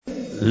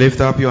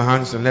Lift up your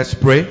hands and let's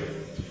pray.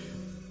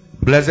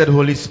 Blessed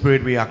Holy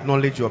Spirit, we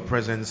acknowledge your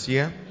presence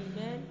here.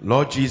 Amen.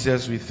 Lord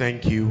Jesus, we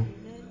thank you. Amen.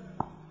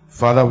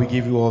 Father, we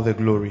give you all the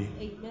glory.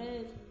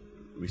 Amen.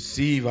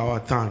 Receive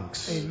our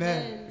thanks.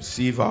 Amen.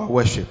 Receive our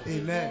worship.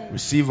 Amen.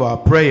 Receive our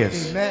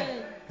prayers.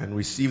 Amen. And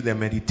receive the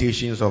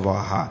meditations of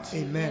our heart.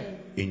 Amen.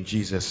 In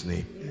Jesus'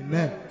 name.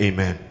 Amen.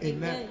 Amen.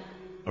 Amen.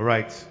 All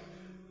right.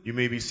 You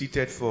may be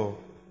seated for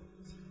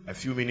a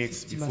few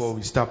minutes before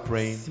we start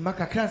praying.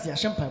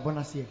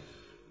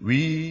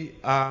 We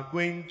are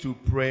going to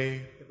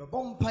pray.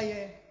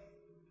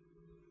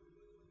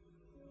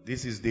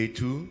 This is day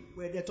 2.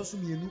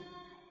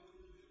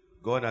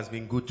 God has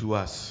been good to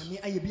us.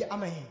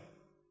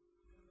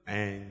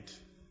 And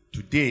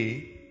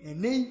today,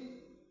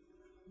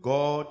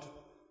 God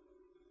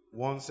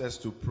wants us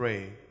to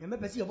pray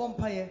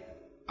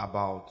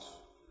about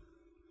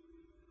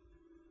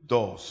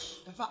doors.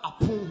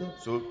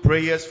 So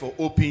prayers for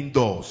open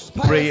doors.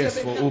 Prayers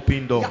for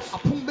open doors.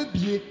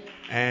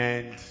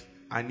 And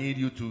I need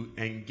you to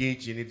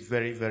engage in it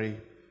very, very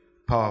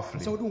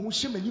powerfully.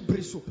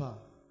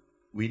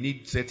 We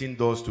need certain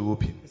doors to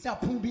open.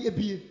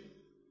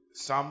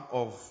 Some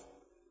of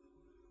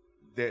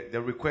the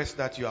request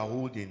that you are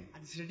holding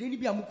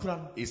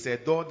is a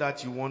door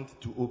that you want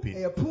to open.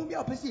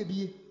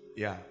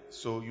 Yeah.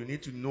 So you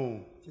need to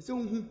know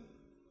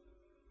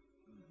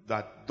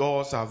that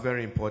doors are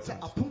very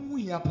important.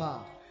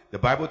 The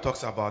Bible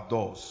talks about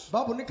doors.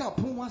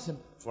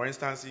 For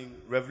instance, in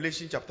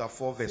Revelation chapter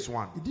 4 verse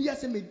 1.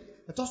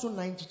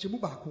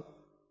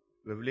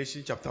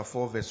 Revelation chapter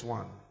 4 verse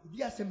 1.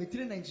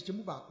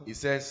 It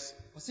says,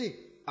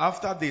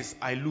 after this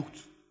I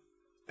looked,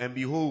 and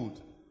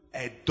behold,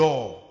 a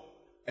door.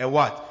 A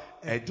what?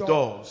 A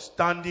door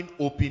standing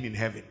open in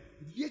heaven.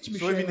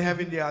 So even in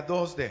heaven there are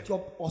doors there.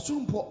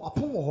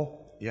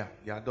 Yeah,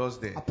 there are doors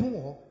there.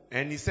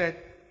 And he said,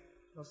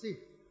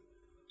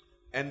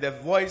 and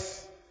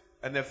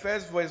the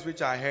first voice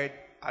which I heard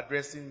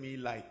addressing me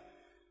like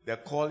the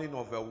calling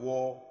of a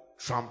war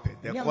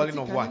trumpet. The calling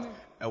of what?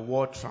 A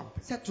war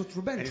trumpet.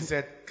 And he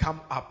said, come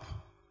up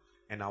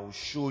and I will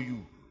show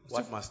you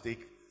what must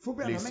take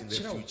place in the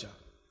future.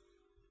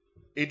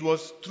 It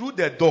was through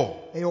the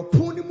door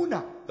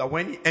that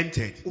when he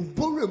entered,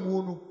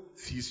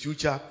 his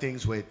future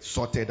things were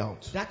sorted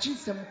out.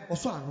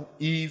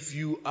 If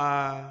you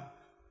are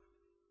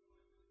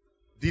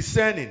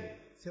discerning,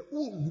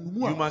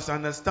 you must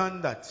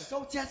understand that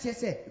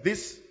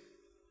this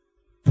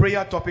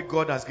prayer topic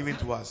God has given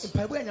to us,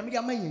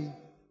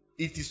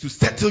 it is to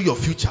settle your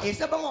future.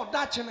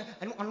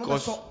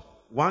 Because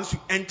once you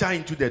enter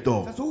into the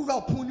door,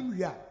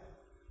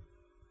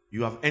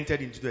 you have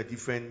entered into a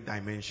different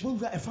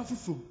dimension.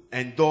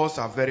 And doors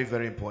are very,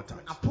 very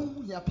important.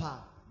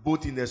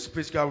 Both in the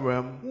spiritual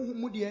realm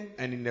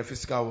and in the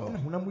physical world.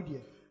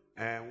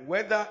 And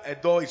whether a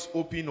door is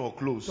open or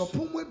closed,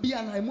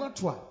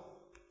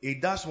 it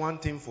does one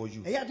thing for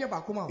you.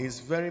 It's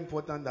very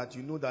important that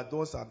you know that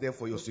doors are there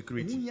for your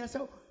security.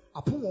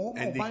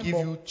 And they give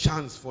you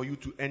chance for you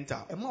to enter.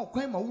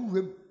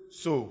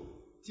 So,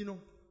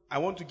 I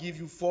want to give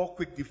you 4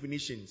 quick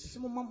definitions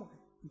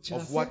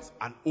of what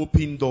an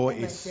open door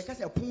is. So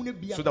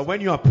that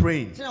when you are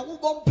praying,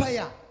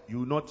 you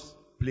will not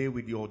play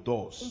with your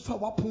doors.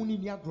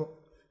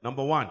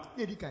 Number 1,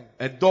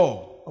 a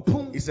door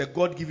is a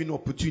God-given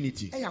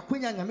opportunity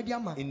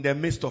in the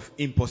midst of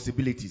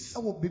impossibilities.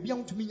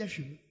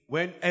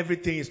 When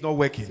everything is not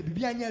working,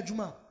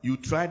 you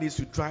try this,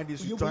 you try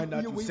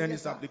that, you send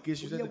this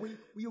application,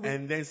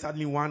 and then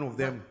suddenly one of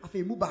them,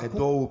 a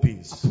door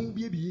opens.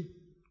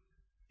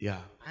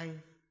 Yeah.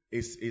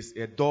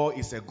 A door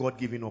is a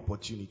God-given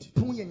opportunity.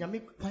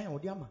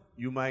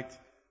 You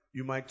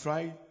might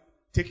try.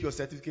 Take your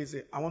certificate,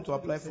 say, I want to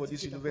apply for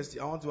this university,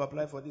 I want to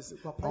apply for this,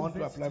 I want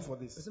to apply for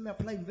this.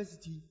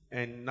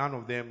 And none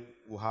of them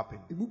will happen.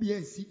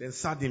 Then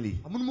suddenly,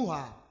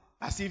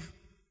 as if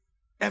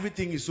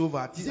everything is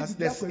over,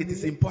 it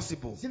is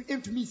impossible.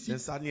 Then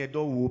suddenly a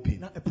door will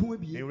open.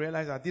 And you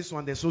realize that this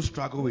one, there's so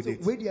struggle with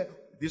it.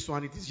 This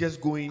one, it is just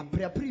going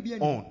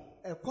on.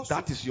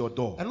 That is your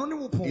door.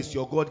 It's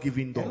your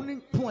God-given door.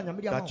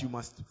 That you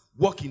must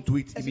walk into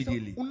it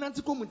immediately.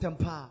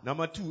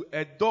 Number 2,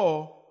 a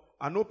door.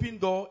 An open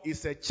door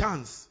is a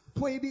chance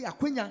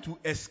to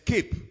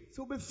escape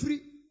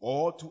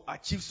or to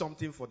achieve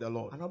something for the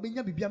Lord.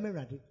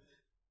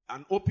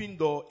 An open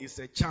door is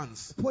a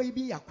chance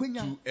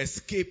to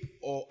escape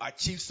or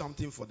achieve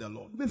something for the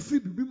Lord.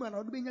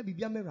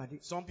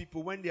 Some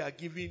people, when they are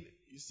given,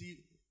 you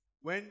see,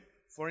 when,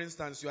 for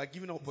instance, you are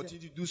given an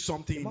opportunity to do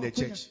something in the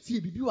church,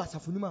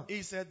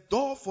 it's a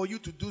door for you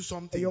to do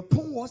something.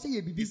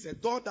 It's a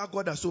door that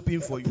God has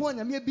opened for you.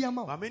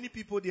 But many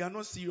people, they are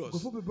not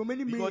serious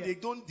because they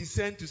don't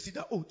discern to see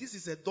that, oh, this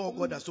is a door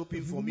God has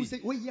opened for me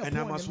and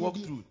I must walk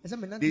through.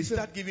 They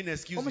start giving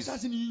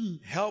excuses.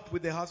 Help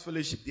with the house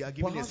fellowship, they are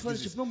giving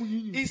excuses.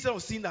 Instead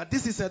of seeing that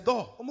this is a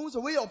door.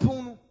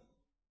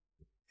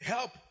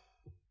 Help.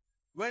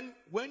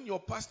 When your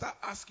pastor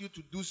asks you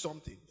to do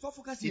something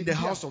in the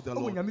house of the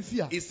Lord,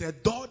 it's a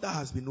door that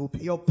has been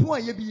opened.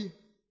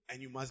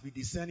 And you must be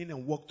discerning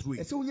and walk through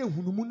it.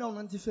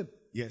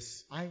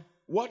 Yes.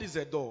 What is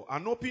a door?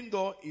 An open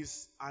door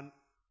is an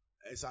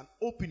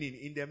opening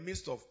in the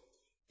midst of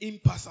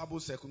impassable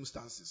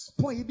circumstances.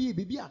 And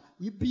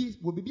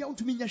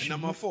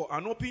number 4,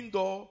 an open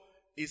door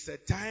is a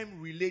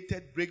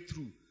time-related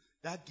breakthrough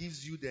that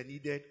gives you the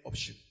needed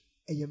option.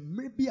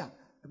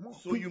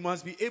 So you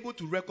must be able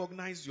to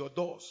recognize your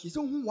doors.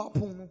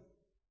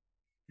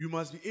 You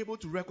must be able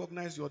to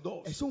recognize your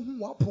doors.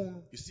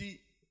 You see,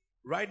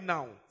 right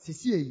now,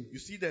 you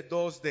see the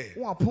doors there.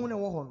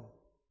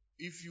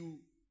 If you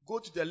go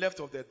to the left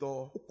of the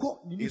door,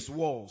 it's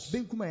walls.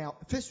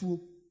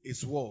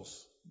 It's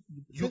walls.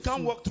 You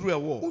can't walk through a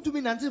wall.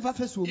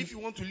 If you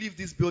want to leave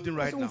this building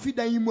right now,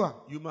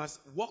 you must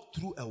walk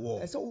through a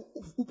wall.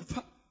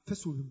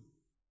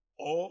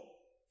 Or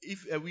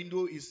if a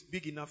window is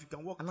big enough, you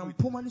can walk through it.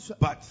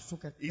 But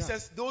he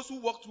says those who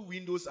walk through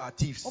windows are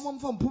thieves.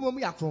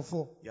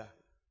 Yeah.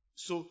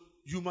 So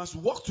you must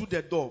walk through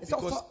the door,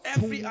 because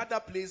every other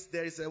place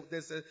there's a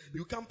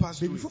you can't pass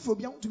through it.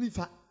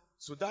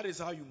 So that is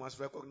how you must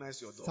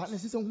recognize your doors.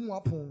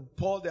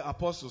 Paul the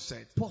apostle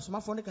said, 1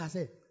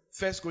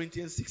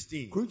 Corinthians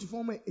 16,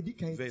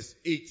 verse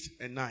 8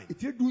 and 9. He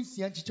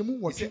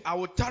said, I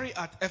will tarry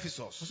at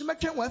Ephesus,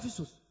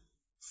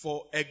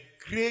 for a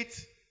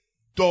great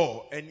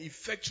door and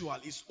effectual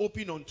is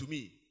open unto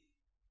me,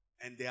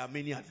 and there are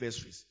many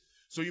adversaries.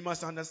 So you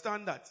must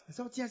understand that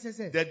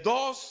the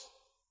doors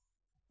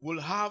will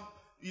have,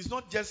 it's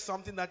not just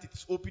something that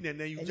it's open and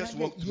then you just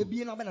walk through.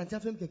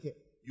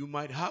 You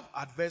might have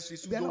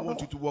adversaries who don't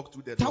want you to walk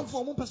through the doors.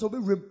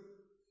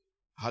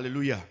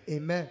 Hallelujah.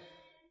 Amen.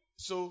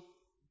 So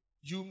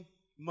you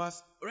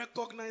must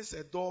recognize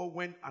a door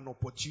when an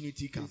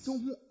opportunity comes.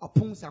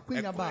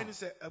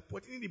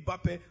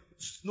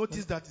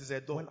 Notice that is a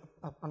door.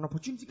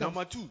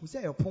 Number 2,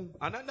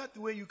 another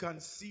way you can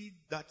see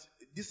that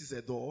this is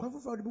a door,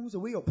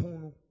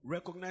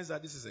 recognize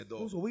that this is a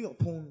door,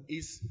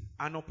 is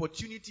an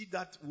opportunity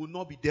that will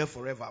not be there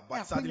forever,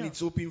 but suddenly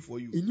it's open for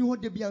you.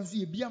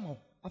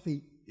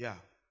 Yeah.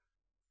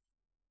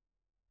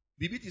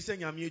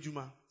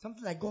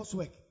 Something like God's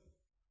work.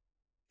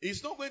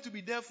 It's not going to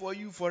be there for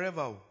you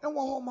forever.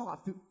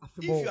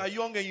 If you are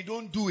young and you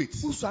don't do it,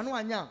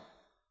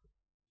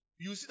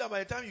 you see that by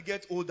the time you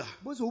get older,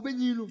 you'll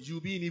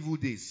be in evil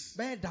days.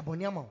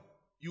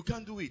 You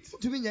can't do it.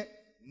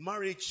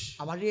 Marriage,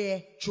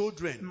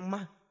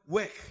 children,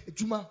 work,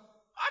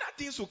 other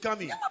things will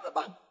come in.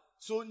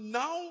 So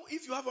now,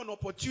 if you have an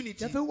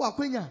opportunity,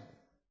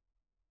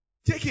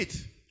 take it.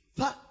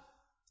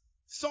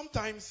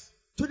 Sometimes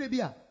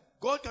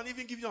God can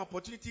even give you an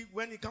opportunity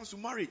when it comes to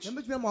marriage.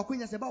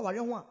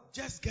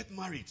 Just get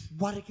married.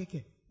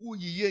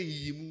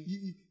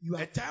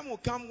 A time will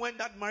come when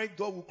that marriage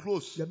door will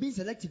close.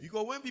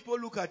 Because when people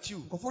look at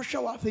you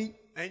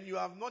and you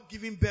have not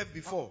given birth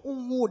before,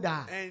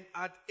 and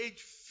at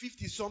age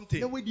 50 something,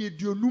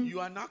 you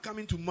are now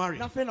coming to marry.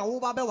 Who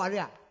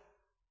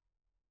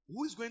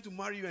is going to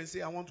marry you and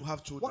say, I want to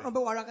have children?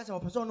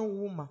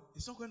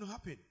 It's not going to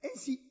happen.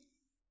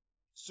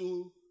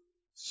 So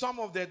some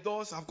of the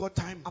doors have got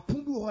time.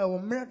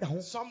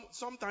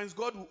 Sometimes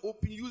God will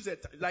use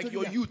it, like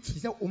your youth.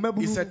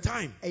 It's a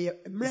time.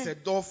 It's a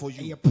door for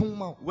you.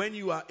 When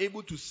you are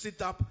able to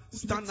sit up,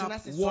 stand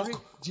up, walk,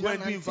 go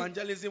and do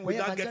evangelism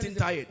without getting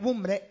tired.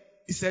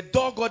 It's a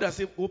door God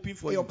has opened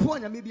for you.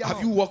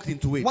 Have you walked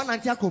into it?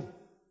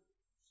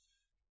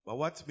 But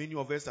what many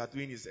of us are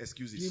doing is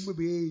excuses.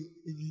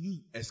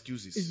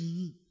 Excuses.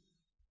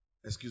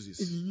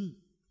 Excuses.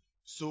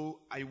 So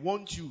I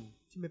want you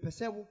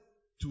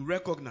to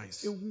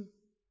recognize.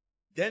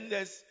 Then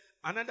there's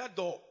another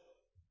door.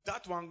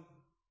 That one,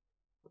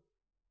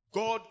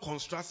 God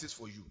constructs it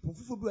for you.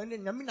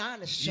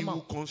 He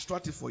will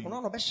construct it for you.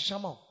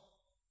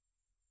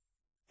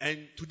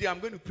 And today I'm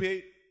going to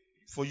pray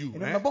for you.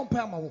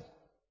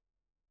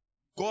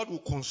 God will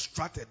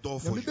construct a door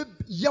for you.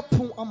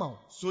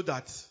 So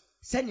that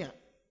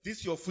this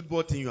is your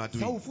football thing you are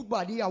doing.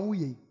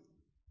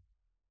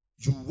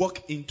 You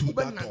walk into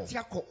that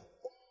door.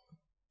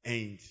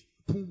 And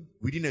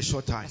within a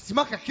short time,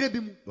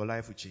 your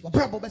life will change.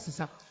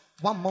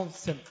 1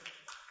 month.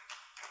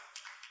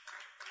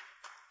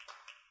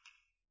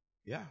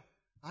 Yeah.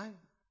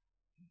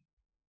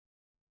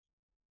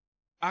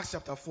 Acts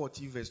chapter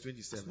 14, verse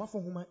 27.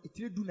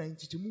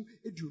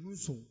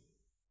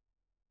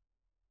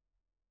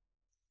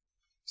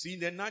 See, in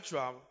the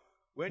natural,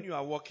 when you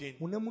are walking,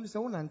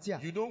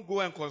 you don't go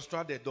and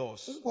construct the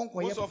doors.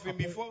 Most often,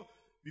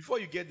 before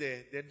you get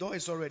there, the door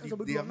is already,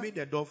 they have made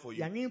the door for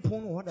you.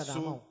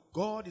 So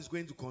God is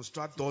going to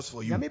construct doors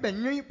for you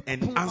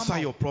and answer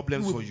your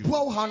problems for you.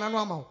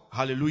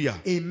 Hallelujah.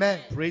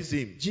 Amen. Praise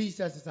Him.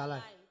 Jesus is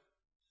alive.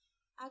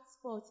 Acts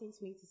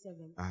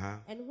 14:27.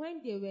 And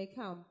when they were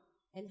come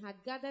and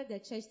had gathered the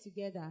church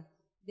together,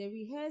 they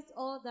rehearsed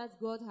all that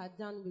God had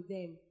done with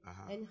them,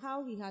 and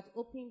how He had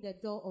opened the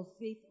door of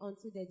faith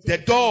unto the Gentiles. The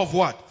door of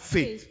what?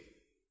 Faith.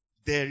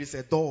 There is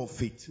a door of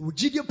faith.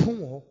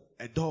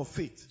 A door of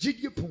faith.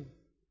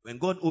 When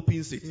God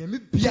opens it,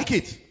 take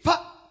it.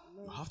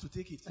 You have to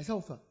take it.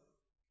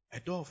 A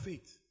door of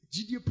faith.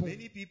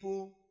 Many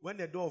people, when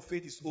the door of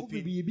faith is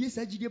open,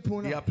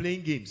 they are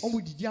playing games.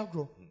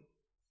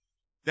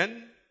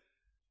 Then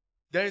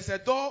there is a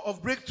door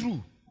of breakthrough.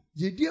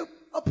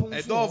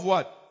 A door of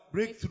what?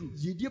 Breakthrough.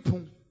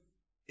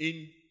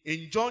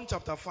 In John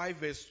chapter 5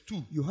 verse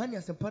 2,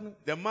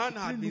 the man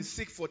had been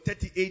sick for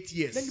 38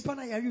 years.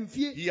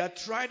 He had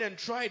tried and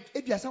tried.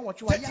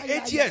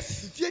 38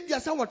 years.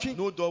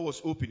 No door was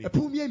opening.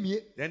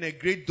 Then a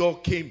great door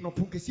came. A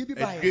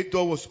great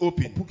door was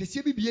opened.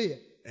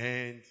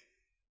 And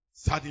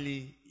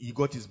suddenly he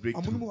got his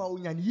breakthrough.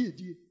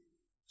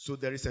 So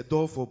there is a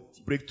door for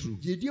breakthrough.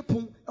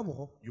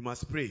 You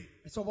must pray.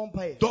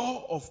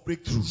 Door of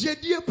breakthrough.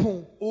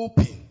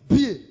 Open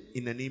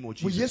in the name of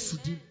Jesus.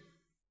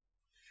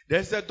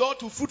 There's a door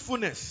to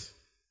fruitfulness.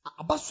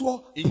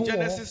 In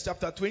Genesis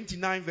chapter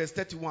 29 verse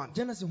 31.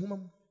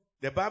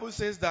 The Bible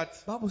says that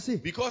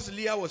because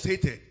Leah was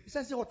hated,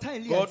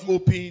 God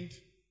opened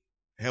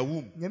her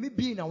womb.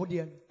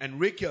 And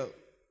Rachel,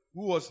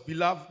 who was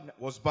beloved,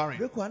 was barren.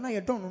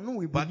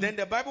 But then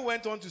the Bible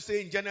went on to say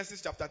in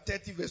Genesis chapter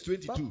 30 verse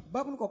 22.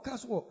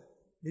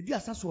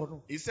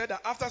 He said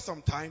that after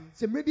some time,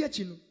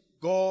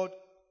 God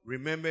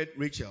remembered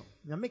Rachel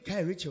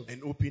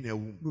and opened her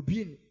womb.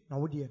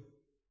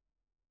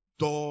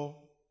 Door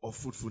of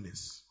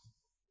fruitfulness.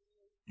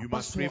 You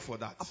must pray for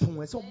that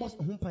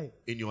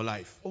in your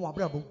life.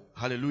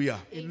 Hallelujah.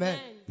 Amen.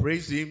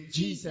 Praise Him.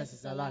 Jesus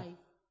is alive.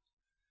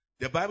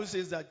 The Bible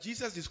says that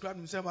Jesus described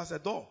Himself as a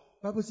door.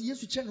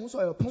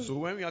 So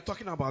when we are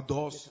talking about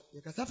doors,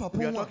 we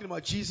are talking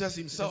about Jesus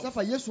Himself.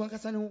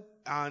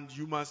 And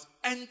you must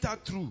enter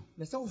through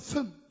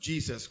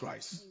Jesus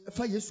Christ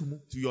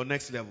to your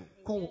next level.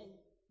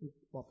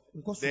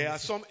 There are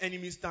some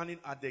enemies standing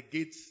at the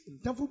gates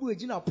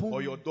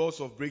or your doors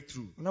of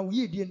breakthrough.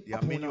 There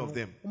are many of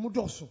them.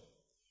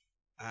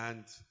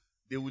 And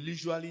they will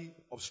usually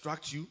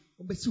obstruct you.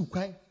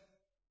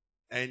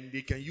 And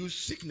they can use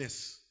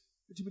sickness.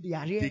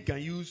 They can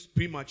use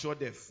premature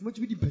death.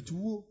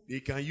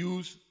 They can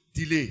use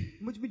delay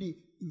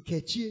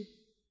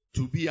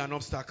to be an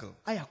obstacle.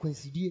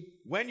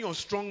 When your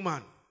strong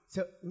man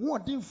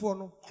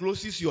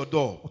closes your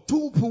door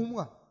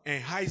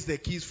and hides the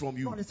keys from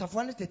you,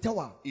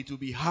 it will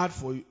be hard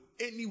for you.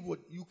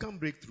 You can't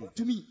break through.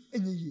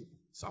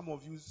 Some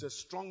of you, the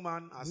strong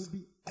man has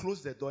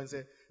closed the door and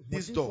said,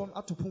 this door,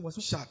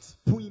 shut.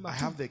 I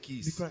have the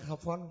keys.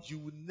 You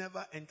will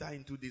never enter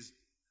into this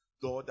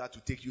door that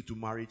will take you to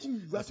marriage,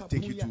 that will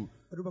take you to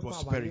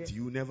prosperity.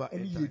 You will never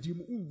enter.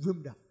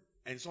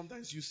 And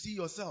sometimes you see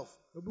yourself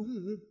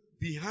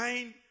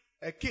behind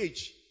a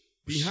cage,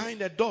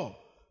 behind a door,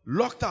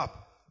 locked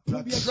up. You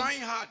are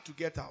trying hard to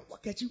get out.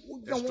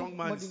 The strong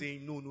man is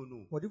saying, no.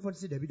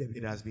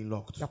 It has been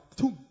locked.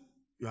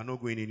 You are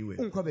not going anywhere.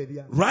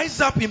 Rise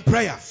up in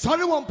prayer.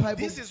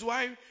 This is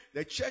why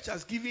the church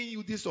has given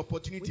you this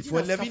opportunity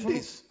for 11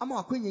 days.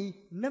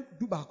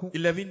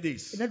 11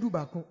 days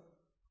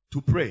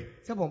to pray.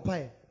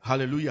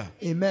 Hallelujah.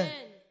 Amen.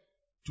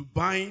 To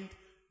bind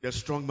the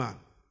strong man.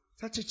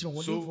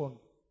 So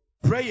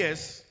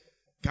prayers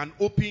can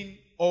open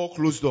all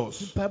closed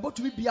doors. Prayer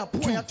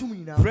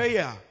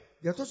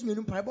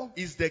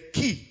is the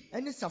key.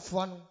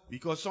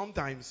 Because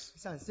sometimes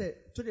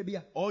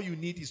all you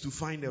need is to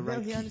find the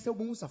right key and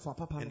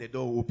the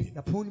door open.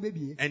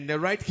 And the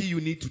right key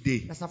you need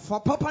today,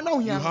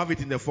 you have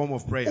it in the form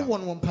of prayer.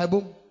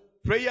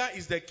 Prayer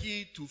is the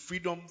key to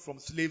freedom from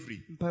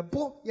slavery,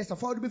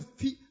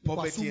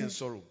 poverty and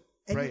sorrow.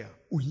 Prayer.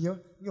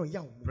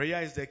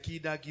 Prayer is the key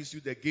that gives you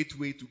the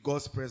gateway to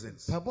God's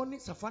presence.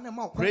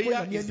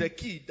 Prayer is the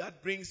key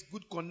that brings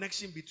good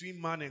connection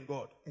between man and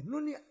God.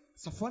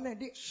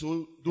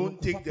 So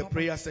don't take the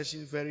prayer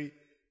session very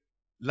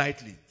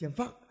lightly.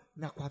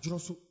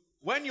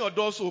 When your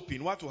doors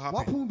open, what will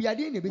happen?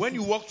 When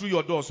you walk through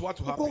your doors, what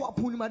will happen?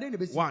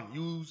 One,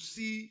 you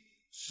see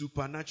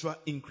supernatural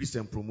increase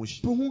and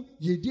promotion.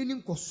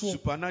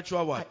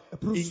 Supernatural what?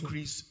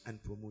 Increase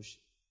and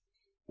promotion.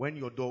 When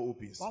your door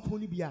opens,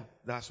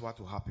 that's what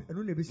will happen.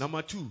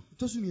 Number two,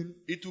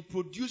 it will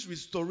produce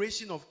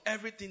restoration of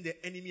everything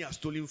the enemy has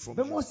stolen from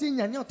you.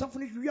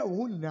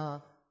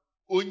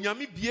 When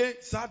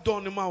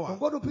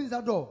God opens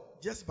that door,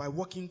 just by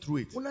walking through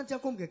it,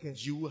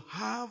 you will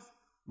have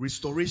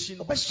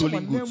restoration of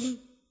stolen goods.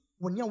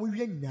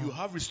 You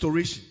have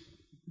restoration.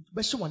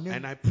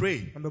 And I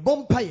pray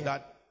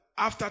that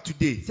after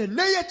today,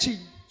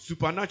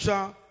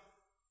 supernatural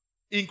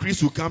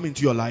increase will come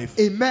into your life.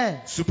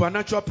 Amen.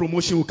 Supernatural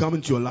promotion will come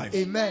into your life.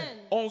 Amen.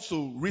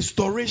 Also,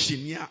 restoration.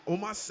 Yeah,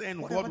 Oma said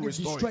God will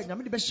restore it.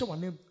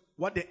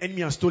 What the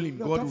enemy has stolen,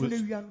 God will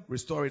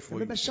restore it for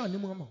you.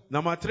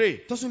 Number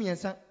three,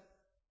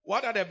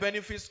 what are the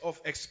benefits of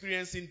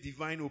experiencing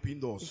divine open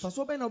doors?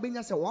 Divine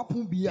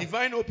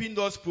open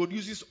doors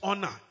produces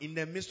honor in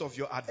the midst of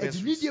your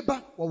adversaries. They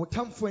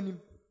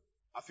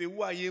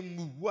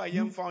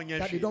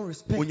don't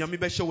respect.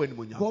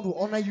 God will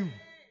honor you.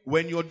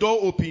 When your door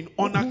opens,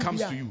 honor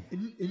comes to you.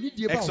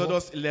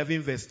 Exodus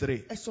 11 verse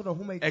 3.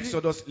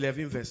 Exodus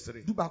 11 verse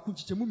 3.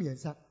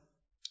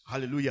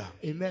 Hallelujah.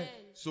 Amen.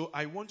 So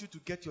I want you to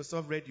get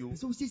yourself ready. We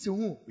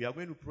are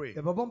going to pray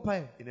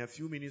in a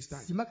few minutes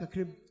time.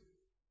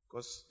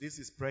 Because this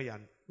is prayer.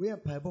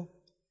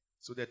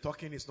 So the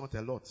talking is not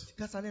a lot.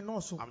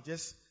 I'm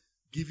just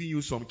giving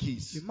you some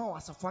keys.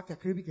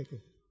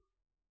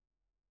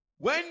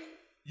 When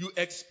you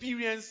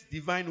experience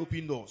divine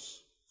open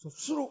doors,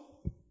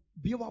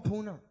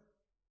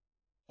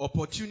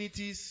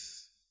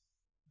 opportunities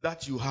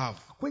that you have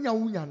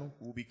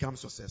will become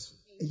successful.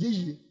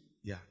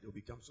 Yeah, they'll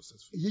become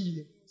successful.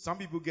 Some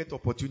people get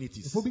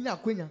opportunities, but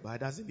it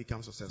doesn't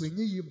become successful.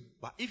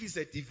 But if it's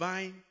a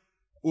divine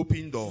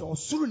open door,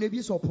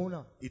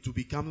 it will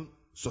become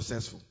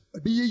successful.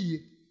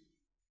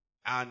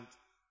 And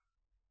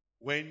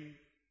when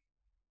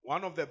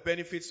one of the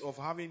benefits of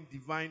having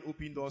divine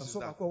open doors is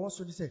that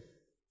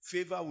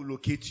favor will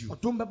locate you.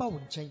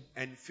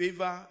 And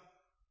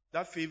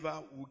that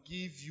favor will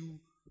give you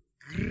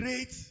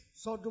great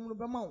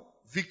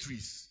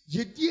victories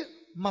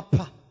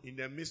in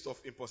the midst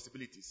of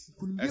impossibilities.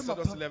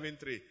 Exodus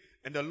 11:3.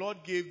 And the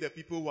Lord gave the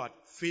people what?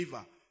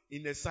 Favor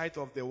in the sight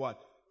of the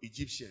what?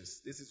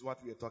 Egyptians. This is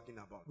what we are talking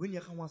about.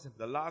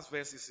 The last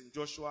verse is in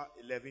Joshua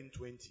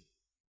 11:20.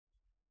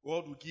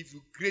 God will give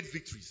you great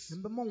victories.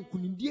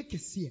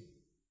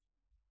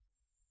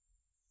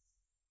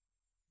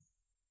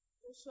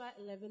 Joshua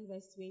 11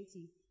 verse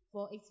 20.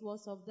 For it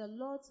was of the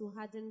Lord to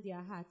harden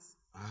their hearts,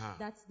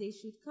 that they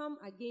should come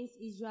against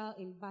Israel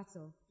in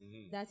battle,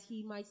 that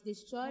he might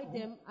destroy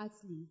them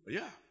utterly,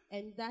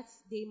 and that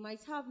they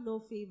might have no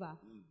favor,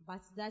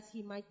 but that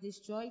he might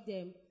destroy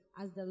them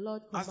as the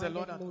Lord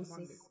commanded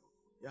Moses.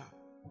 Yeah.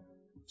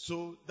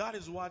 So that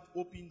is what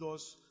open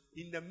doors.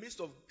 In the midst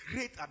of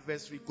great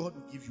adversary, God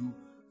will give you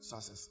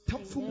success.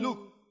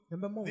 Look,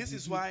 this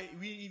is why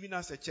we, even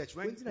as a church,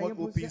 when God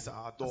opens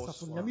our doors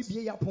for us,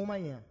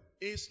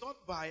 it's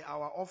not by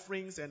our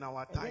offerings and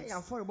our tithes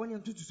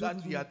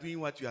that we are doing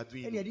what we are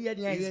doing.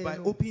 It's by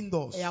open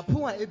doors.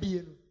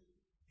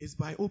 It's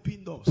by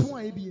open doors.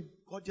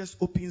 God just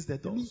opens the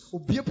doors.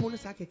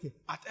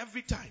 At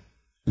every time.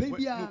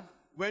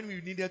 When we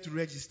needed to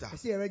register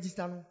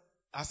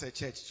as a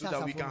church so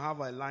that we can have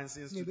a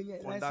license to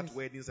conduct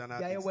weddings and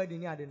other things,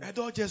 the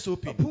door just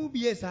opened.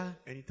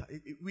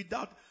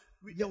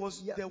 There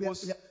was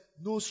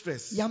no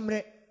stress.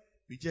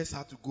 We just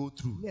had to go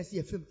through.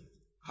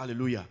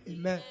 Hallelujah.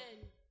 Amen.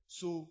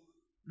 So,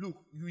 look,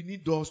 you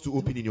need doors to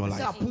open in your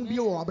life.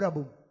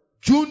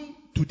 June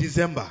to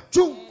December.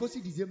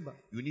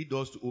 You need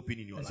doors to open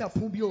in your life.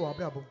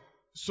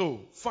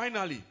 So,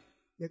 finally,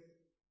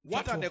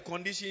 what are the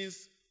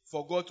conditions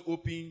for God to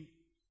open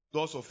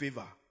doors of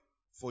favor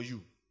for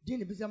you?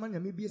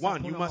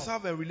 One, you must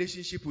have a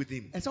relationship with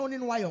Him.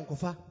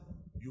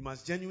 You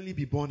must genuinely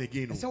be born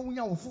again.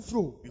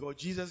 Because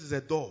Jesus is a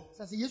door.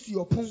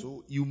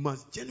 So you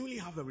must genuinely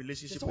have a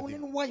relationship with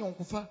Him.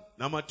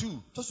 Number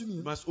two,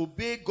 you must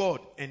obey God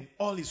and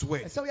all His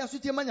words.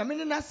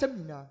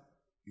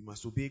 You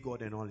must obey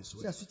God and all His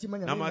words.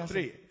 Number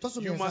three,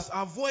 you must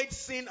avoid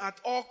sin at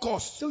all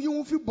costs.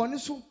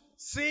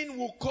 Sin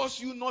will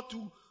cause you not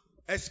to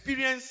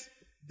experience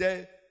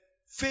the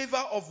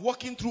favor of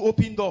walking through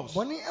open doors.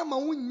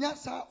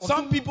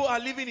 Some people are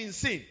living in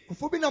sin,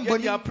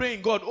 yet they are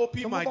praying, God,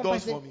 open my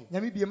doors for me.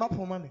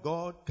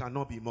 God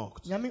cannot be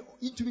mocked.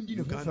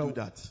 You can't do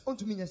that.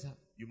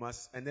 You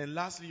must, and then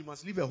lastly, you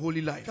must live a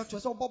holy life.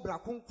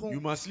 You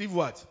must live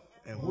what?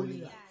 A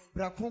holy life.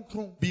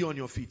 Be on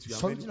your feet. We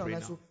are going to pray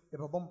now.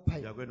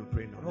 We are going to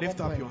pray now.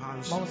 Lift up your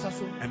hands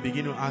and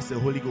begin to ask the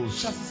Holy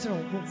Ghost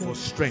for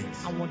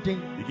strength.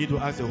 Begin to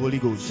ask the Holy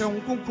Ghost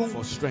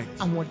for strength.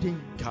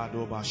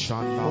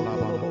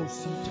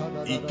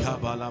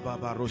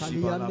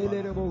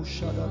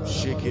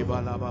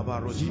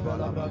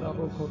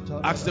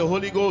 Ask the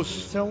Holy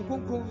Ghost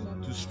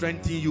to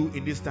strengthen you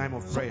in this time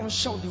of prayer.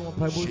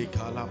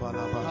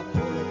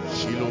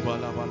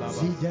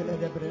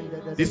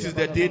 This is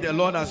the day the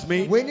Lord has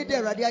made.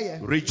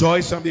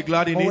 Rejoice and be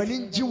glad in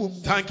it.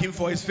 Thank Him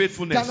for His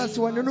faithfulness.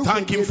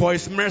 Thank Him for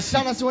His mercy.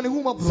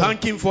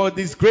 Thank Him for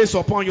this grace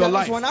upon your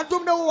life,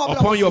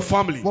 upon your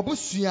family.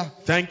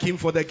 Thank Him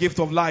for the gift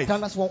of life.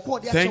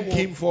 Thank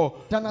Him for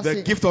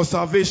the gift of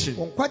salvation.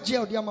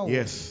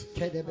 Yes.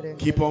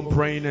 Keep on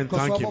praying and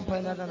thank Him.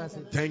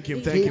 Thank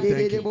Him, thank Him,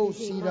 thank Him.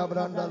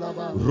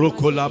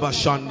 Rokolaba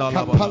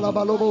Shandalaba.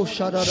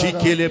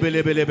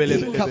 Shikelebelebelebelebele.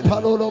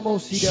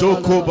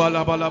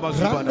 Shokobalabalaba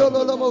Zubada.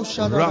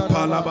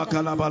 Rapalaba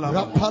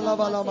Kalabalaba.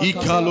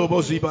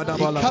 Ikalobo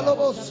Zibadabalaba.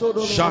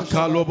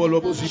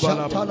 Shakalobo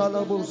Zibalaba.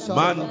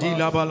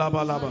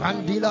 Mandilabalabalaba.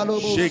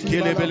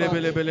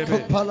 Shekelebelebelebelebe.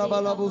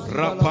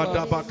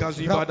 Rapadabaka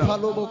Zibada.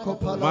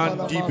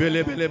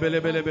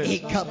 Mandibelebelebelebe.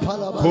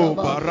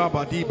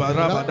 Kobarabadi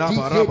barabada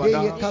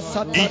barabada.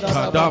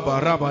 Ikada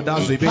barabada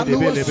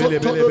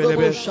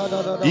zibelebelebelebelebe.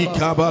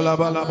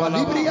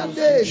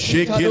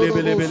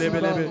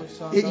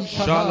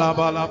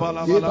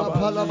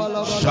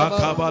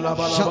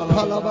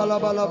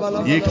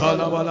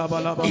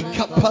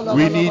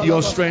 We need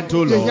your strength,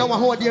 O Lord.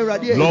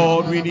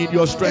 Lord, we need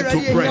your strength to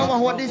pray.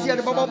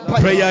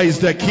 Prayer is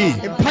the key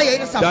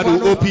that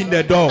will open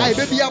the doors.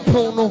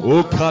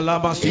 O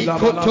Kalamasila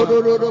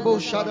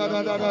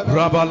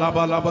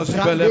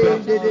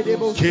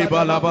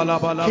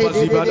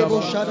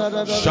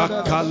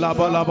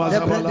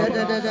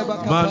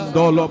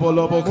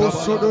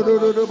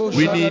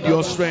we need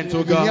your strength,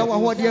 O God.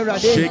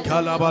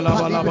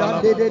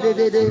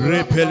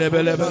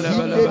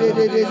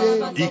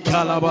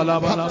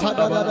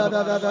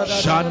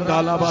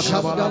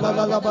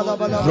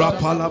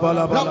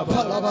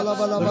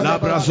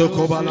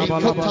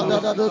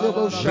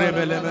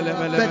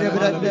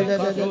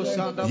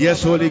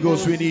 Yes, Holy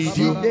Ghost, we need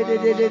you.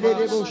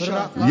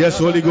 Yes,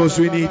 Holy Ghost,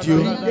 we need you.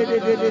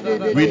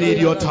 We need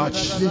your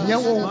touch.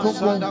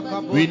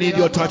 We need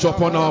your touch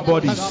upon our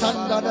bodies.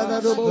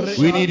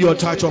 We need your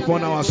touch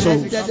upon our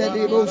souls.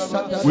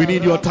 We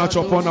need your touch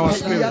upon our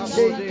spirits.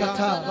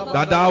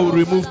 That thou will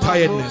remove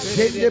tiredness,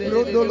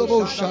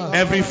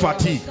 every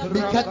fatigue.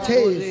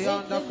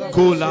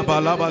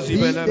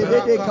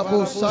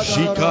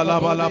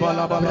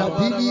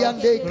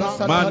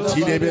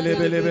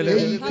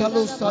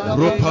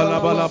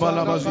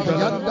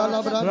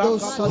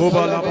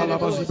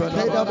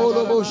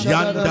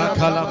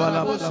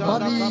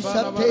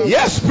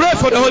 Yes, pray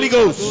for the Holy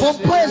Ghost.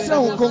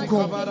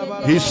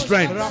 His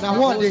strength.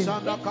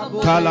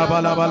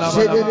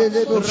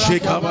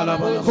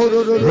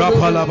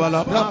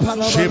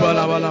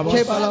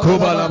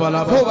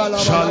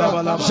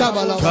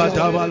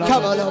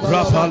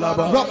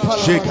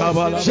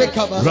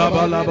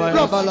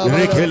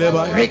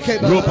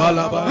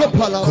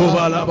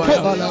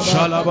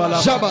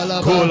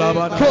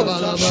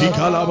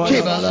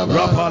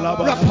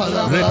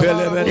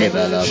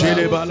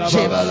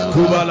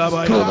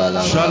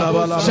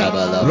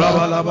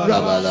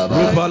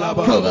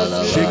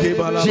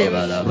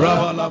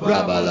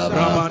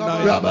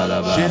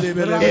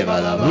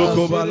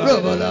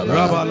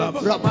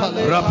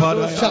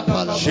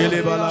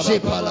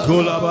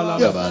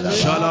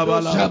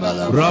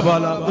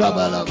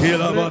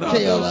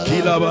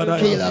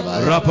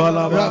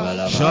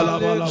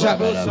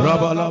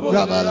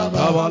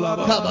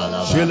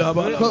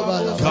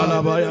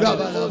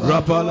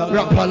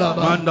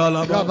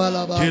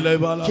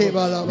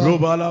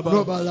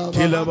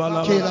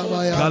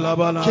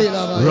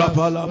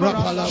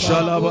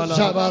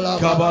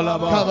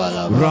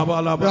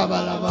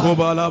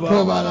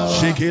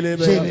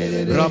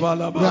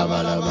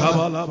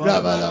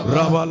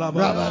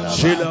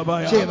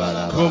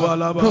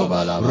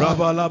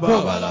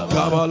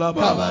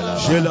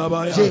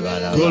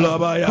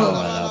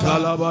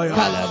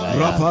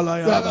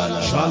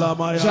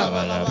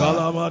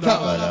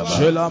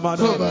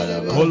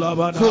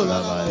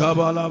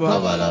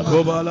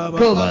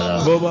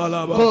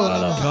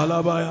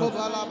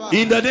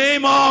 In the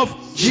name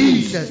of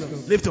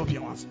Jesus. Lift up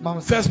your hands.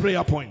 First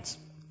prayer point.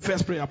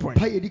 First prayer point.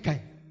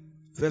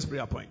 First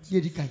prayer point.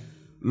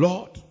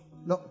 Lord,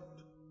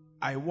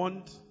 I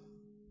want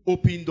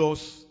open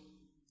doors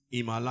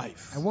in my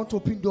life. I want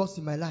open doors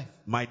in my life.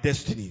 My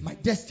destiny. My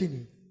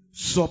destiny.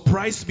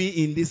 Surprise me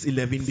in these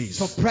 11 days.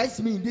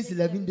 Surprise me in these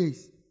 11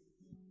 days.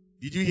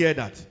 Did you hear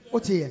that?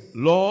 What's here?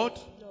 Lord,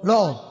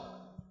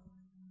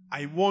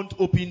 I want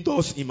open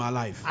doors in my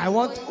life. I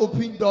want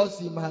open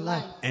doors in my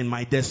life. And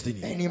my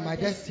destiny. And in my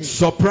destiny.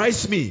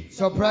 Surprise me.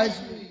 Surprise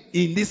me.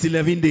 In these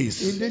 11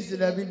 days. In these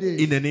 11 days.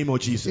 In the name of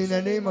Jesus. In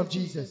the name of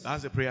Jesus.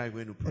 That's the prayer I'm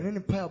going to pray. And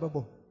then prayer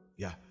Bible.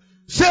 Yeah.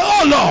 Say,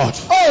 oh Lord.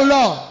 Oh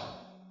Lord.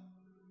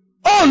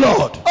 Oh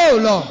Lord. Oh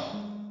Lord.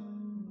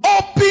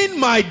 Open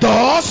my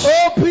doors.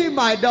 Open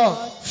my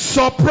doors.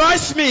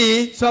 Surprise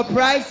me.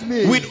 Surprise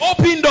me. With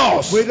open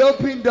doors. With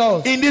open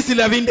doors. In these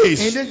 11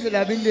 days. In these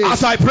 11 days.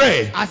 As I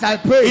pray. As I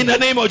pray. In the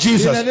name of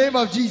Jesus. In the name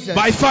of Jesus.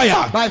 By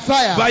fire. By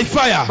fire. By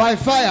fire. By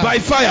fire. By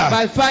fire.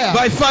 By fire.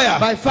 By fire.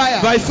 By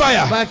fire. By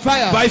fire. By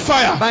fire. By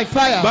fire. By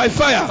fire. By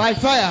fire. By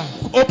fire.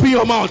 Open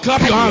your mouth.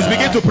 Clap your hands.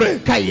 Begin to pray.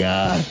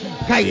 Kaya.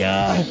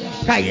 Kaya.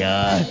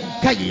 Kaya.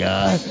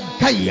 Kaya.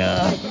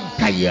 Kaya.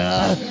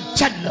 Kaya.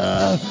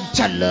 Chala.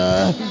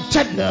 Chala.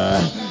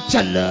 Chala.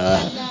 Chala.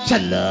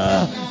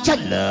 Chala.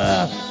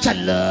 Chala.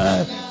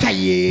 Chala.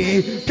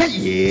 Kaye.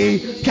 Kaye.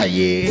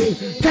 Kaye.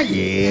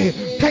 Kaye.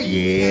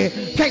 Kaye.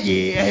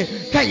 Kaye.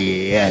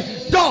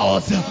 Kaye.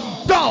 Doors.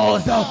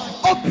 Doors.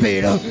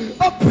 Open.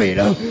 Open.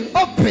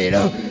 Open.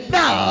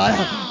 Down.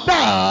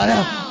 Down.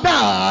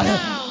 Down.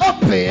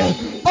 Open.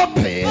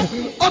 Open.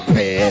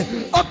 Open.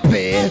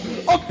 Open.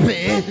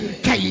 Open.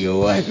 Kayo.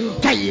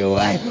 Kayo.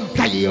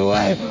 Kayo.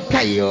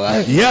 Kayo.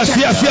 Yes,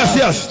 yes, yes,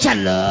 yes.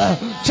 Chala.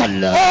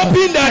 Chala.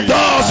 Open the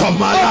doors of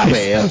my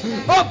life.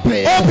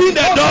 Open. Open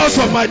the doors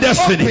of my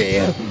destiny.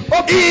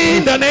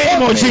 In the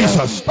name of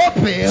Jesus.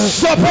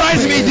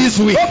 Surprise me this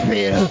week.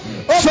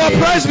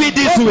 Surprise me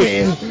this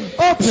week.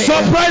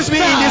 Surprise me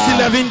in these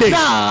 11 days.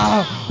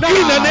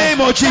 In the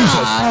name of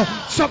Jesus.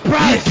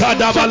 Surprise.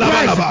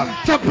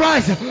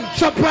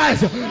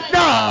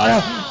 No.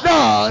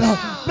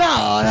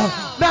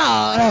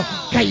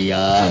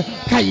 Kaya.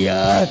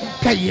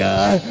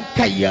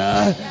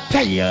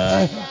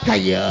 Challa.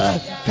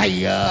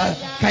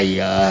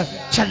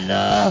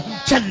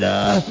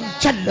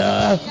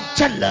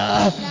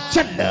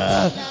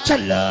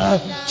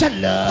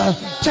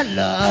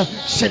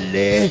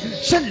 Shalle.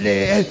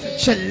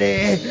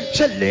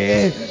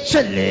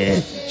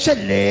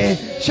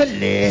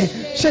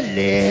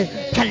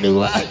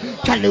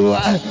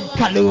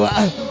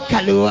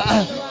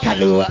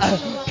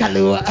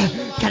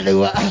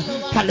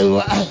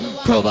 Kalua.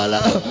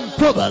 Kobala.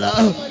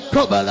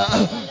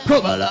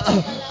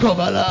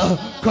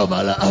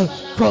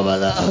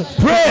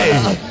 Pray.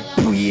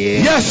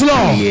 Yes,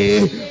 Lord.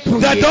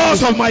 The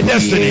doors of my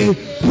destiny.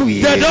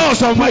 The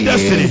doors of my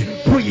destiny.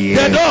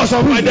 The doors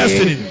of my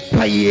destiny.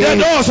 The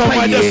doors of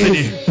my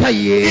destiny.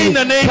 In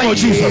the name of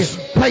Jesus.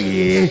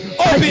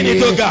 Open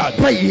it, oh God.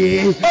 Open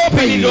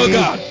it, oh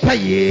God.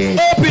 Open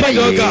it,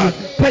 oh God.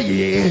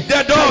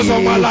 The doors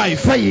of my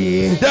life.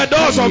 The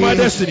doors of my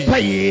destiny. In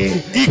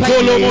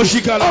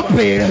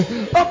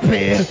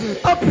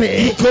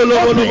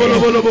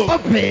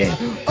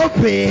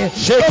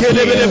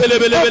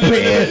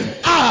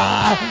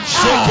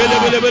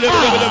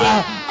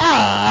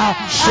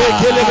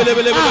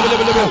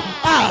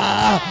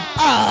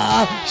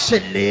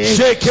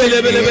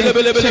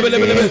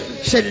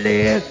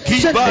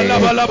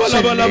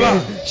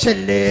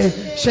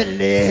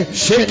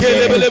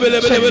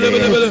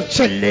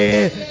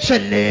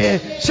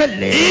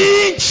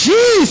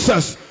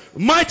Jesus'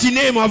 mighty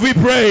name have we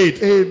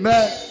prayed.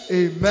 Amen.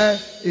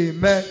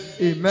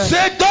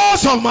 Say,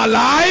 doors of my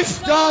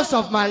life.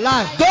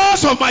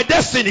 Doors of my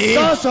destiny.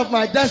 Open.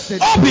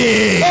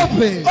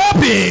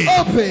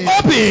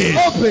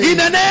 In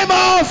the name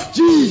of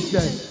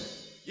Jesus.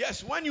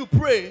 Yes, when you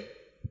pray,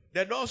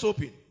 the doors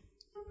open.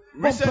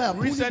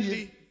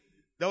 Recently,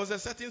 there was a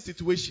certain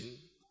situation,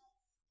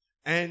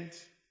 and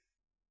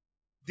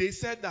they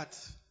said that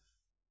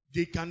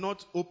they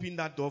cannot open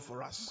that door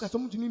for us.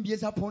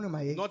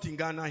 Not in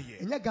Ghana here.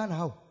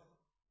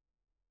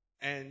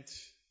 And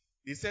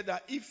they said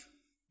that if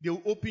they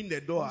will open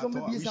the door at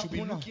all, we should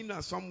be looking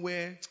at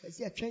somewhere.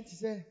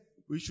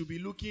 We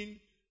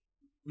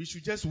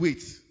should just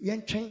wait.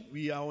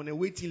 We are on a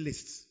waiting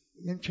list.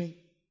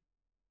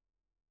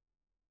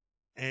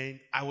 And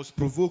I was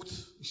provoked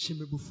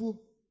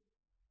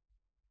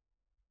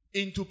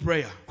into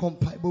prayer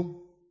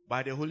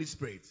by the Holy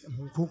Spirit.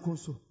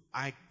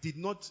 I did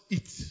not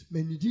eat.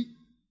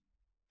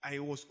 I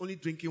was only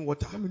drinking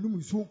water.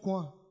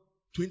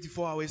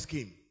 24 hours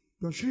came.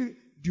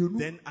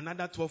 Then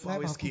another 12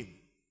 hours came.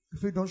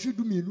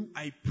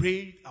 I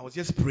prayed. I was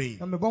just praying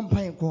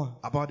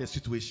about the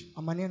situation.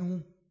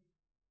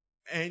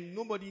 And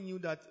nobody knew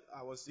that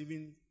I was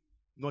even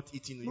not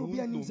eating. You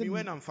won't know me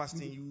when I'm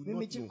fasting. You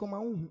will not know.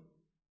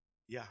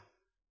 Yeah.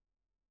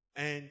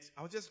 And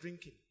I was just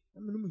drinking.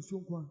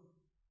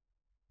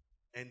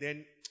 And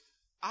then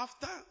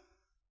after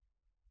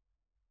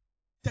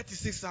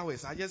 36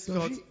 hours, I just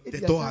felt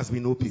the door has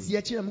been opened.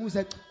 I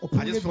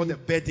just felt the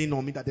burden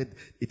on me that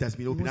it has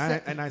been opened.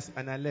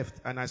 And I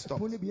left and I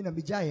stopped.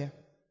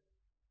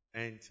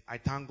 And I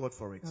thank God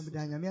for it.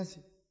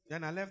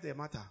 Then I left the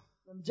matter.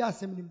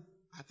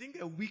 I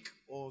think a week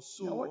or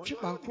so. I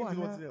think it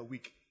was a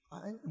week.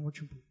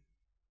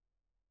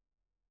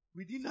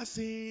 We did not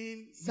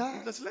say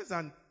less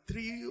than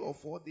 3 or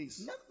 4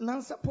 days.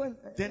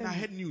 Then I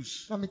heard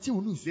news.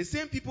 The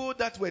same people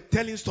that were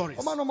telling stories.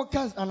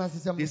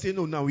 They say,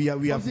 no, now we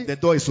have the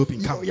door is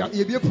open. Come.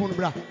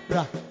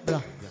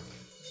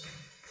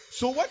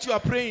 So what you are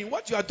praying,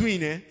 what you are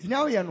doing,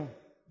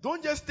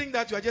 don't just think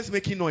that you are just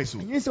making noise.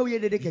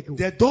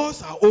 The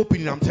doors are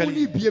opening, I'm telling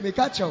you.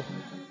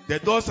 The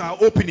doors are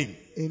opening.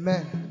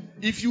 Amen.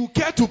 If you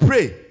care to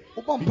pray,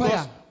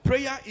 because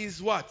prayer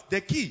is what?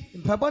 The key.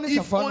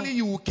 If only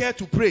you will care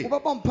to pray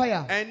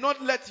and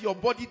not let your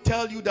body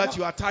tell you that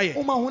you are tired,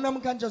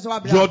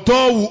 your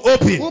door will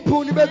open.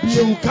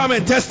 You will come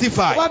and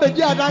testify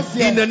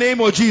in the name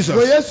of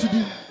Jesus.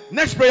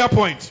 Next prayer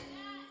point.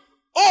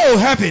 Oh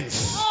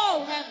heavens.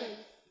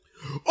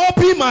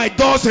 Open my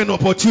doors and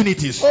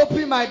opportunities.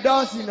 Open my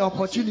doors and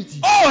opportunities.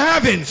 Oh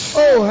heavens.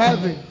 Oh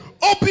heaven.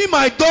 Open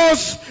my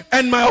doors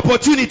and my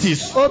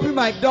opportunities. Open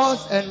my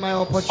doors and my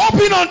opportunities.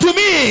 Open unto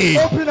me.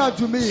 Open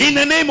unto me. In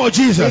the name of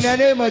Jesus. In the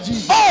name of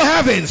Jesus. Oh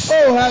heavens.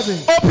 Oh heaven.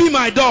 Open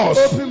my doors.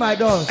 Open my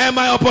doors. And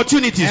my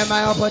opportunities. And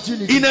my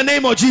opportunities. In the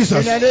name of Jesus.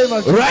 In the name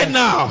of Jesus. Right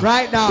now.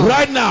 Right now.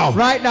 Right now.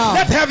 Right now.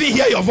 Let heaven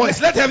hear your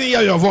voice. Let heaven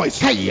hear your voice.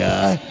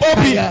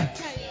 Open.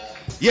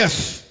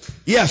 Yes.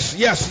 Yes.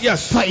 Yes.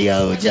 Yes.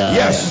 Fire.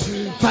 Yes.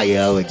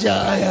 Fire.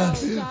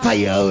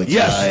 fire,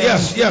 yes.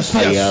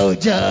 fire,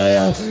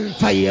 fire,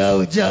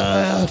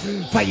 fire,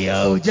 fire,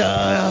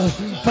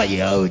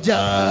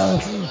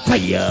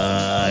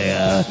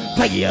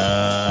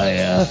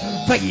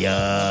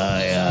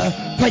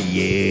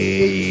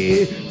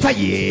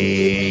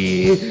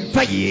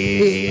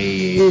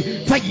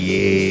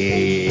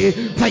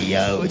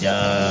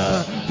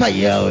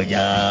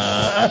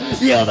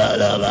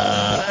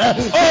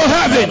 Oh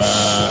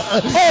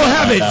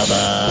heavens,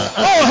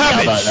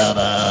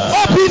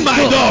 open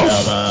my doors,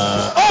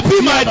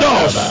 open my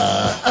doors,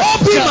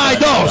 open my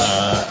doors,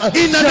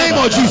 in the name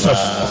of Jesus.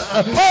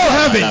 Oh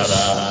heavens,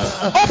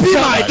 open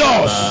my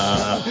doors,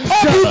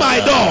 open my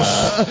doors,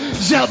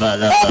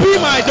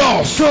 open my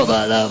doors,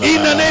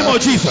 in the name of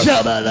Jesus.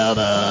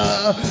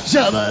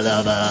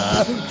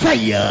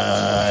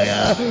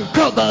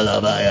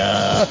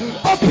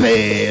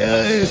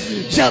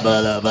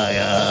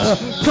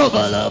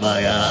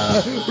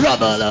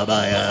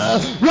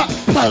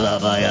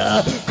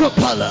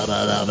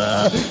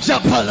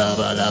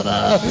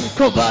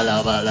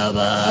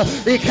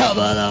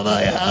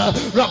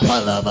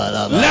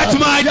 Let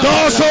my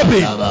doors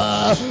open.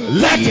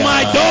 Let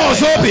my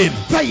doors open.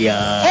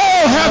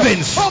 Oh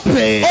heavens,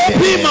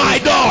 open my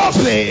doors.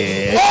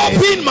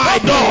 Open my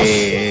doors.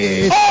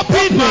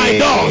 Open my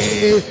doors.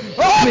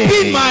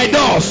 Open my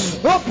doors.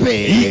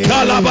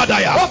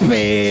 Ikalabadaya.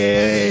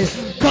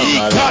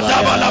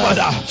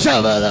 Ikadabalabada.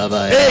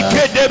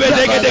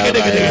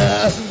 Ekedebedegedegedegede.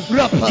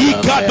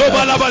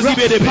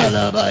 Ikadobalabazibedebe.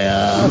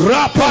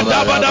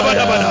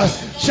 Rapadabadabadabada.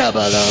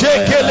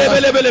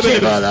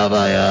 Shekelebelebelebelebe.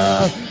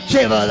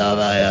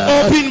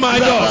 Open my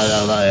doors.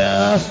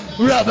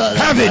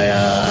 Heaven,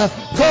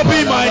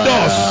 open my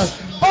doors.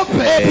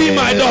 Open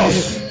my doors.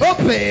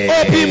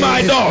 Open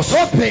my doors.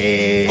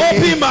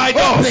 Open my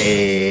doors.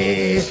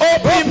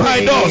 Open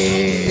my doors.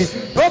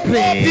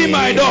 Open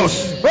my doors.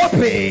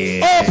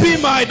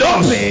 Open my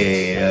doors.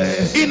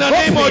 In the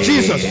name of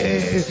Jesus.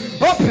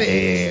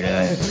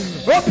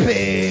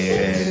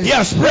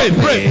 Yes, pray.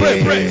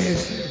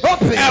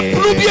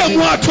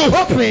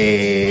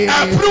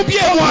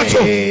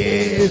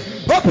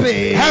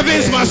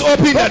 Heavens must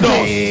open the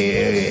doors.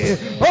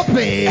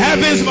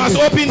 Heavens must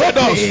open the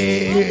doors.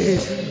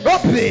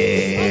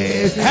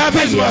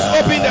 Heavens must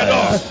open the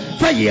doors.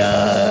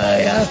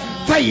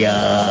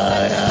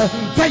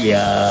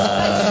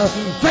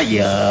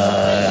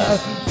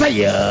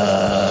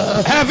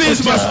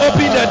 Heavens must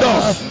open the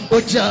doors.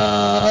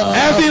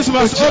 Heavens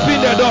must open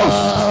the doors.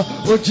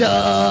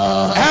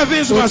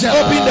 Heavens must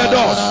open the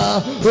doors.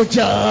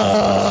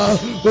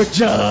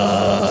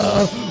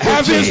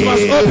 Heavens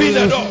must open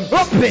the doors.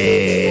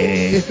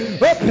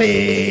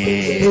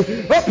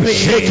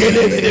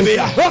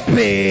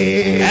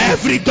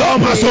 Every door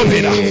must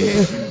open.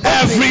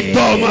 Every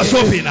door must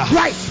open.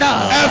 Right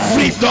now.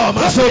 Every door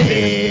must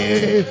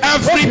open.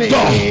 Every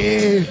door.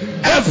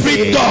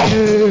 Every door.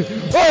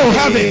 Oh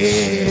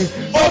heavens,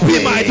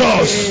 open my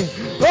doors.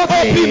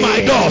 Open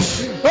my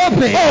doors.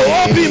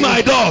 Oh, open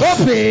my doors.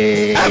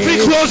 Every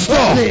closed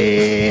door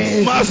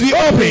must be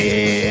open.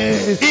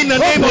 In the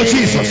name of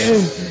Jesus.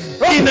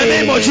 In the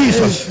name of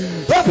Jesus.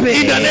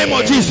 In the name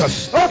of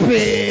Jesus. Open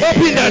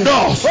the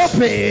doors.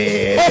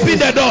 Open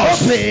the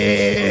doors.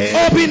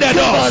 Open the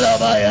doors.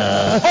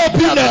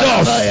 Open the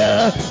doors.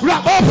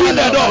 Open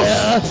the doors.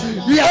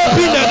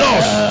 Open the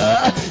doors.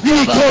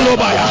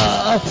 Ikolobaya.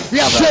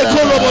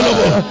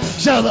 Shekolobolobo.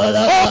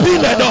 Open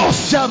the doors.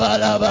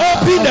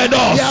 Open the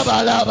doors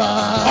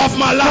of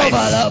my life.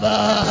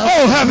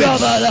 Oh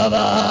heavens.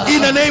 In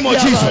the name of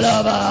Jesus.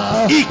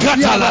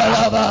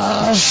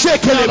 Ikatalala.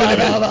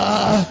 Shekelebelebe.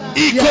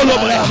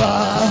 Ikolobaya.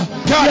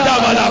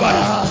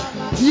 Kadabalabaya.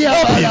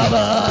 Open.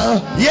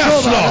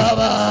 Yes, Lord.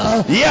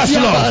 Yes,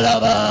 Lord.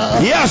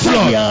 Yes,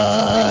 Lord.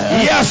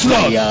 Yes,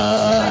 Lord.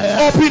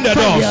 Open the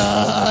doors.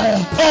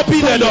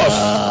 Open the doors.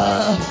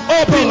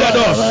 Open the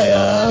doors.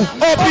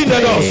 Open the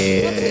doors.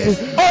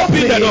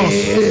 Open the doors.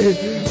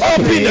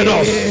 Open the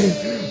doors.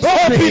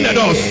 Open the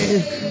doors.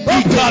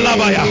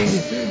 Ikalabaya.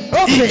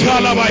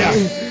 Ikalabaya.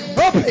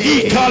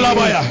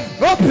 Ikalabaya.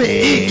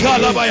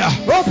 Ikalabaya.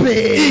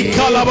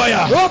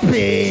 Ikalabaya.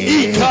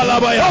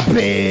 Ikalabaya.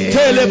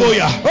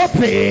 Teleboya.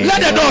 Let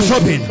the doors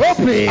open.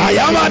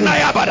 Ayabada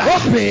yabada.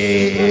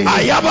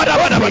 Ayabada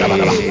bada bada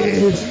bada.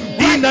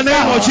 In the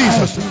name of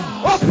Jesus.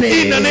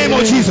 In the name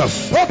of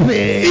Jesus.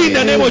 In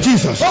the name of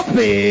Jesus.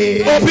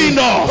 Open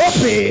doors.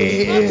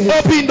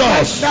 Open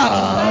doors.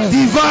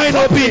 Divine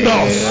open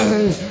doors.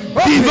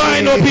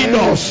 Divine open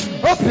doors.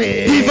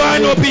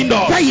 Divine open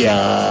doors.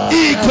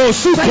 Iko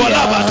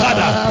sukola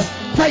bakada.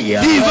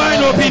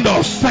 Divine open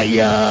doors.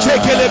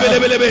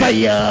 Chekelebelebelebe.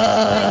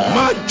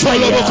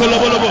 Mancholobo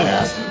kolobolobo.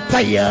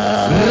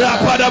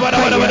 Rapada bada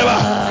bada bada bada.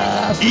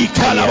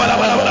 Ikala bada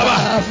bada bada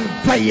bada.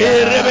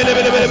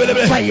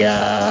 Rebelebelebelebele.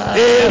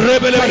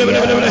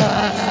 Rebelebelebelebele.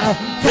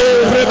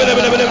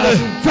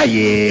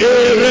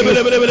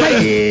 Rebelebelebelebele.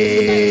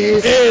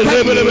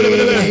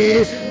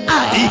 Rebelebelebelebele.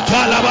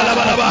 Ikala bada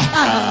bada bada.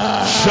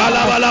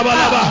 Shala bada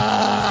bada bada.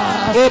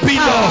 Open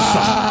doors.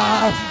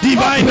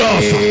 Divine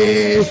doors.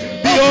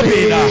 Be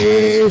open.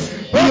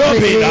 Be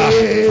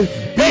open.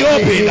 Be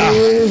open.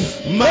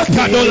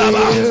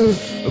 Makadolaba.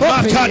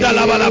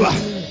 Makadalabalaba.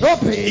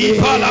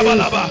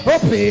 Ipalabalaba.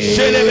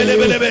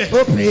 Shelebelebelebe.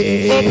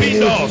 Open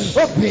doors.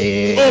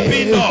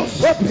 Open doors.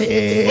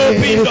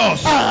 Open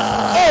doors.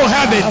 Oh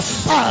heavens.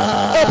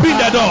 Open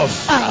the doors.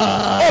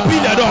 Open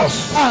the doors.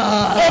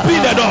 Open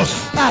the doors.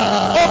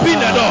 Open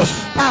the doors.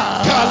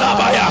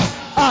 Kalabaya.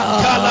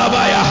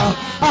 Kalabaya.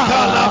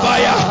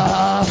 Kalabaya.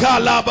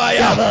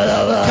 Kalabaya.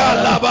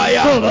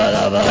 Kalabaya.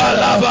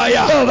 Kalabaya.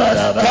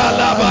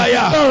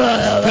 Kalabaya.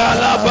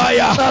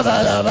 Kalabaya.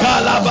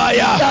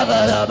 Kalabaya.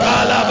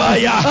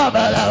 Kalabaya.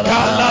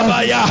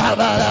 Kalabaya.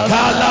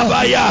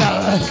 Kalabaya.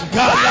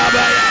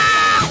 Kalabaya.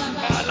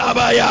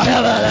 Kalabaya,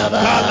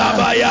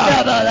 Kalabaya,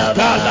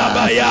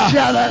 Kalabaya,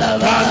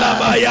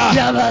 Kalabaya,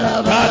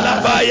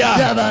 Kalabaya,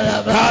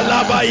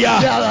 Kalabaya,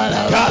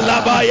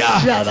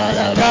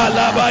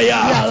 Kalabaya,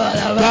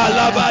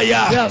 Kalabaya,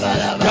 Kalabaya,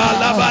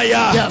 Kalabaya,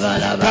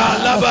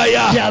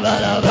 Kalabaya,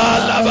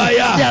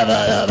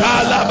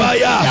 Kalabaya,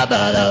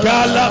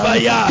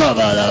 Kalabaya,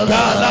 Kalabaya,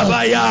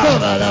 Kalabaya,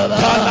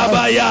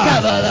 Kalabaya,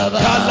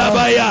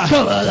 Kalabaya.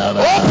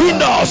 Open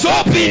doors,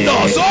 open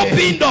doors,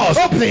 open doors.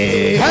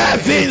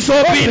 Heavens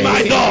open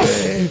my doors.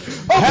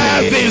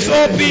 Heavens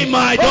open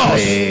my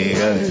doors.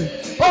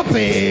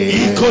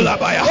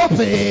 Ikolabaya.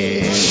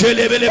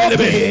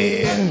 Shelebelebelebe.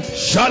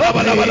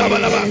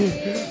 Shalabalabalaba.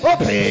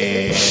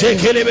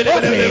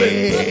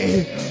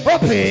 Shekelebelebelebe.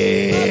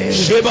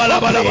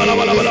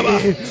 Shebalabalabalaba.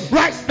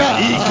 Right now.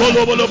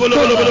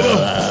 Ikolobolobolobolobo.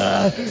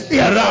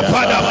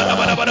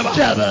 Rapadabalabalaba.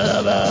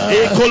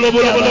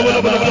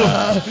 Ikolobolobolobolobo.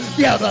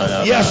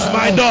 Yes,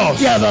 my doors.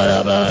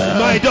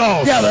 My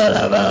doors.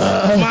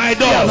 My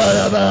doors.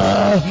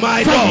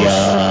 My doors.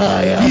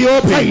 Be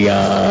open.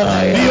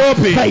 Be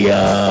open.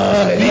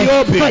 Be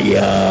open.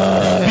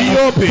 Be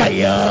open.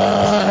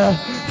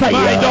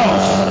 My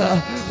doors.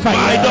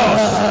 My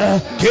doors.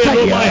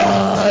 Kelomaya.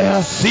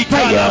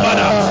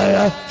 Sikalabada.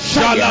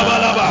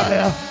 Shalabalaba.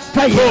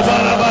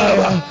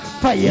 Kobalaba.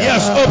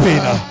 Yes,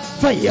 open.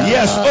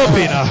 Yes,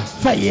 open.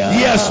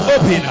 Yes,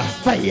 open.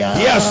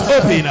 Yes,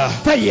 open.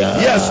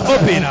 Yes,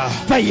 open.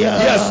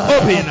 Yes,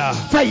 open.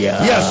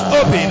 Yes,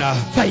 open.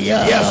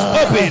 Yes,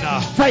 open.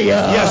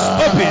 Yes,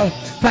 open.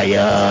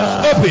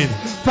 Open.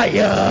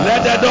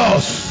 Let the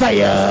doors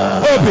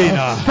open.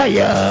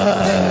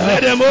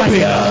 Let them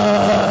open.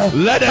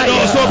 Let the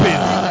doors open.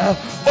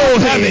 Oh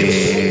heavens,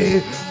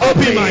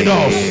 open my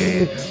doors.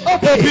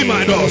 Open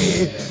my doors.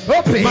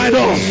 My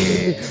doors.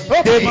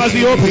 They must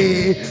be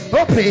open.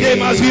 They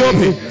must be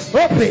open.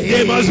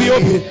 They must be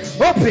open.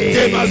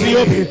 They must be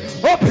open.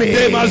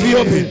 They must be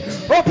open.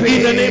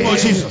 In the name of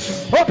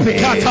Jesus.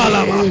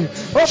 Katalama.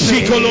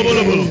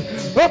 Shikolobolobo.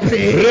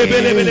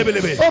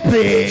 Rebelebelebelebe.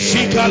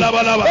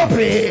 Shikalabalaba.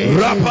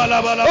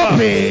 Rapalabalaba.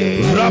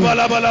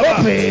 Rabalabalaba.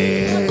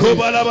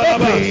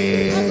 Kobalabalaba.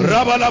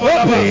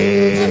 Rabalabalaba.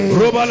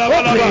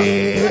 Robalabalaba.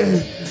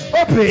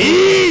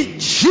 In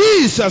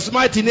Jesus'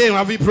 mighty name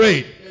have we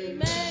prayed.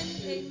 Amen.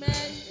 Amen.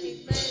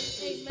 Amen.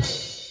 Amen.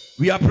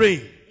 We are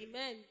praying.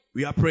 Amen.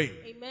 We are praying.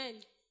 Amen.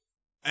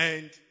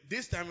 And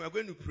this time we are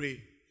going to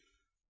pray.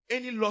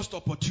 Any lost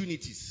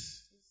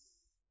opportunities,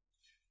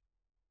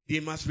 they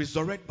must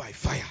resurrect by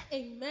fire.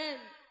 Amen.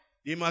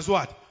 They must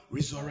what?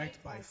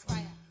 Resurrect by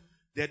fire.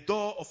 The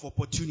door of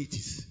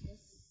opportunities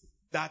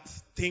that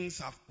things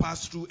have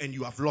passed through and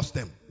you have lost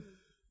them,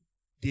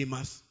 they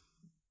must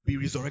be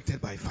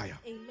resurrected by fire.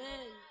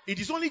 Amen. It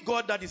is only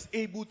God that is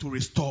able to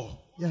restore.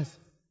 Yes.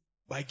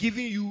 By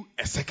giving you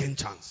a second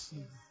chance.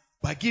 Yes.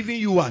 By giving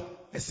you what?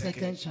 A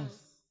second chance.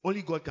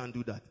 Only God can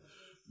do that.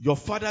 Your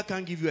father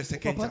can give you a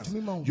second chance.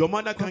 Your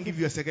mother can give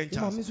you a second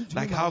chance.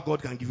 Like how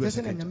God can give you a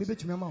second chance.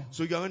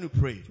 So you are going to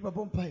pray.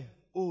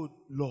 Oh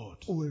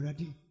Lord,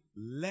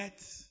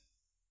 let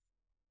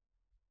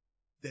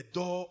the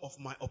door of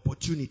my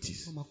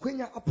opportunities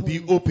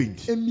be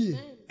opened.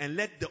 And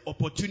let the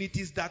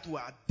opportunities that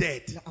were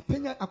dead,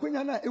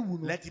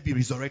 let it be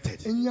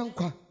resurrected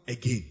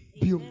again.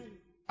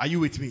 Are you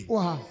with me?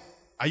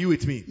 Are you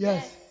with me?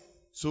 Yes.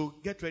 So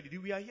get ready.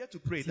 We are here to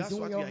pray. That's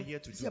what we are here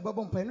to do.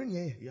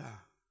 Yeah.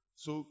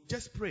 So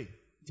just pray.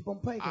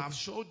 I have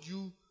showed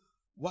you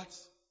what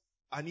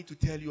I need to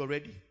tell you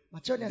already.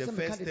 In the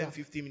first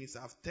 10-15 minutes,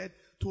 I've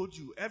told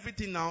you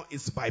everything now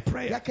is by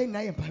prayer.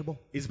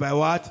 It's by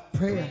what?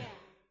 Prayer.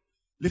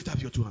 Lift up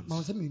your two hands.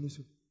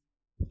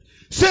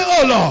 Say,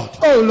 oh Lord.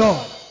 Oh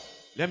Lord.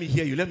 Let me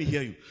hear you. Let me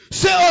hear you.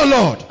 Say, oh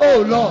Lord.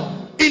 Oh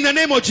Lord. In the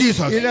name of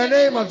Jesus. In the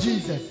name of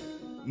Jesus.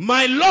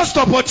 My lost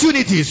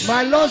opportunities.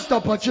 My lost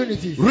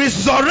opportunities.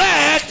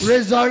 Resurrect.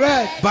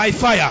 Resurrect. By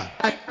fire.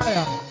 By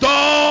fire.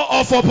 Door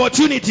of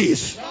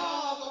opportunities. Door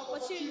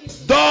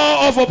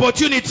of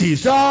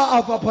opportunities. Door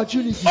of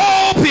opportunities.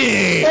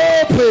 Open.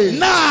 Open.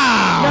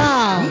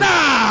 Now.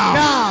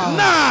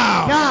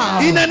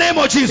 In the name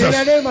of Jesus. In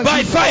the name of by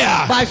Jesus.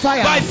 Fire. By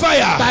fire. By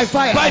fire. By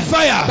fire. By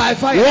fire. By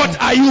fire.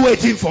 What are you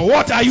waiting for?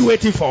 What are you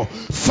waiting for?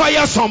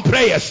 Fire some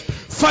prayers.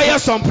 Fire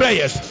some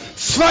prayers.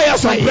 Fire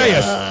some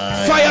prayers.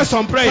 Fire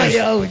some prayers.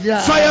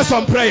 Fire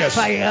some prayers.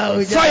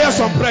 Fire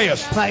some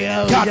prayers.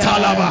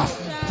 Katalaba.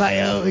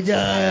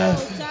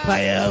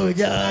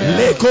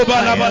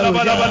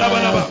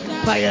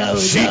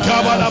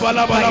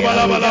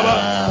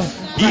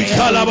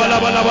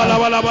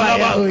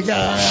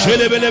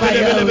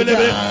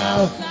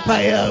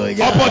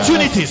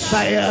 Opportunities.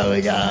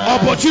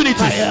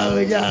 Opportunities.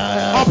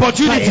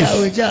 Opportunities.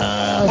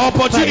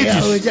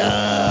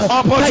 Opportunities.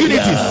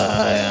 Opportunities.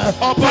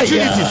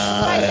 Opportunities.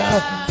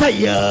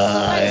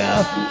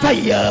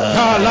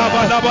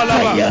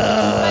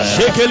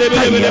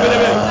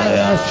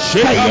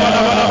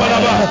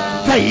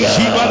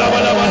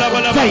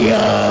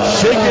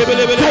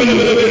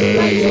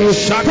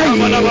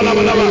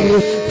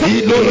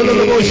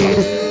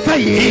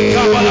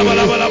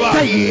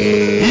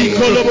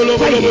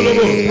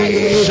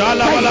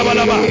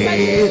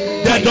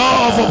 The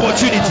door of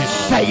opportunities.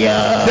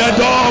 The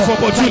door of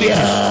opportunities.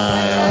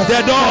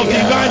 The door of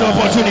divine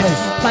opportunities.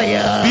 Be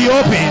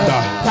opened.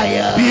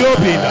 Be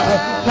opened.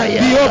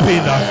 Be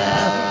opened.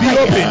 Be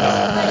opened.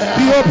 Be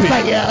opened.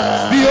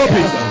 Be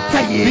opened.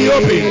 Be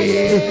opened.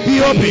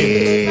 Be opened.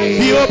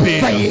 Be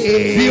opened.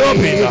 Be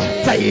opened.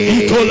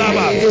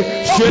 Ikolaba.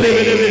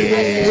 Shelebelebe.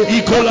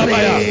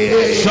 Ikolabaya.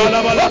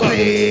 Shalabalaba.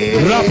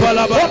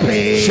 Rapalaba.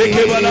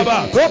 Shekebalaba.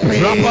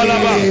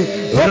 Rapalaba.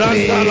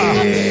 Rantala.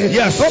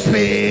 Yes.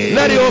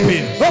 Let it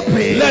open.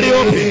 Let it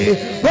open.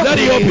 Let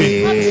it open.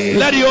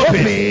 Let it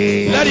open.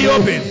 Let it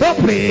open.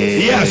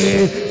 Yes.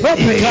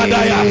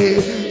 Ikadaya.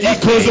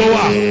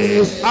 Ikozoa.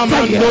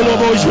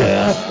 Amandoloboje.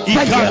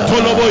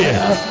 Ikantoloboye.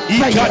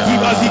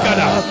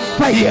 Ikadibazikada.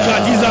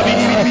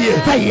 Ikadizabidibidibie.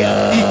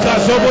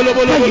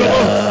 Ikazobolobolobolobo.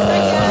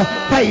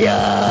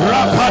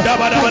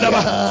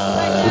 Rapadabadabadaba.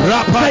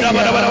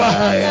 Rapadabadabadaba.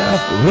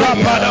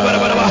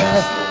 Rapadabadabadaba.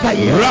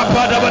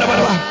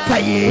 Rapadabadabadaba.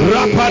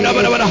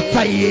 Rapadabadabadaba.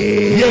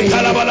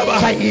 Yekalabalaba.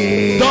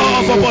 Door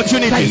of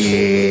opportunities.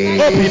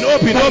 Open,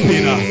 open,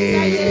 open.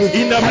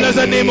 In the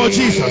blessed name of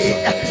Jesus.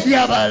 Be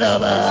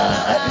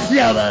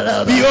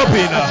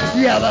open.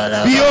 Be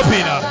open. Be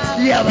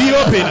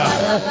open.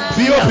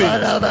 Be open.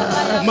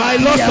 My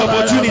lost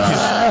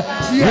opportunities.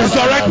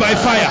 Resurrect by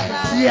fire.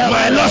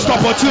 My lost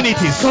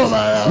opportunities.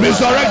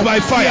 Resurrect by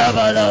fire.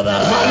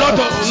 My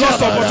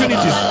lost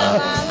opportunities.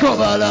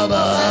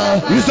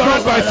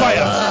 Resurrect by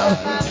fire.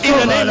 In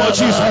the name of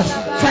Jesus.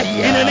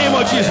 In the name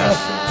of Jesus.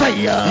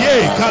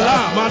 Ye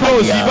kala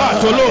mando ziba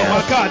tolo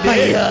makade.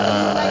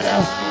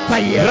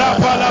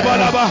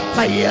 Rapalabalaba.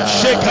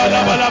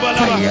 Shekalabalaba.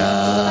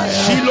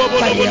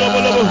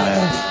 Shilobolobolobolobo.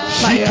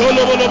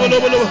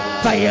 Shikolobolobolobo.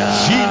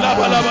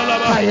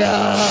 Shilabalabalaba.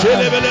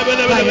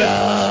 Shelebelebelebelebe.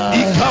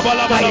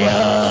 Ikabalabalaba.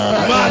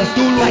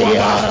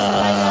 Manduluwaba.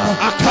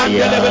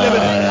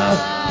 Akandelebelebele.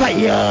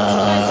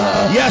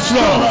 Yes,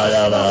 Lord.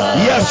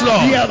 Yes,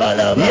 Lord.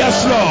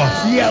 Yes, Lord.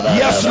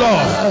 Yes,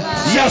 Lord.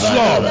 Yes,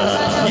 Lord.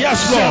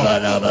 Yes, Lord.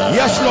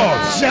 Yes, Lord.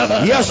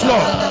 Yes,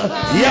 Lord.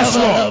 Yes,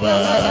 Lord.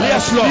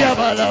 Yes, Lord.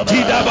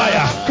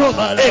 Tidabaya.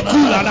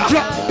 Ekulala.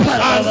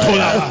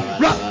 Antolaba.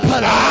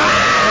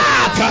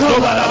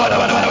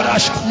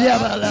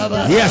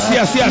 Yes,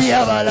 yes, yes.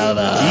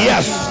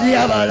 Yes.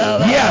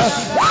 Yes.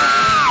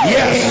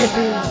 Yes.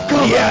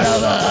 Yes.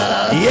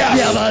 Yes.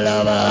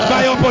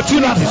 By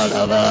opportunities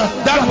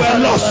that were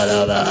lost.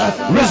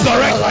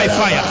 Resurrect by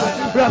fire.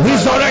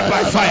 Resurrect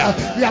by fire.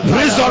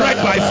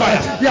 Resurrect by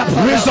fire.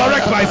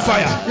 Resurrect by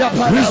fire.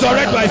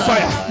 Resurrect by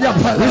fire.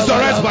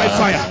 Resurrect by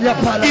fire.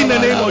 In the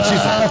name of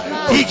Jesus.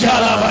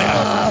 Ikalabaya.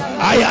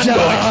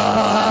 Ayandoya.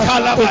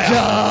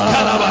 Kalabaya.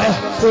 Kalabaya.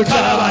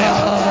 Kalabaya.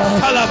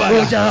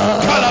 Kalabaya.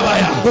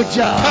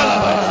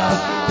 Kalabaya.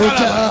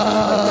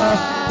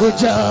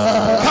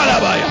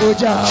 Kalabaya.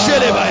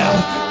 Shelebaya.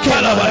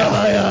 Kalabaya.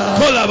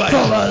 Kolabaya.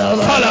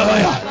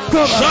 Kalabaya.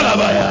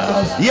 Shalabaya.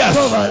 Yes.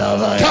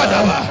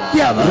 Kadaba.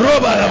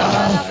 Robalaba.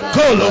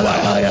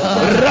 Kolobaya.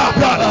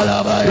 Rapada.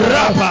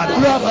 Rapada.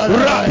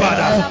 Rapada.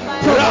 Rapada.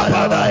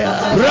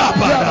 Rapada.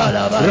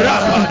 Rapada.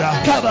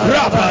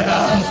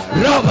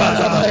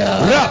 Rapada.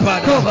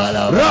 Rapada.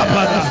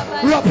 Rapada.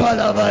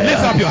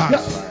 Lift up your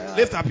hands.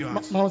 Lift up your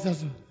hands.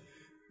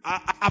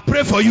 I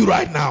pray for you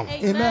right now.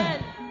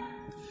 Amen.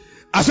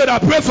 I said I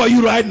pray for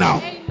you right now.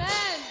 Amen.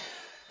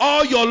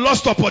 All your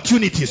lost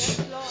opportunities,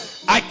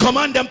 I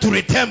command them to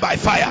return by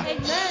fire.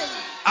 Amen.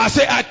 I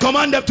say I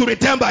command them to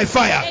return by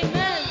fire.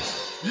 Amen.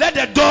 Let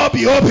the door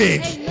be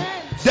opened. Amen.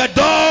 The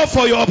door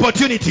for your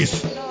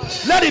opportunities,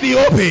 let it be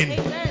open.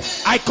 Amen.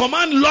 I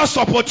command lost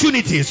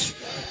opportunities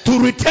to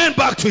return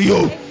back to you.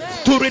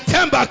 Amen. To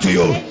return back to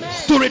you. Amen.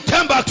 To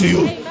return back to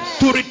you. Amen.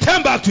 To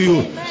return back to you.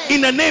 Amen.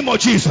 In the name of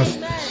Jesus.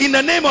 Amen. In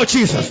the name of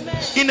Jesus. Amen.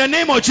 In the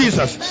name of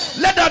Jesus.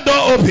 Let that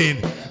door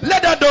open.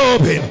 Let that door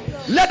open.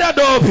 Let that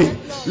door open.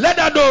 Let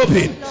that door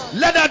open.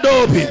 Let that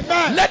door open.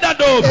 Let that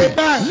door open.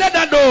 Let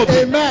that door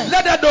open.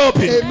 Let that door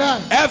open.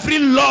 Every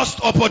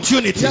lost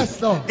opportunity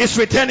is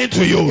returning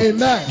to you.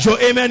 Amen. Your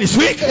amen is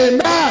weak.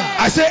 Amen.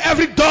 I say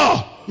every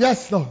door.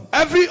 Yes, Lord.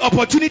 Every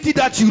opportunity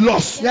that you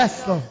lost.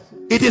 Yes, Lord.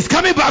 It is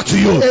coming back to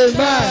you.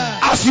 Amen.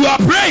 As you are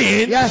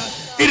praying.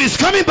 Yes. It is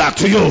coming back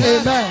to you.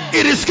 Amen.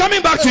 It is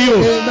coming back to you.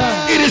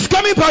 Amen. It is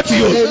coming back to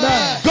you.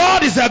 Amen.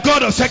 God is a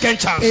God of second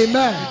chance.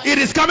 Amen. It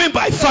is coming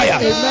by fire.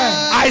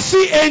 Amen. I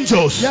see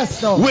angels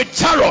with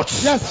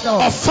chariots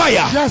of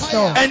fire.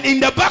 And in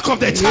the back of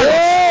the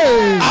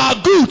chariot are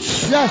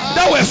goods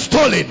that were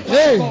stolen.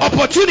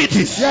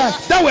 Opportunities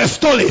that were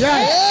stolen.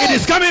 It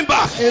is coming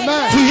back to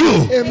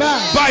you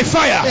by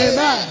fire.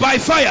 By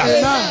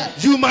fire.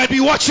 You might be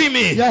watching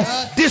me.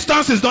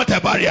 Distance is not a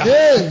barrier.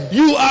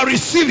 You are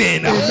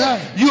receiving.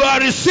 You are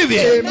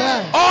receiving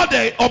all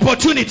the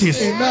opportunities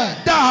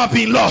that have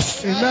been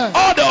lost.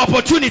 All the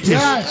opportunities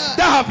that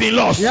have been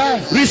lost.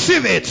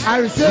 Receive it.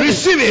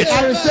 Receive it.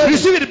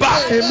 Receive it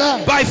back.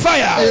 By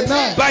fire.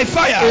 By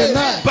fire.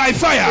 By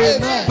fire.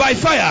 By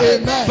fire.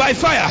 By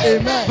fire.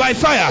 By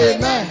fire.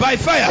 By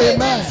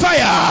fire.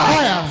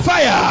 Fire. Fire.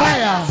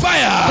 Fire.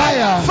 Fire.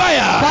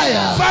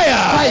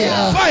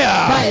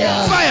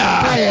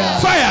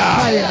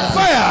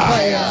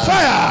 Fire. Fire. Fire. Fire.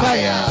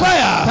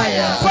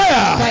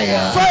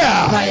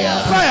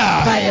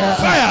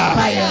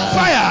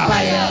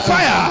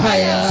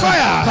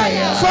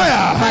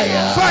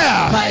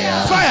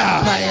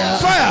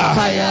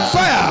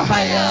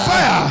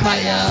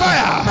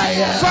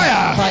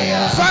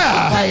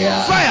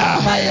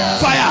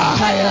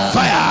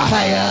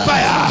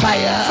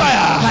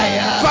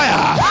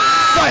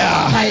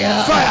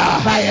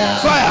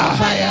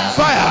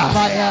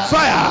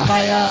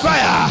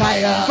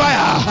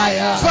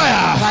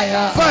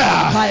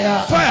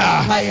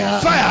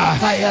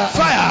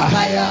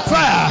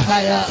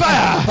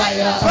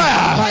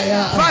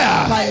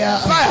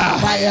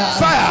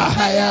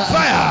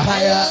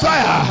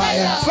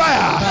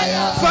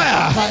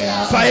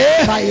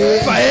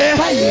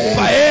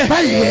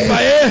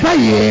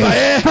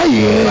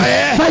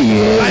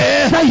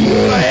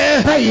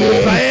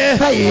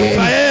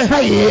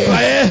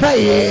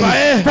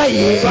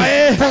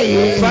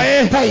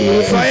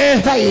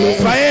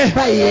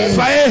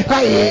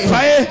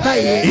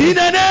 Fire. In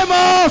the name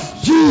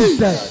of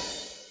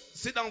Jesus.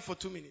 Sit down for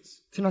 2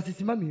 minutes.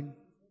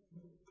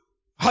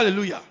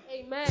 Hallelujah.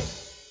 Amen.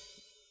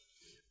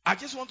 I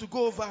just want to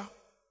go over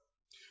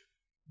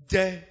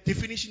the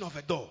definition of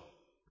a door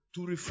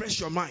to refresh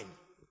your mind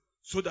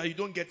so that you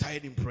don't get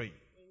tired in praying.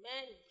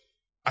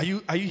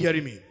 Amen. Are you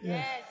hearing me?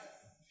 Yes.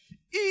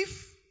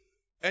 If,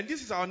 and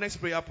this is our next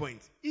prayer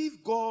point,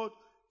 if God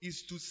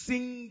is to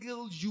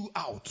single you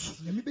out,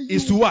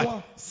 is to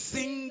what?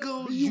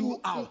 Single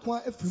you out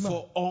for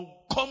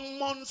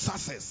uncommon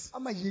success.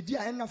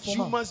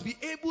 You must be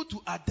able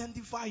to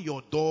identify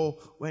your door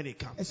when it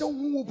comes.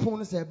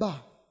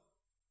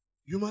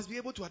 You must be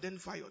able to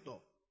identify your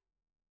door.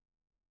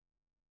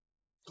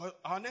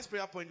 Our next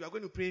prayer point, we are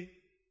going to pray,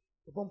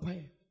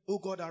 oh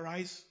God,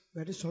 arise,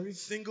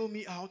 single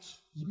me out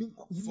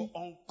for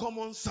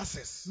uncommon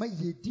success.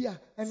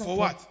 For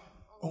what?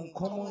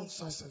 Uncommon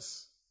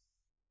success.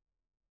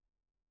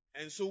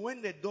 And so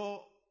when the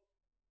door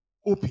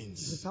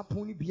opens,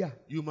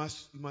 you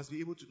must be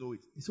able to know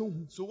it.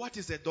 So what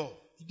is a door?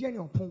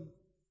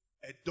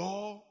 A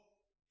door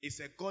is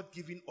a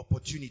God-given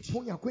opportunity.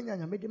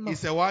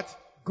 It's a what?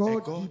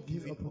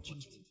 God-given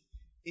opportunity.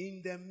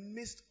 In the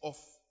midst of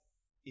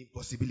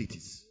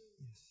impossibilities.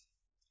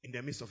 In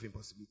the midst of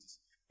impossibilities.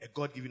 A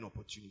God-given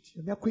opportunity.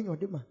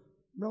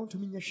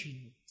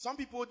 Some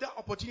people, that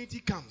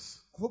opportunity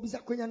comes,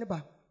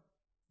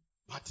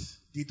 but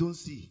they don't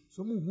see.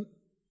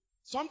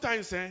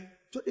 Sometimes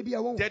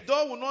the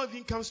door will not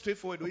even come straight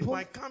forward. It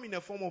might come in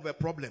the form of a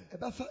problem.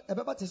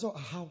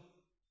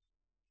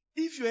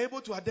 If you're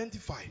able to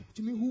identify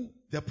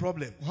the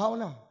problem,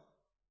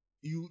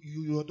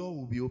 your door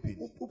will be open.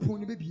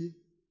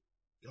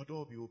 Your door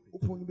will be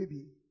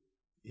open.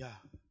 Yeah.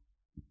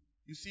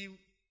 You see,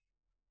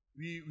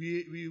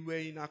 we were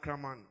in Accra,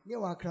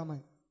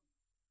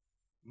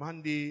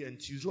 Monday and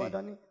Tuesday.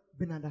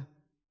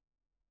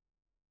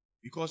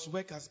 Because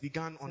work has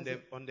begun on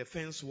the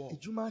fence wall.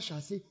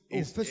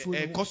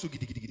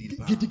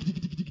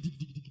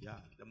 Yeah,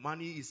 the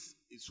money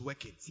is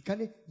working.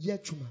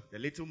 The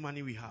little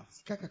money we have,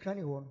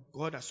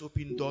 God has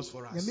opened doors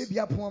for us,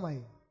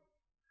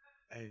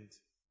 and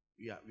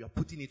we are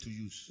putting it to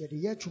use.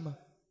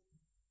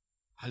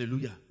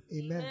 Hallelujah.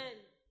 Amen.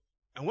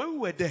 And when we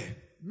were there,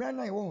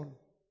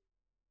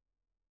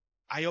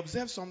 I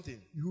observed something,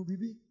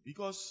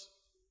 because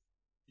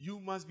you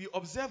must be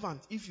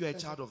observant if you are a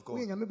child of God.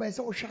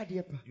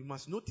 You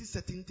must notice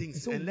certain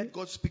things and let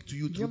God speak to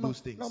you through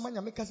those things.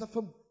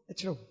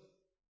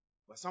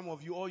 But some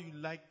of you, all you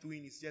like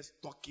doing is just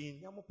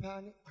talking,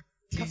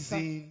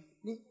 teasing,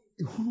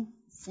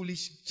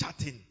 foolish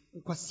chatting,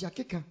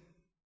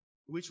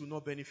 which will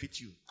not benefit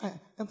you. I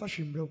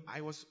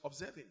was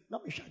observing,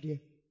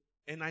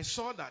 and I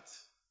saw that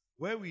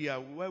where we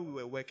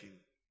were working,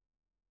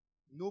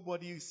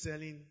 nobody is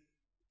selling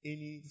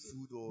any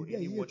food or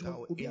any water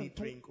or any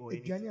drink or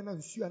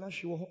anything.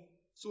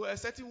 So a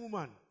certain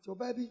woman,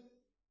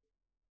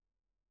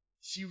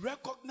 she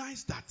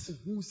recognized that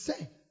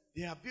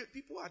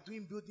People are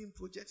doing building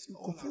projects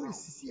all around.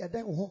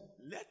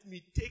 Let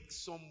me take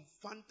some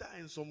Fanta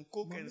and some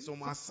Coke and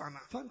some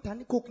Asana.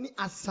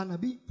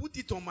 Put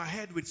it on my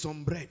head with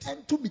some bread.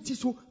 And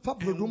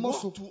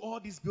walk to all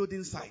these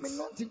building sites.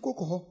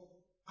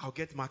 I'll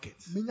get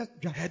markets.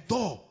 Her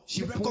door.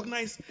 She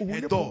recognized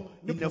her door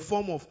in the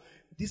form of,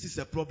 this is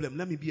a problem.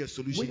 Let me be a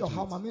solution to it.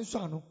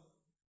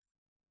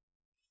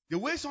 The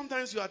way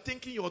sometimes you are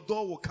thinking your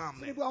door will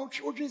come. You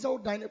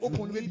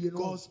need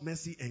God's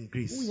mercy and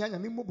grace.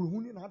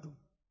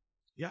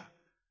 Yeah.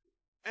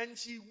 And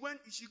she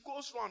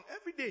goes around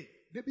every day.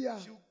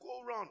 She'll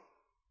go around.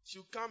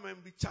 She'll come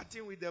and be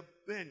chatting with the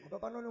men.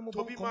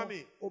 Toby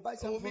Mami.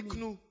 Obi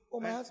Knu.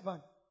 My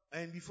husband.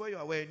 And before you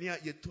are aware, near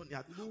your tone.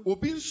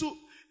 Obinsu,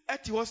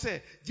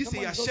 this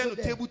is a shell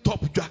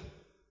tabletop.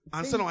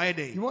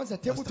 He wants a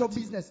tabletop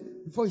business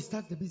before he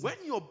starts the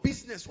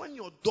business. When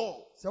your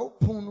door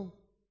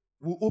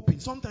will open.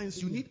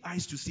 Sometimes you need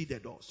eyes to see the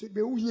doors.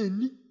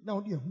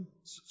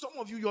 Some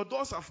of you, your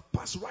doors have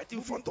passed right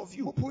in front of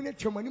you,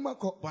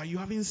 but you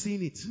haven't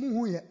seen it.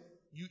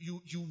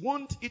 You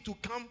want it to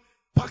come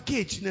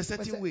packaged in a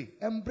certain way.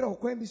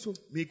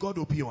 May God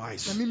open your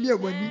eyes.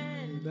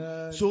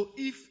 So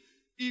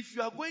if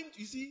you are going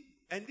to see,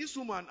 and this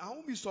woman, I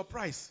won't be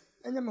surprised.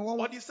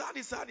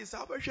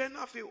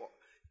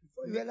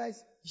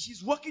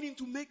 She's working in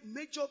to make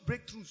major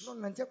breakthroughs.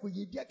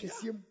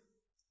 Yeah.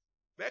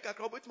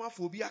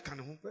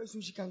 Very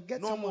soon she can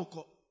get no more.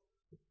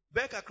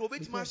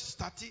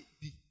 Start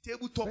the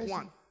tabletop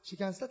one. She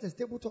can start a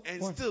tabletop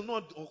and one. Still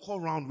not go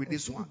around with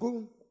this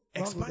one.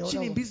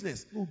 Expansion in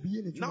business.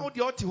 Now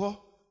the Otiho,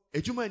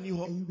 and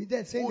you'll be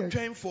there saying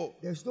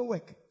there's no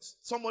work.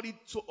 Somebody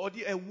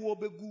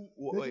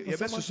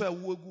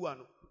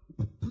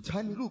put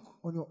honey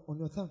on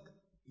your tongue.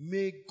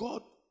 May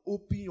God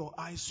open your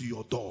eyes to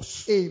your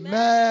doors.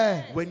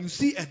 Amen. When you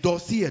see a door,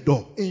 see a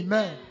door.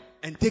 Amen.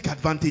 And take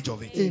advantage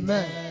of it.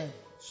 Amen.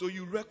 So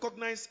you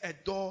recognize a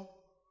door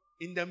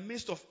in the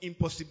midst of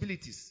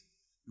impossibilities.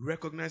 You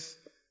recognize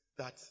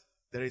that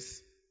there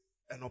is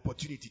an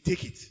opportunity.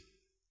 Take it.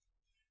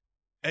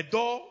 A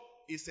door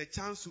is a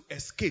chance to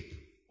escape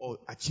or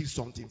achieve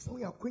something for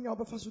you.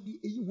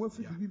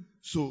 Yeah.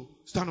 So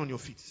stand on your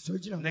feet.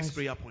 Next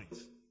prayer point.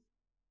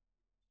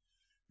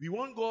 We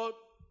want God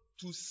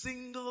to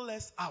single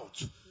us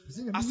out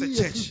as a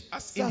church,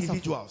 as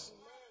individuals.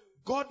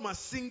 God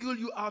must single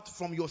you out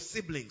from your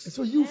siblings,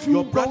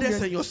 your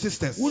brothers and your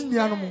sisters,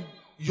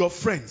 your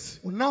friends.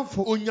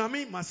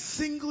 Onyame must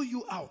single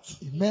you out.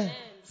 Amen.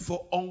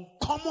 For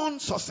uncommon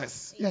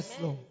success. Yes,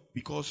 Lord.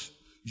 Because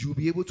you'll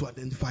be able to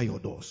identify your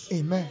doors.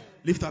 Amen.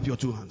 Lift up your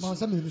two hands.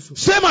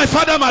 Say, my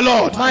Father, my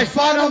Lord. My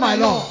Father, my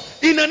Lord.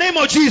 In the name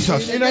of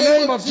Jesus. In the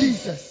name of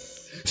Jesus.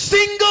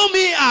 Single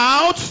me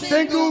out.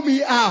 Single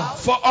me out.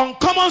 For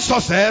uncommon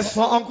success.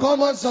 For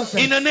uncommon success.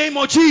 In the name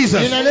of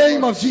Jesus. In the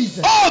name of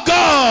Jesus. Oh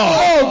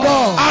God. Oh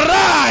God.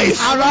 Arise.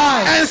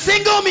 Arise. And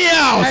single me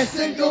out. And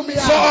single me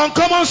out.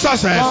 For uncommon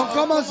success. For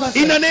uncommon success.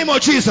 In the name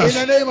of Jesus.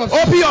 In the name of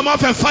Jesus. Open your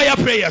mouth and fire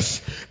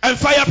prayers. And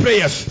fire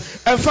prayers.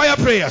 And fire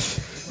prayers.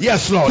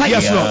 Yes, Lord.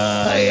 Yes, Lord.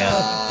 Fire.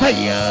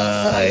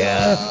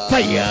 Fire.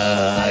 Fire.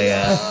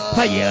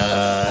 Fire.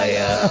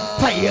 Fire.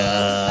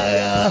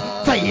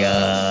 Fire.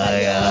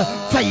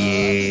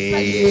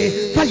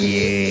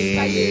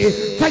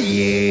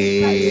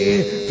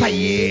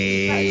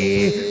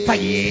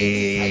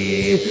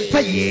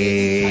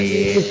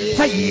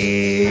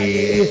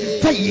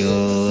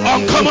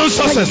 Uncommon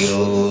success.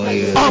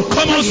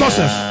 Uncommon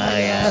success.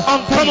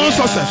 Uncommon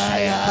success.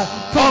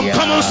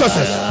 Uncommon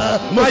success.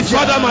 My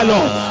Father, my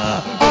Lord.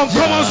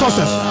 Uncommon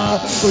success.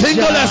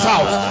 Single us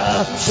out.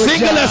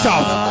 Single us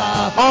out.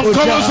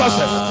 Uncommon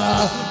success.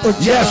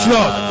 Yes,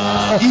 Lord.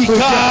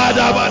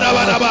 Ikada bada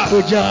bada bada.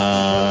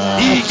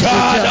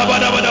 Ikada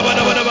bada bada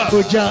bada bada.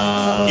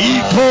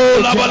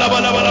 Ikola bada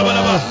bada bada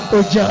bada.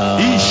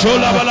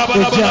 Ishola bada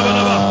bada bada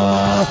bada.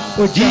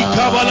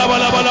 Ikabala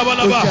bada bada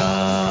bada bada.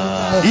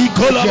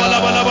 Ikola bala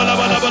bala bala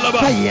bala bala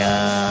bala.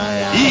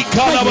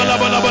 Ikala bala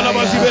bala bala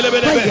bala zibele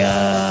bele bele.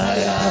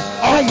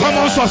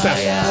 Uncommon success.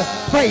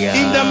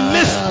 In the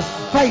midst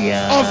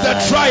of the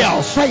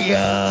trials,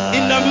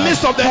 in the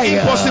midst of the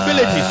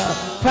impossibilities,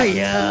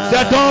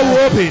 the door will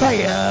open.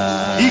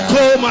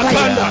 Iko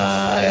makanda.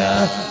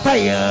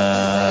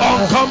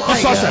 Uncommon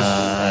success.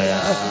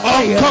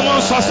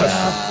 Uncommon success.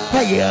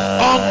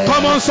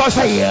 Uncommon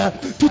success.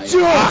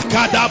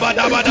 Akadaba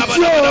daba daba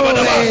daba daba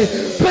daba.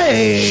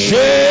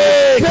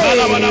 Shake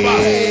kalabadaba.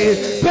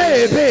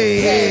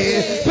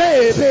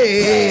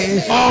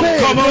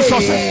 Uncommon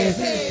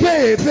success.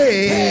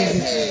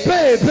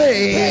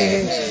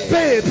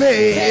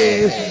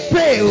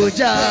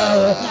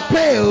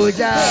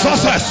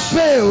 Success.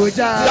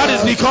 That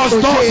is because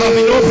doors have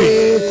been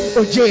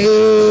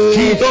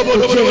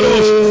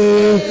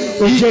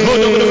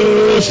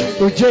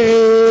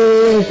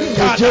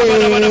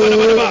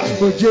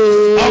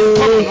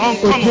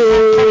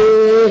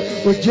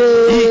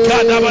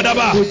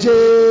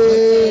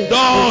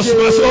Doors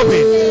must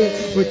open.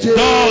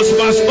 Doors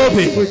must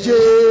open.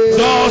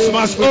 Doors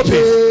must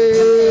open.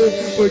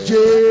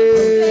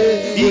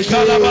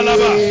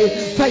 Ikalabalaba.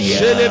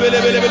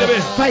 Shelebelebelebelebe.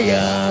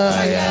 Fire.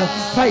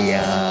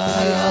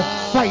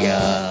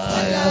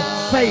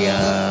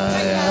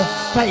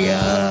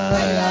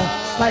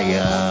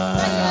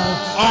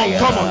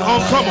 Uncommon.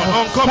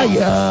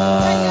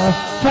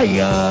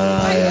 Fire.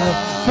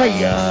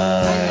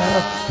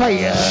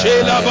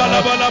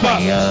 Shelabalabalaba.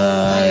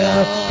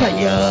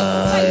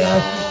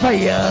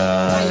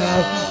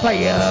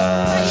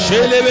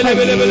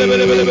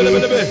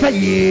 Shelebelebelebelebelebe.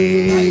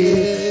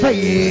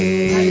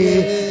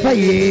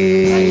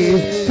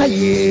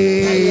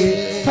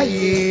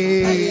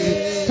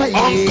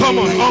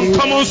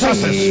 Uncommon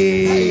success.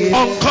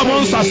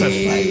 Uncommon success.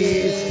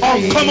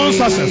 Uncommon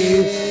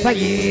success.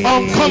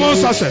 Uncommon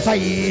success.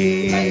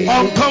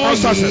 Uncommon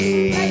success.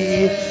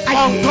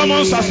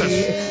 Uncommon success.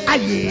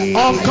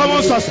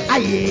 Uncommon success.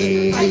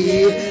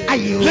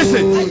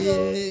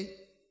 Listen.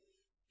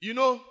 You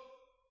know,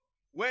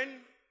 when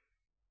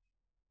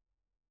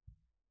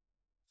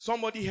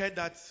somebody heard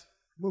that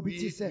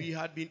we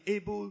had been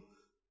able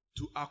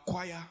to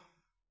acquire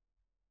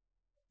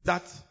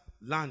that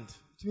land,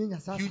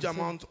 huge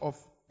amount of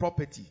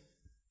property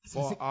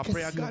for our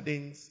prayer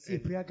gardens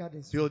and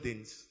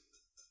buildings,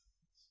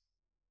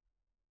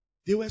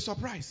 they were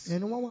surprised.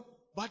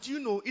 But you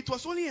know, it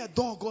was only a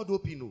door God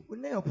opened.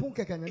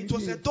 It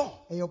was a door.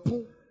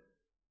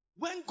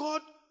 When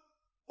God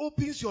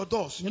opens your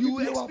doors, you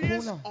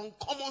experience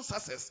uncommon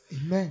success.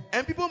 Amen.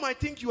 And people might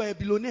think you are a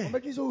billionaire.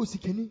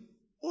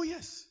 Oh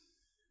yes.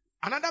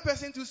 Another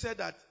person too said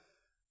that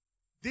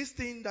this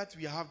thing that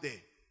we have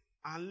there,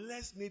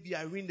 unless maybe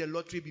I win the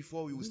lottery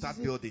before we will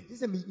start building.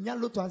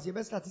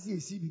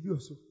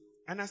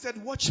 And I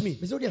said, watch me.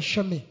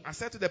 I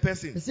said to the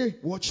person,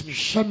 watch me.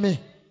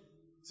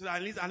 So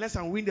at least unless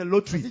I win the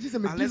lottery,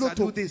 unless I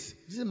do this,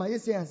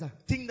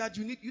 think that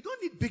you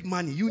don't need big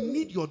money. You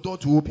need your door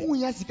to open.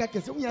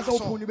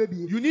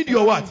 You need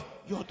your what?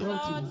 Your door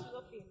to open.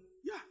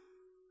 Yeah.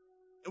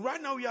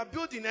 Right now we are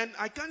building and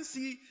I can't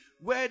see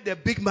where the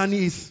big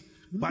money is,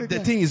 but the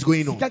thing is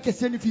going on.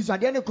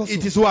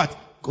 It is what?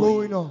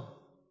 Going on.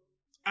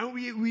 And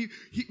we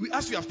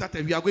as we have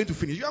started, we are going to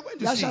finish. You are going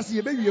to see.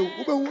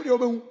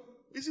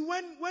 You see,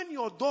 when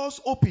your doors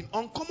open,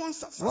 uncommon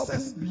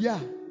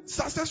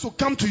success will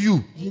come to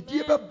you.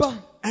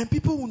 And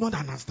people will not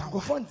understand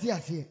why.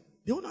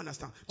 They won't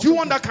understand. Do you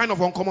want that kind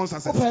of uncommon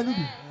success?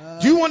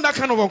 Do you want that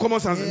kind of uncommon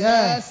success?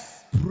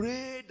 Yes.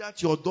 Pray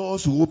that your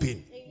doors will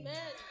open. Amen.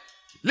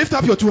 Lift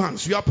up your two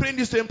hands. You are praying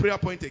this same prayer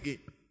point again.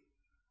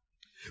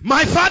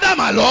 My Father,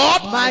 my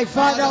Lord. My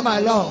Father, my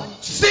Lord.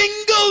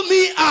 Single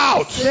me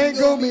out.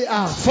 Single me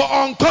out. For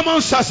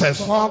uncommon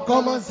success. For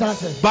uncommon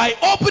success. By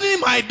opening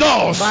my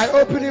doors. By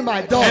opening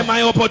my doors. And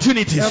my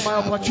opportunities. And my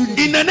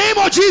opportunities. In the name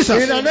of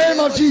Jesus. In the name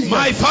of Jesus.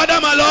 My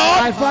Father, my Lord.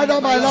 My Father,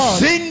 my Lord.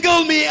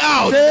 Single me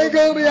out.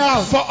 Single me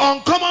out. For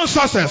uncommon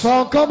success.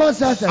 For uncommon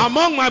success.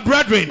 Among my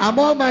brethren.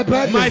 Among my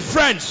brethren. My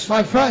friends.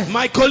 My friends.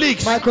 My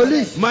colleagues. My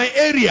colleagues. My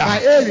area. My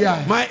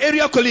area. My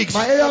area colleagues.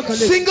 My area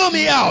colleagues. Single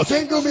me out.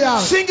 Single me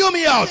out. Single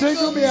me out.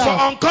 Single me out. For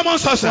uncommon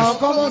success. For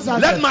uncommon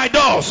success. Let my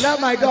doors. Let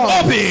my doors.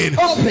 Open.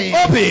 Open.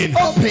 Open.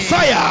 Open.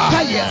 Fire.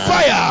 Fire.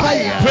 Fire.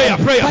 Fire. Prayer.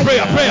 Prayer. Fire.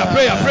 Prayer.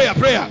 Prayer. Prayer.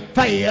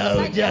 Prayer.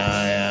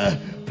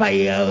 Prayer.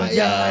 Fire.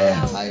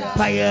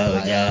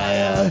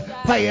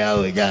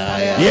 Fire.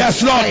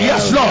 Yes, Lord.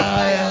 Yes, Lord.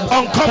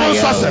 Uncommon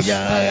success.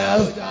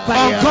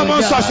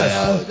 Uncommon success.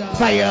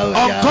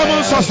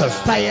 Uncommon success.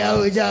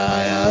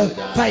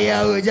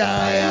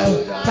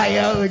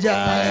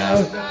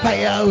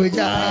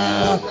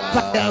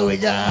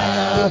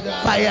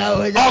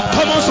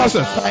 Uncommon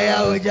success.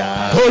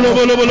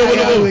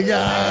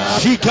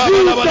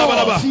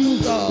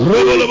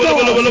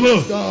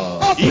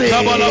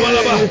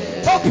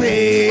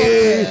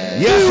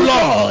 Yes,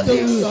 Lord.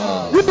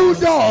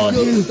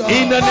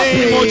 In the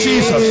name of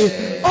Jesus.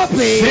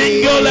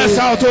 Single us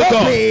out, oh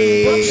God.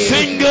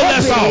 Single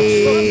us out.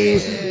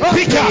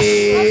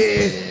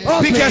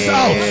 Pick us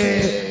out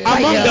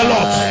among the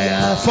Lord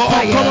for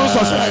uncommon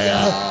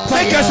success.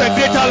 Make us a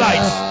greater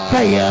light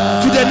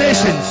to the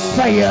nations.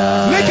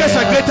 Make us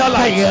a greater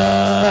light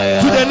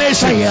to the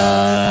nations.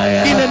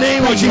 In the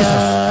name of Jesus.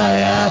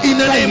 In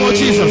the name of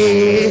Jesus.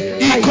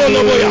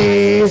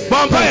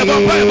 Vampire.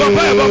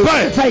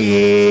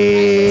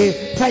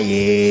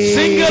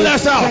 Single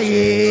us out.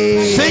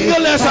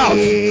 Single us out.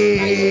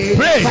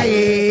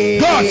 Pray.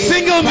 God,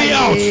 single me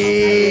out.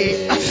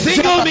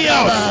 Single me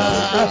out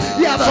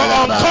for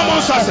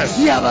uncommon success.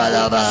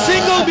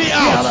 Single me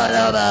out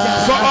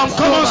for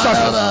uncommon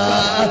success.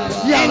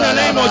 In the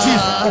name of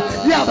Jesus.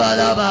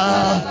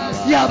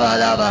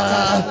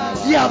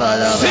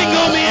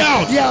 Single me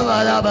out.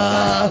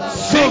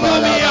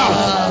 Single me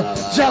out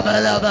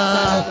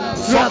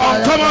for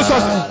uncommon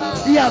success.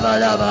 Single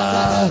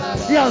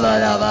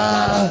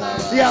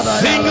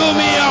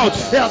me out.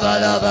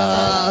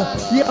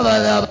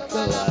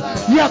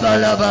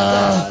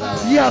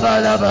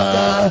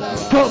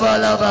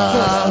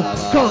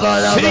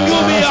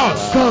 Single me out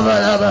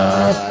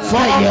for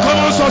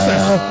uncommon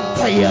success.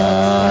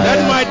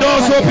 Let my doors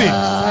doors open.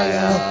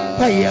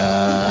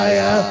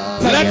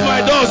 Let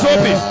my doors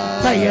open.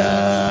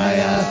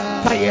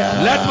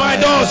 Let my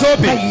doors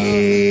open.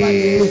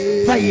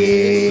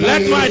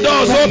 Let my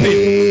doors open.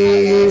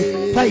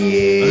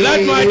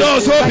 Let my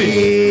doors open.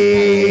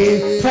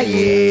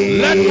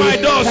 Let my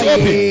doors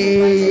open.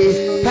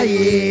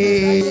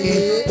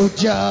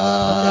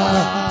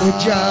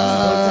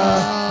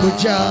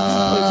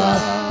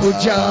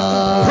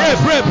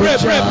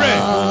 Pray.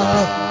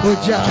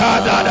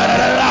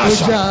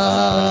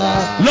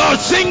 Lord,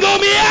 single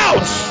me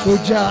out for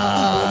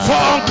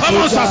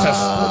uncommon success.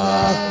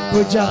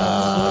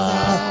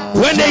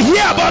 When they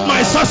hear about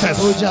my success,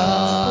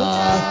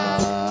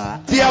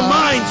 their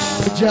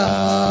minds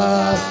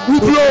will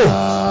blow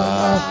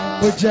up.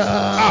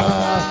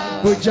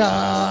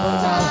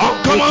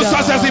 Uncommon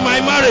success in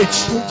my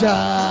marriage,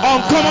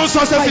 uncommon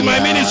success in my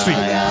ministry,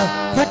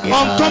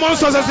 uncommon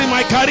success in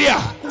my career,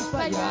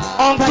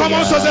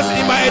 uncommon success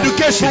in my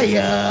education,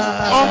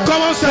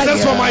 uncommon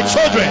success for my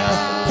children.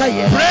 Pray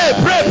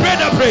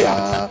that prayer.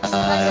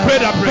 Pray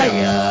that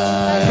prayer.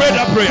 Pray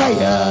that prayer.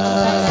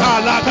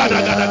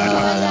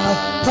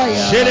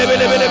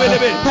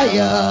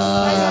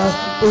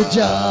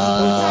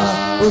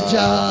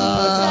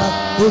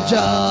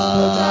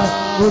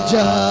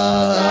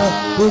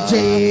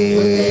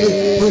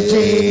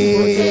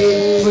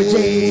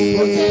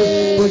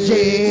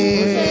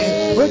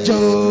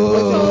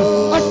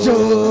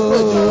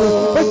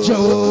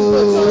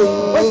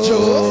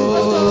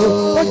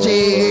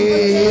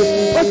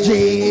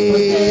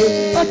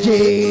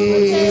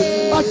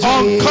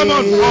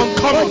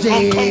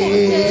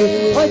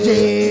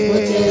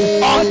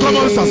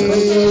 Uncommon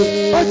success.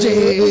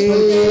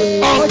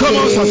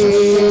 Uncommon success.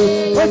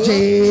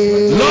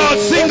 Lord,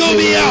 single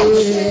me out.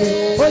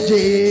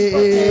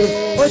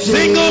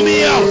 Single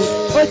me out.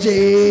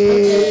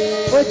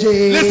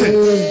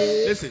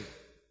 Listen.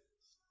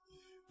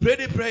 Pray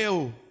the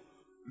prayer.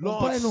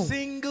 Lord,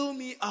 single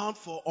me out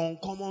for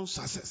uncommon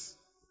success.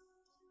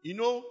 You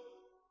know,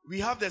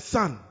 we have the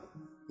sun,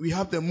 we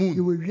have the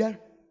moon.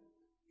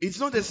 It's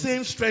not the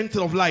same strength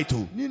of light.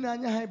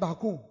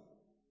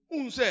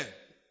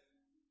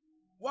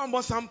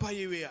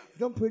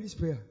 Don't pray this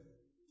prayer.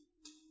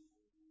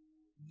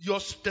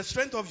 The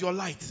strength of your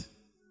light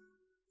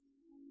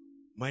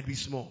might be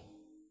small.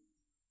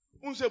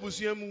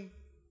 Single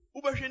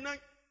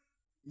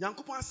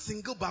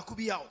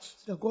Bakubi out.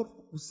 So God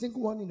will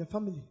single one in the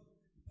family.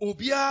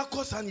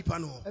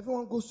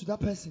 Everyone goes to that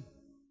person.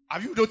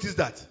 Have you noticed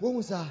that? When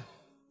was that?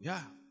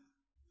 Yeah.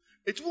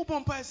 If you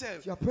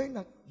are praying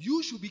that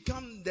you should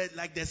become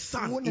like the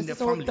sun in the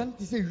family.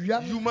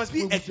 You must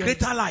be a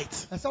greater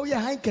light,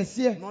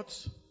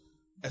 not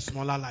a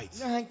smaller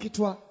light.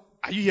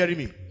 Are you hearing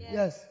me?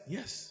 Yes.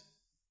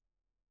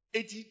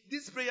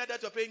 This prayer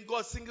that you're praying,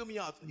 God single me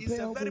out, is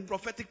a very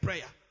prophetic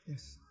prayer.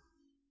 Yes.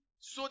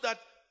 So that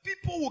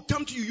people will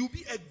come to you. You'll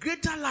be a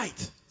greater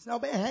light.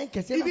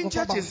 Even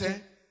churches,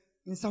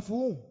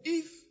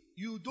 if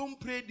you don't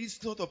pray this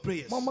sort of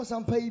prayers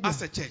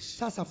as a church,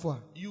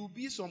 you'll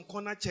be some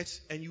corner church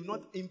and you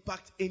not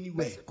impact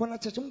anywhere.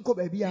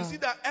 You see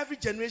that every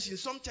generation,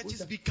 some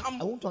churches become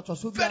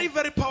very,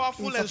 very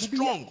powerful and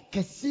strong.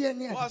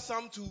 Or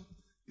some too.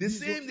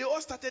 They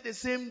all started the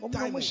same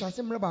time.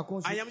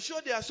 I am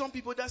sure there are some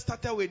people that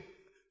started with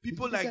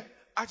people like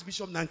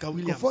Archbishop Nanka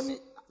Williams.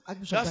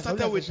 That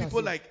started with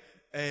people like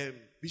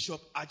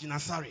Bishop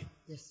Ajinasari.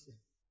 Yes.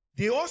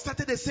 They all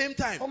started the same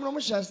time.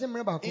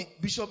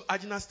 Bishop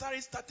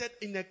Ajinasari started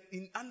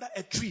under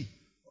a tree.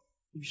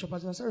 And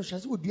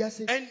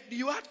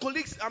you had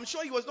colleagues. I'm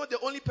sure he was not the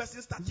only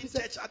person starting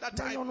church at that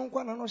time.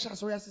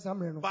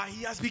 But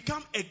he has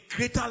become a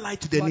greater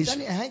light to the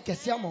nation.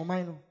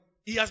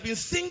 He has been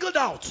singled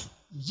out.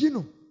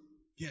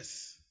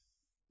 Yes.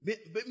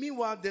 But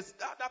meanwhile,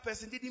 that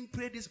person didn't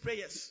pray these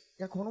prayers.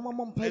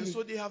 And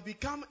so they have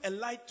become a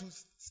light to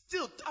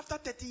still, after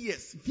 30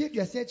 years,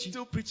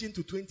 still preaching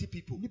to 20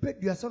 people.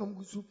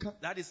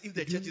 That is if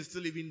the church is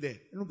still living there.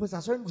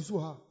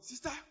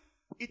 Sister,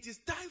 it is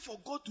time for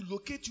God to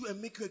locate you and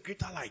make you a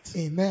greater light.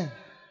 Amen.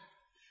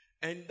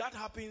 And that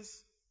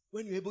happens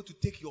when you're able to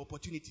take your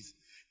opportunities.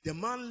 The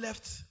man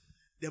left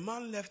the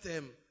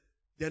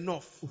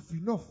north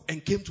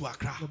and came to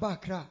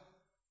Accra.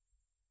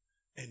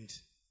 And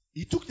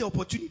he took the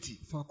opportunity.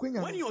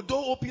 When your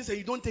door opens and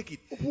you don't take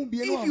it,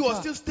 if you are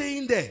still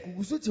staying there,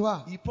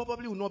 he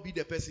probably will not be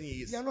the person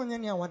he is.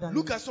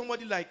 Look at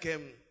somebody like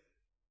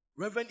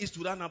Reverend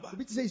Isturanaba.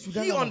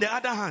 He, on the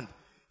other hand,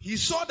 he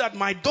saw that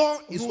my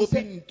door is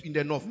open in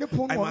the north.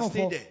 I must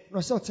stay there.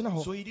 So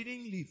he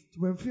didn't leave.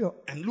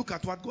 And look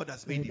at what God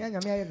has made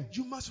him.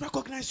 You must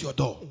recognize your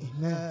door.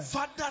 Amen.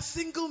 Father,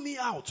 single me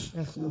out.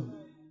 Yes, Lord.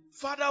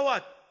 Father,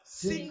 what?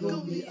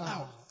 Single me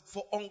out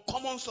for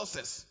uncommon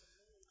success.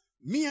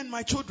 Me and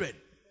my children,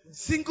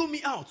 single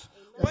me out.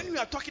 When we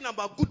are talking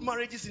about good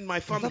marriages in my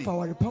family,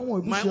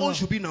 my own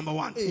should be number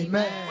one.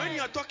 Amen. When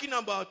you are talking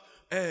about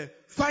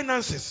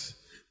finances,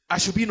 I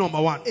should be number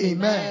one.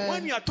 Amen.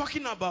 When you are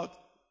talking about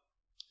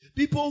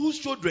people whose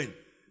children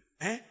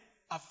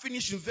have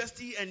finished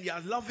university and they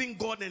are loving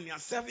God and they are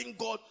serving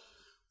God,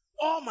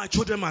 all my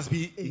children must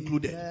be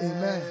included.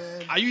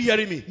 Amen. Are you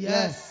hearing me?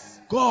 Yes.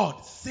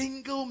 God,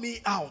 single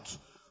me out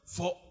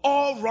for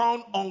all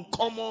round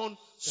uncommon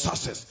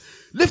success.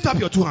 Lift up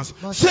your two hands.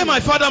 Say, my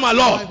Father, my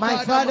Lord.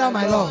 My Father,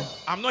 my Lord.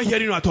 I'm not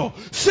hearing you at all.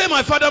 Say,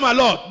 my Father, my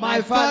Lord.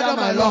 My Father,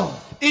 my Lord.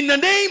 In the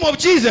name of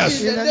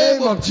Jesus. In the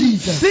name of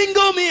Jesus.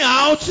 Single me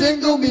out.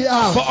 Single me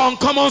out. For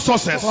uncommon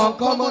success. For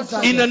uncommon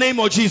success. In the name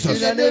of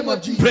Jesus. In the name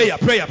of Jesus. Prayer.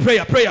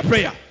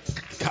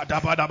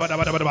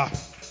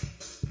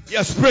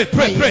 Yes, pray.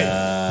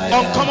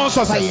 Uncommon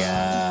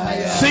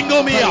success.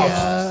 Single me out.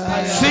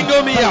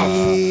 Single me out.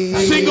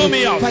 Single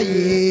me out.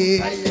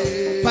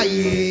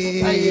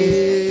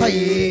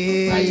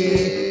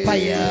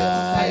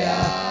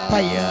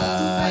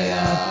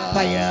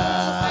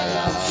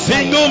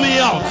 Single me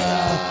out.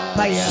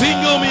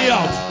 Single me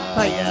out.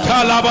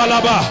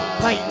 Kalabalaba.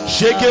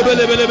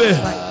 Shekebelebelebe.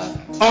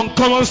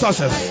 Uncommon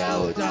success.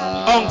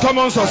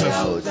 Uncommon success.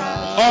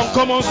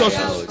 Uncommon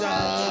success.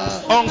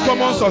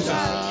 Uncommon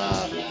success.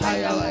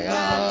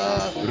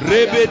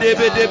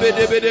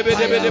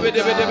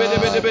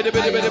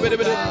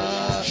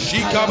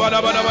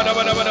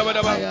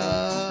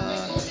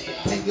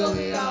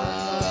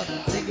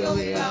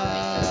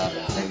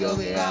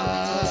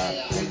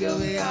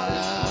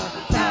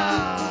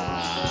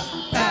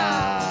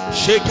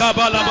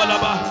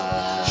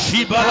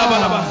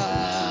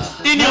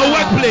 In your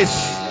workplace,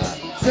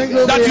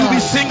 that you'll be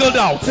singled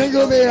out.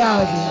 Single me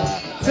out.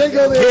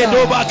 Single me out.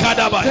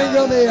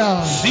 Single me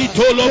out.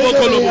 Single me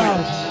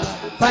out.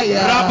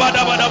 Fire.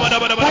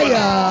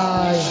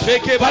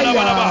 Shake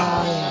balaba.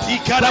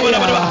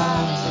 Ikadabadabadaba.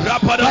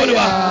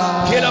 Rapadabadaba.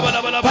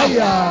 Kedabadabadaba.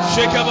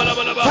 Shake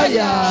balaba.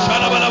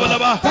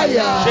 Shalabalabalaba.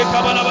 Shake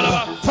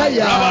balaba.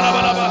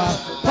 Rabalabalaba.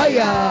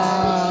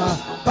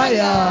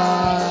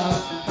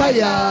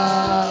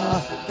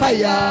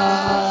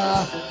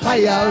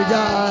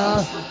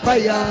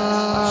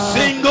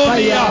 Single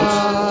me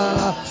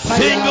out.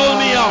 Single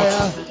me out.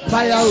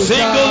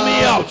 Single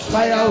me out.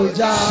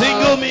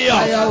 Single me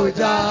out.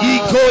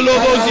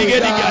 Ikolobo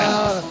zigediga.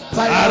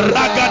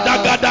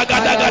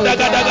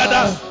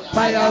 Ragadagadagadagadagadagada.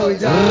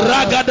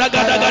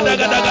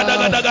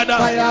 Ragadagadagadagadagadagada.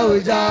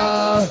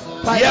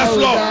 Yes,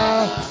 Lord.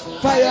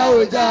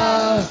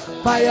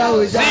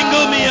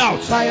 Single me out.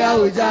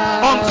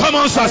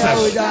 Uncommon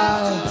success.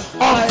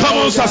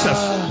 Uncommon success.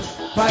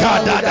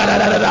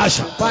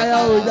 Kadadadadadasha.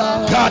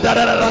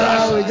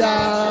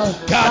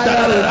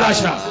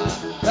 Kadadadadadasha.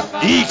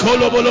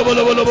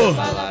 Ikolobolobolobolobo.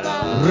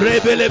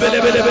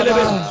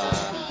 Rebelebelebelebelebe.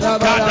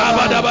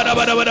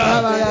 Kadabadabadabadabada.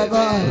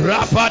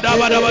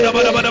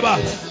 Rapadabadabadabadabada.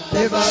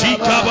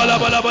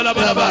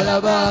 Shikabalabalabalaba.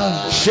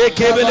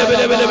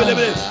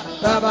 Shekebelebelebelebe.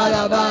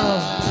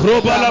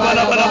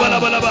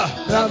 Robalabalabalaba.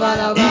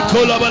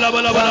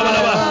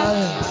 Ikolabalabalaba.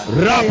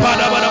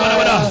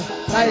 Rapadabadabadabada.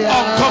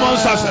 Uncommon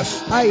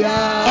success.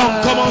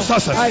 Uncommon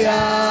success.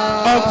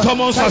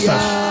 Uncommon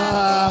success.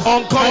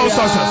 Uncommon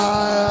success.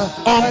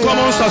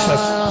 Uncommon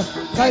success.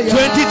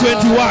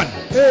 2021.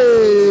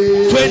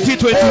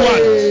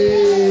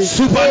 2021.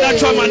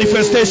 Supernatural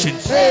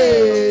manifestations.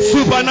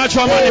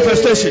 Supernatural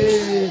manifestations.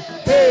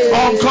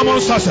 Uncommon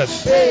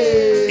success.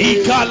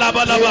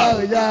 Ikalabalaba.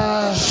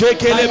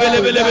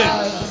 Shekelebelebelebe.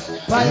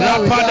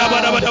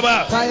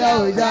 Rapadabadabadaba.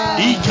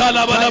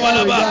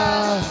 Ikalabalabalaba.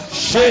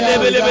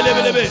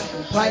 Shelebelebelebelebe.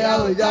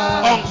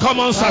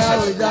 Uncommon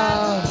success.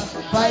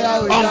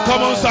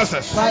 Uncommon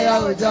success.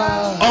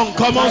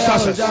 Uncommon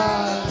success.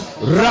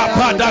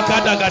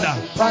 Rapadakadagada.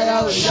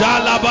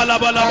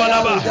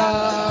 Shalabalabalaba.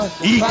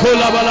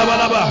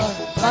 Ikolabalabalaba.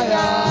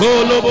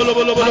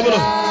 Bolobolobolobolo.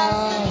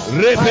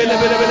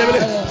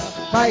 Repelebelebelebele.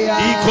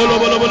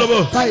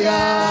 Ikolobolobolobolo.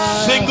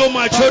 Single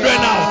my children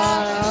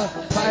out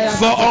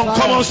for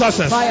uncommon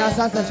success.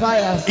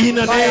 In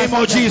the name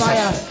of Jesus.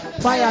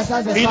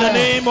 In the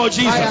name of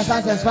Jesus.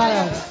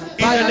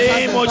 In the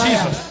name of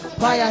Jesus.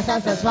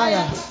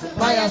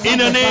 In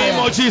the name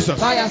of Jesus.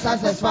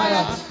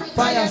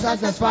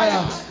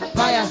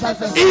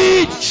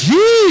 In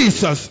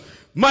Jesus'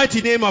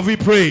 mighty name have we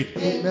prayed.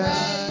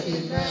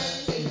 Amen.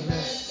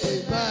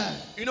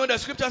 You know the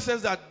scripture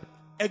says that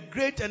a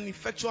great and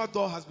effectual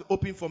door has been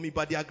opened for me,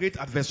 but they are great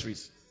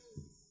adversaries.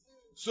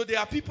 So there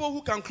are people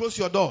who can close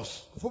your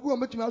doors.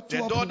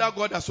 The door that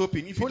God has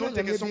opened, if you don't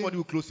take it, somebody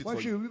will close it for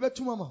you.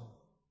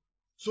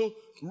 So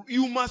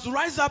you must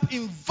rise up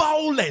in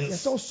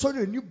violence,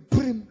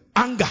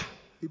 anger,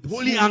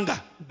 holy anger,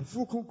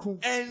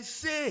 and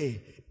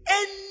say,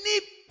 any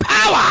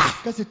power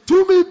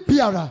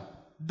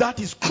that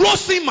is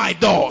closing my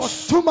doors,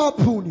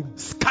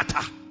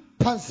 scatter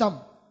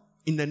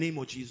in the name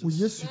of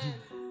Jesus.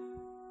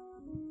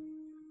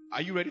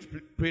 Are you ready to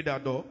pray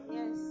that door?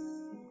 Yes.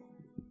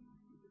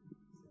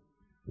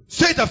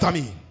 Say it after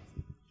me.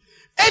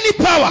 Any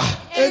power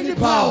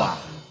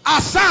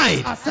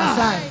assigned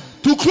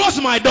to close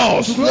my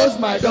doors. Any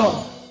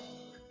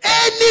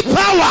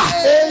power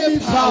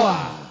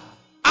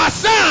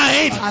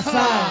assigned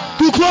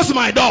to close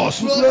my doors.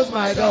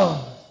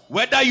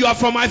 Whether you are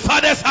from my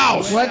father's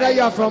house. Whether you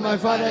are from my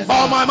father's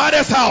house. Or my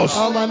mother's house.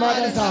 Or my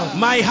mother's house.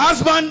 My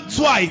husband's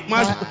wife.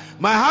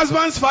 My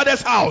husband's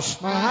father's house.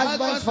 My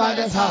husband's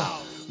father's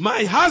house.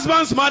 My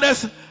husband's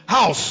mother's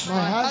house.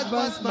 My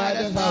husband's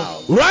mother's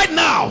house. Right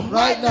now.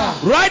 Right now.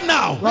 Right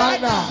now. Right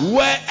now.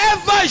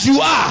 Wherever you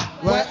are.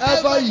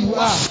 Wherever you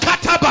are.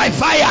 Scatter by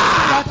fire.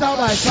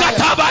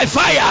 Scatter by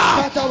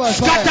fire.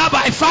 Scatter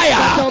by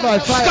fire.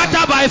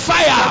 Scatter by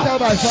fire.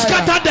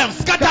 Scatter them.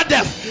 Scatter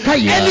them.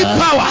 Any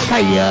power.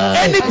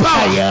 Any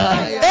power.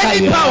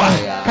 Any power.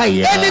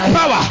 Any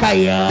power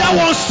that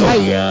wants to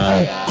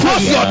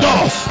close your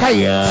doors.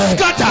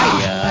 Scatter.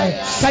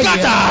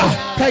 Scatter.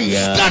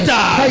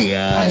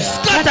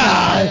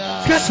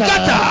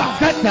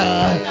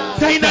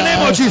 In the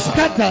name of Jesus.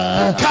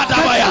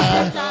 Kadabaya.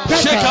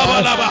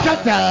 Shekabalaba.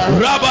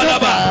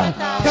 Rabalaba.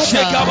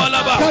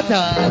 Shekabalaba.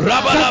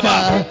 Rabalaba.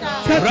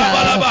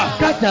 Rabalaba.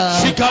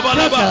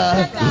 Shekabalaba.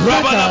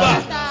 Rabalaba.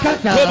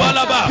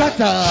 Kobalaba.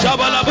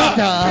 Shabalaba.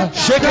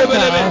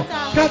 Shekebelebe.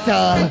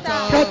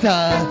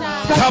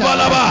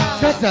 Kabalaba.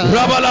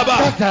 Rabalaba.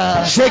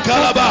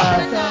 Shekalaba.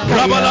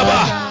 Rabalaba.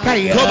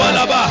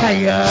 Kobalaba.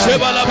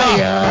 Shebalaba.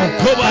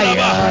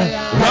 Kobalaba.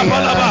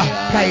 Rabalaba.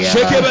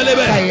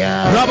 Shekebelebe.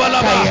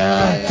 Rabalaba.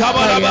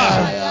 Kabalaba.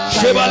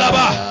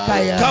 Shebalaba.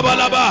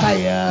 Kabalaba.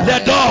 The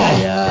door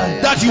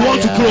that you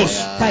want to close.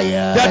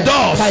 The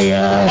doors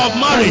of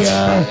marriage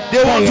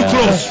they want to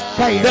close.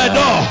 The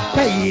door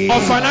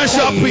of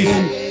financial peace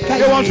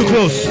they want to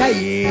close.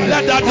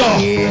 Let that door,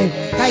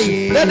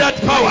 let that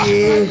power,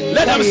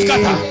 let them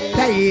scatter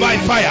by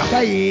fire,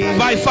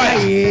 by fire,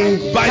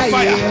 by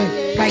fire.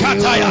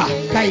 Kataya,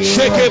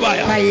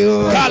 Shekebaya,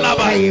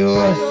 Kalaba,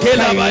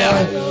 Kelabaya,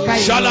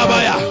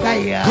 Shalabaya,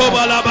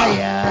 Kobalaba,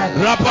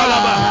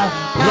 Rapalaba,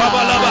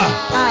 Rabalaba,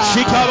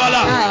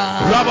 Shikabala,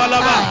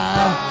 Rabalaba,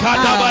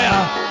 Katabaya.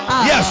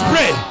 Yes,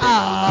 pray.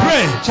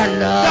 Pray.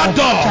 That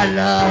door.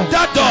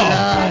 That door.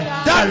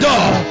 That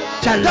door.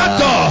 That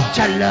door.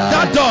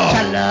 That door.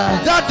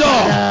 That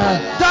door.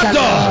 That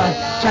door.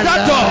 That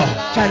door.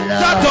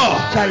 That door.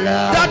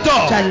 That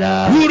door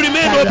will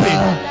remain open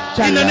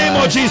in the name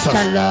of Jesus.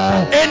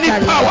 Any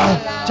power,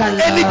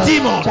 any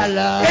demon,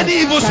 any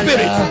evil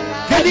spirit,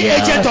 any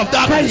agent of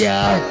darkness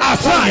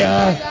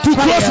assigned to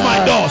close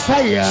my doors,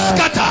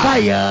 scatter,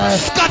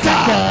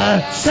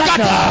 scatter,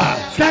 scatter,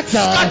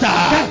 scatter,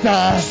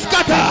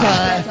 scatter,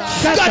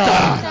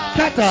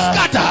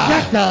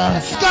 scatter,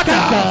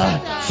 scatter,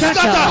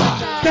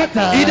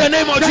 scatter, in the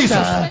name of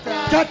Jesus.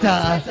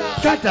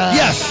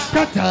 Yes,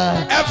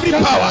 every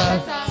power,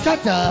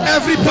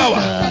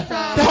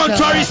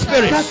 contrary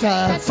spirits,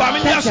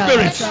 familiar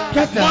spirits,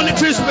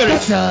 monitoring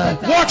spirits,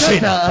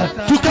 watching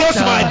to close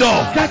my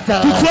door,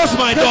 to close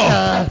my door,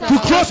 to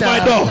close my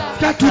door,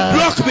 to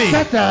block me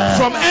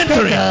from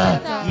entering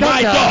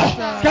my door.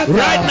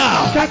 Right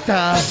now,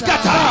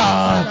 scatter.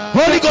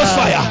 Holy Ghost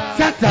fire,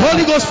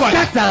 Holy Ghost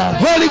fire,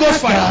 Holy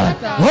Ghost fire,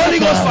 Holy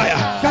Ghost fire,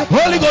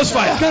 Holy Ghost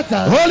fire,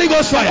 Holy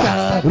Ghost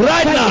fire.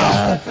 Right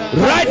now,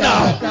 right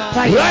now,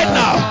 right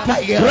now,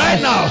 right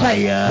now,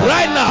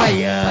 right now,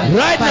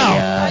 right now,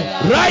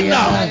 right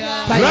now,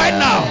 right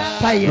now,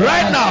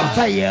 right now,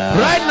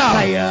 right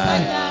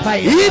now,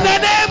 in the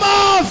name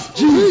of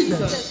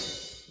Jesus.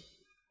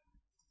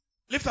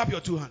 Lift up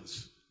your two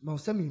hands.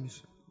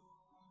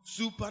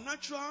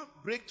 Supernatural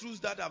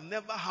breakthroughs that have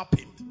never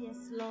happened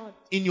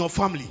in your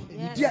family.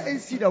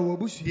 Yes.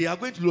 They are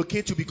going to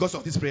locate you because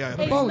of this prayer.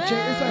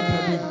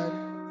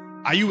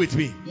 Are you with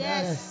me?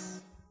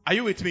 Yes. Are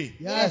you with me?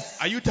 Yes.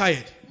 Are you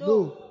tired?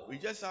 No. We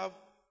just have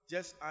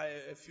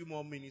a few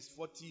more minutes,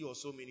 40 or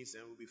so minutes,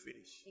 and we'll be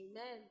finished.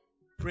 Amen.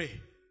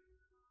 Pray.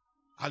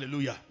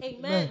 Hallelujah.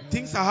 Amen.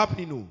 Things are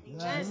happening. No.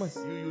 Yes.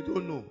 You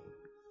don't know.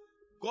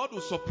 God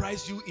will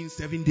surprise you in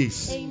 7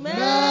 days.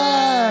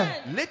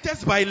 Amen.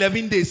 Latest by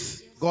 11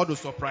 days, God will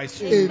surprise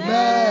you.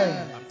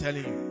 Amen. I'm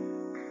telling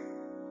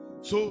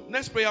you. So,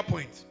 next prayer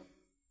point.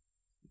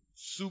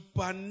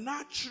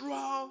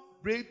 Supernatural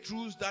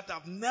breakthroughs that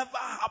have never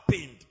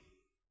happened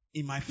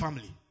in my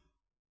family.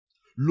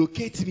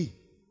 Locate me.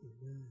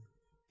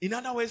 In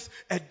other words,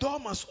 a door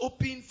must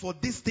open for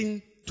this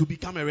thing to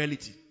become a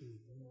reality.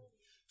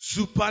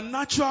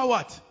 Supernatural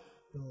what?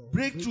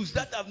 Breakthroughs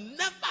that have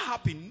never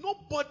happened.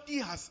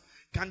 Nobody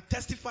can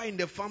testify in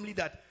the family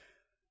that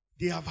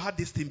they have had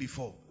this thing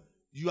before.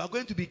 You are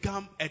going to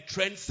become a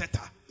trend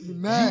setter.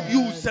 Amen.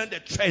 You send a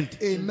trend.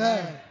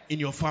 Amen. In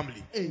your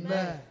family.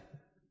 Amen.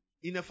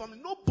 In a family,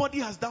 nobody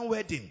has done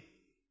wedding.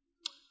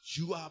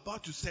 You are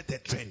about to set a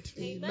trend.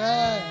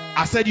 Amen.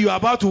 I said you are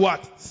about to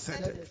what?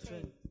 Set a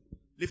trend.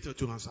 Lift your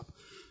two hands up.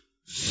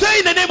 Say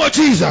in the name of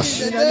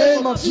Jesus. In the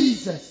name of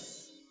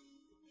Jesus.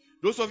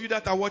 Those of you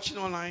that are watching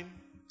online,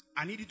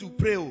 I need you to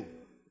pray.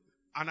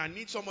 And I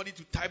need somebody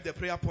to type the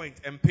prayer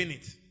point and pin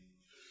it.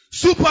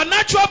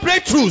 Supernatural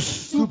breakthroughs.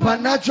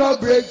 Supernatural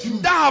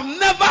breakthroughs. That have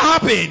never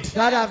happened.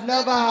 That have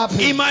never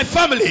happened. In my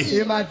family.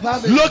 In my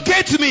family.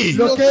 Locate me.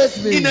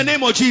 Locate me. In the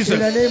name of Jesus. In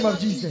the name of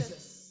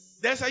Jesus.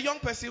 There's a young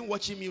person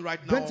watching me right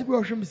now.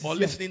 Or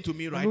listening to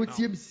me right now.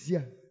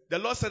 The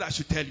Lord said I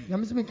should tell you.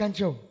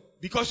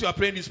 Because you are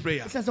praying this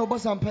prayer,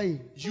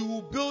 you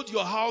will build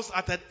your house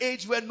at an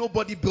age where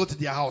nobody built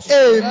their house.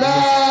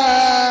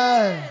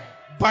 Amen.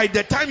 By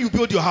the time you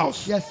build your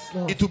house,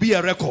 it will be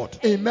a record.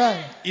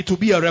 Amen. It will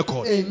be a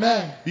record.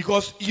 Amen.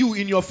 Because you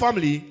in your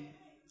family,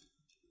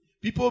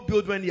 people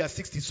build when they are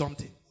 60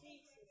 something.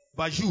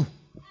 But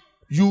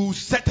you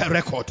set a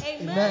record.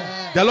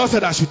 Amen. The Lord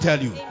said I should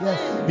tell you.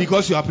 Yes.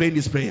 Because you are praying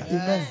this prayer.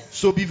 Amen.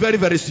 So be very,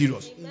 very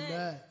serious.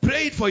 Amen.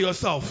 Pray it for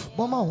yourself.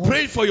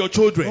 Pray it for your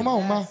children.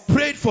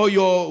 Pray it for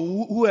your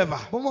whoever.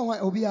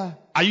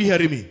 Are you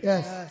hearing me?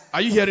 Yes.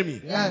 Are you hearing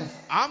me? Yes.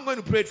 I'm going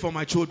to pray it for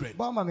my children.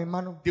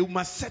 They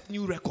must set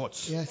new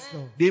records. Yes,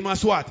 Lord. They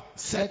must what?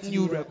 Set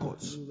new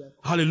records.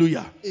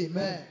 Hallelujah.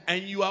 Amen.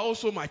 And you are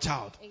also my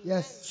child.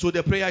 Yes. So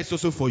the prayer is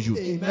also for you.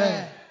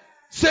 Amen.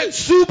 Say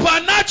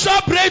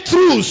supernatural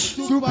breakthroughs.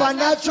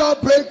 Supernatural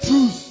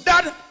breakthroughs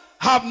that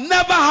have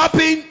never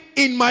happened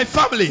in my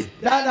family.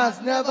 That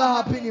has never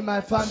happened in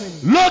my family.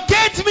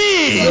 Locate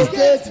me.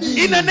 Locate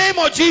me. In the name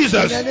of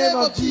Jesus. In the name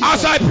of Jesus.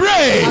 As I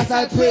pray. As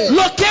I pray.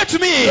 Locate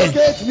me.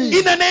 Locate me.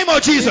 In the name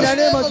of Jesus. In the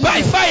name of Jesus.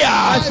 By fire.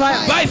 By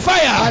fire. By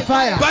fire. By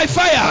fire. By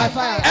fire. By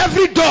fire.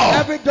 Every door.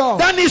 Every door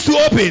that needs to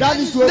open. That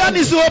needs to open. That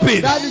needs to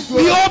open. That needs to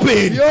Be open.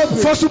 open. Be open.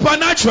 For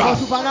supernatural,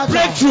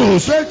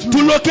 breakthroughs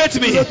to locate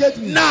me. Locate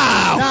me.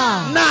 Now.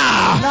 Now.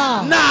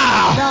 Now.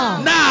 Now. Now.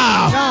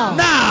 Now.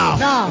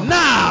 Now.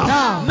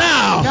 Now.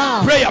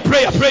 Now. Prayer.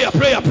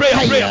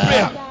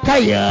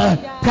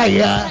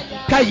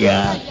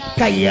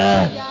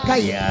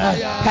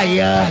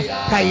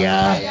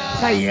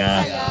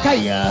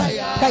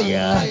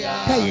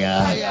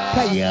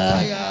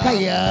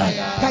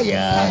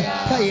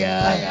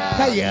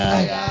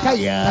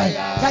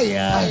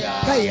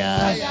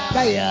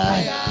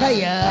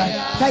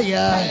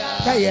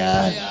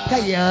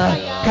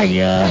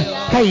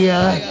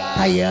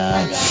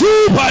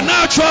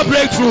 Supernatural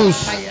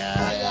breakthroughs.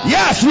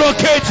 Yes,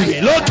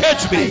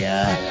 locate me.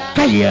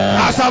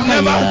 As I've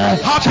never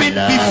happened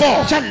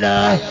before.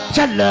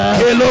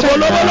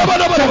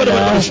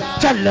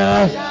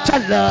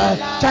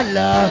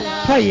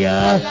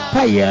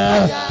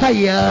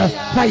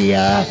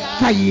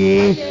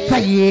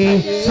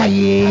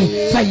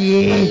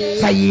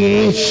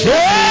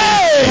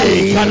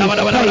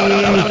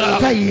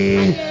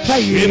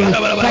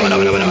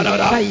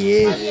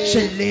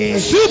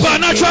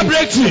 Supernatural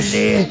breakthroughs.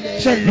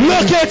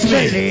 Locate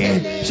me.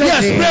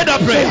 Yes, pray that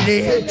prayer.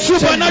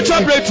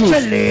 Supernatural breakthroughs.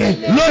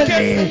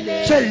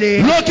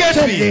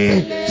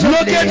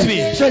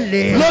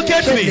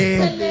 Locate me.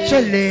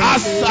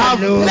 As I've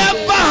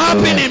never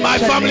happened in my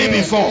family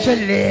before.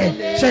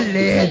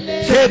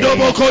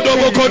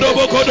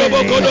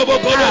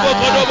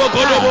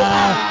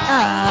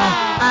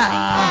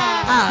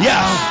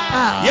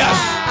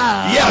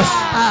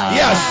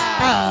 Yes.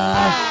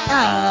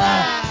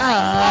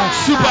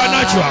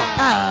 Supernatural.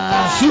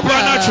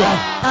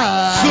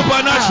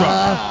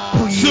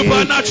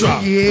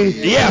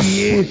 Yes.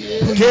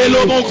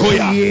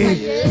 Kelomokoya.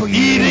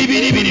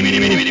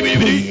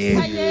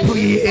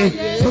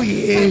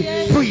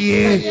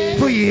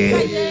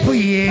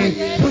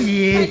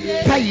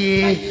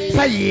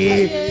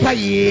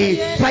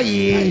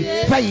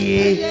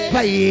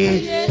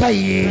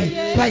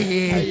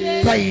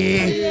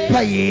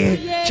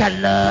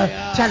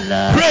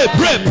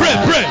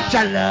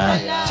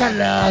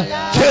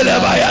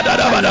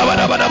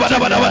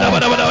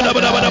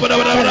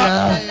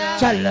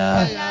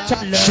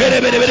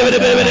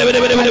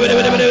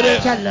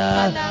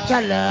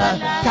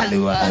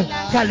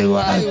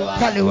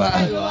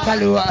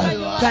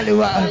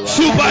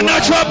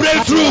 Supernatural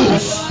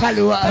breakthroughs.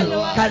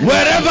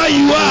 Wherever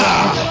you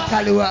are.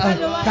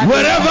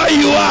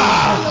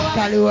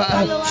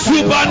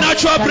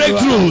 Supernatural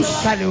breakthroughs.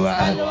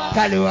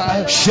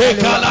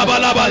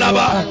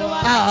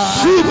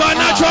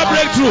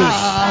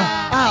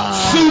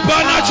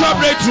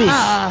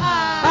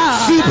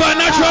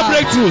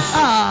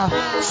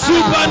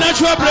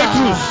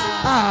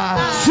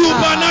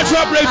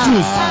 Supernatural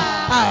breakthroughs.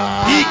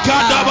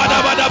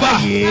 Ikadabadabadaba.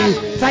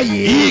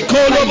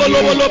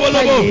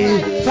 Ikolobolobolobolobo.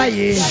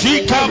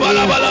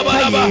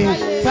 Shikabalabalaba.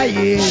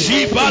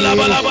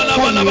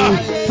 Shibalabalaba.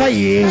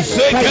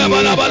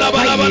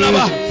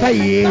 Sekabalabalaba.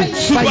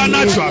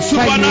 Supernatural.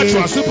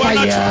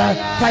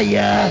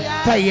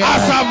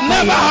 As I've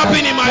never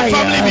happened in my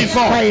family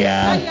before.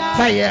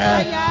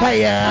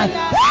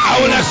 I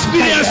will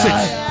experience it.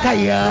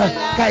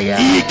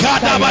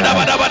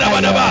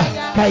 Ikadabadabadabadaba.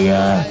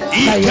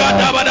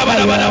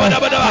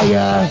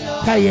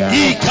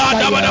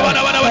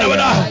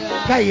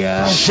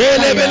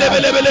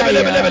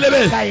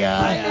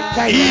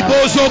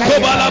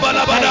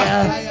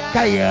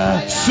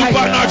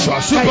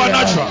 Supernatural.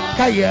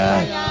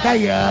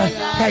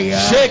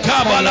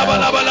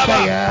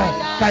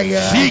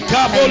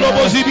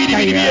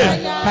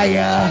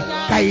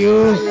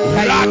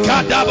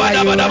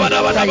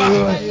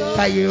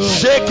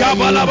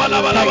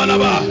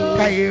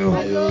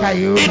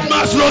 It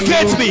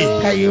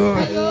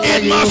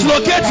must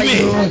locate me.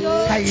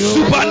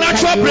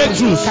 Supernatural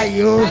breakthroughs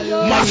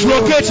must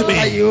locate me.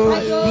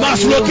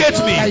 Must locate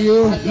me.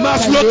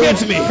 Must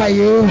locate me.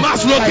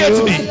 Must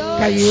locate me.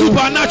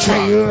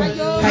 Supernatural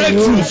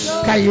breakthroughs.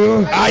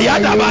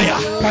 Ayadabaya.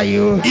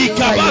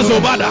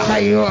 Ikabazobada.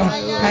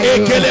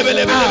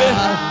 Ekelebelebelebe.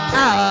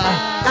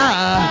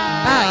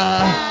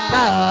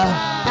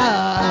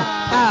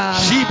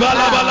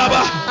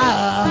 Shibalabalaba.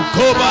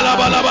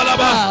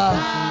 Kobalabalabalaba.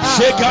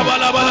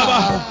 Shekabalabalaba.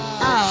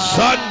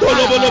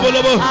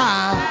 Sandolobolobo.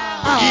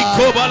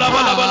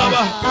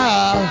 Ikobalabalaba.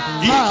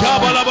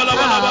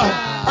 Ikabalabalaba.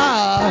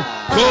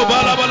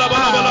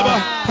 Kobalabalabalaba.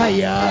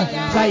 Fire.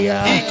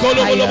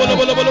 Ikolobolobo.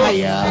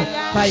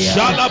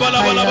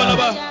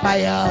 Shalabalabalaba.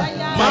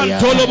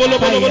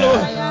 Mantolobolobo.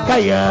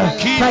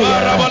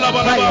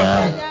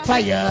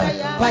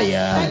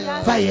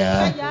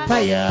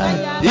 Fire.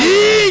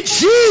 In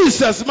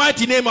Jesus'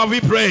 mighty name have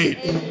we prayed.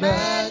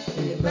 Amen.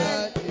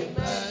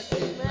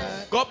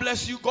 God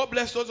bless you. God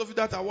bless those of you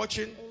that are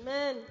watching.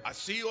 Amen. I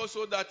see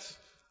also that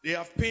they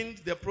have pinned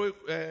the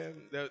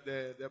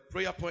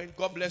prayer point.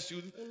 God bless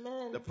you.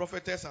 Amen. The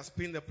prophetess has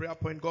pinned the prayer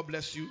point. God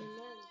bless you. Amen.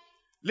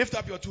 Lift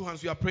up your two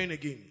hands. We are praying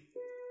again.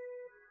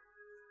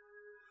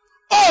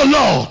 Oh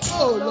Lord.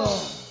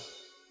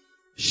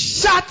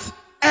 Shut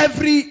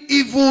every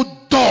evil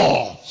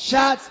door.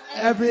 Shut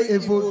every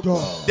evil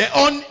door. The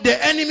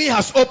enemy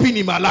has opened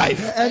in my life.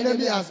 The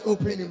enemy has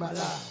opened in my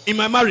life. In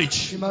my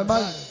marriage. In my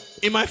marriage.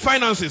 In my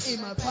finances.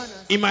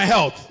 In my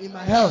health.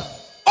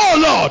 Oh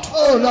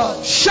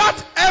Lord.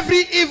 Shut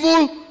every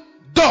evil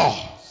door.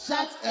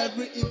 Shut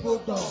every evil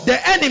door. The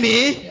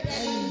enemy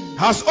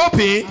has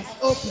opened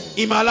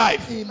in my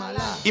life, in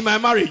my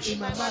marriage,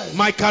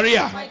 my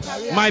career,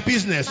 my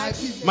business,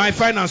 my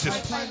finances,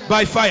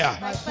 by fire,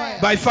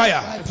 by fire, by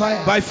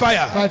fire, by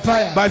fire,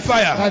 by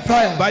fire,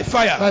 by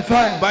fire,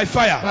 by fire, by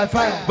fire,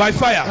 by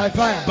fire,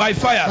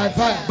 by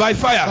fire, by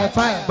fire,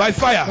 by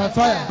fire,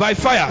 by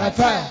fire,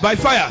 by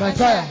fire.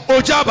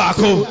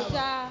 Ojabako.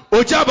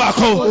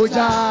 Ojabako,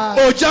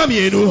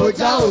 Ojamienu,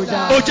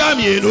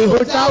 Ojamienu,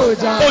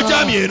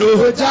 Ojamienu,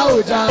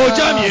 Ojamienu,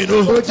 Ojamienu,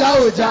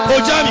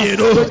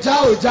 Ojamienu,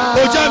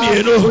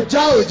 Ojamienu,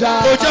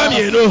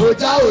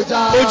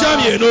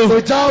 Ojamienu,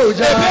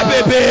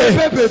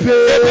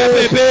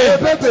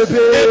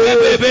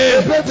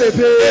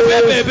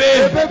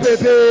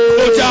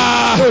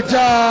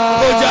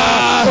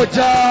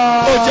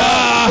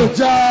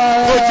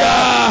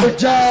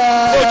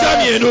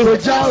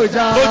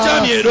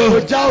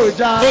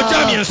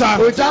 Ojamiensa,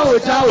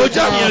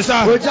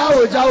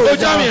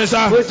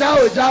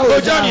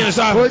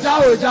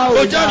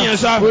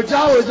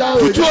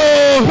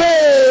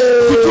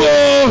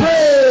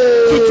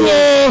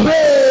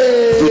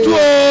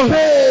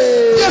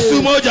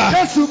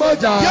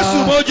 Yesu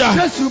moja,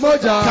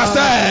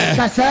 kase,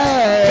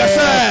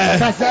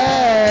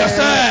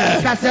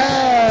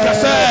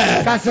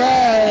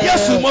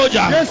 Yesu moja,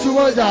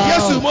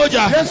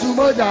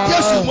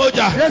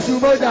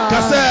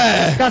 kase,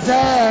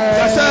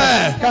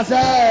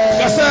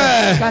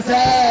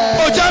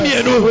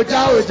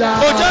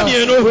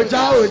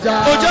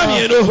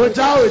 Ojamienu,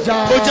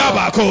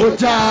 Ojabako,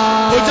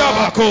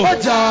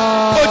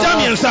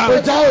 Ojamiensa,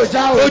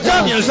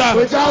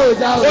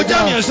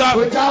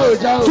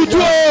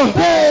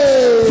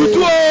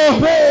 Tutuo,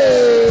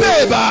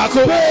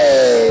 Bebako,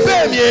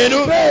 Bemienu,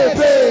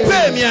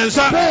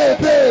 Bemiensa,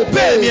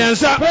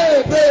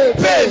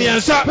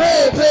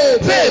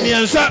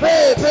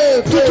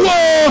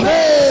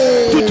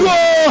 Tutuo,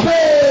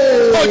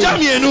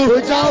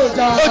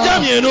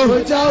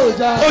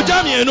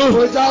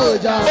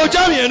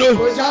 Ojamienu,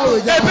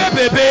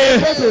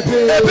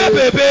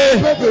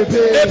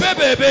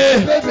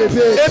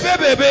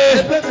 Ebebebe,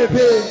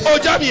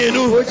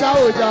 Ojamienu,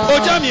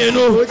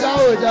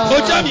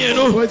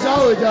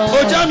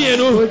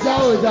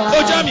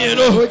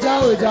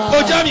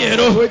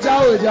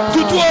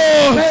 Tutuo,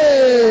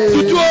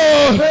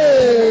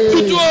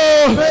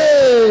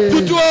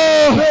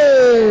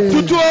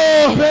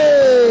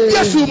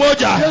 Yesu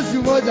moja,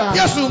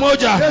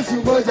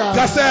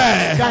 kase,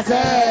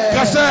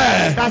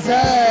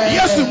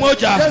 Yesu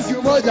moja,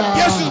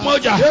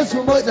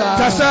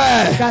 kase,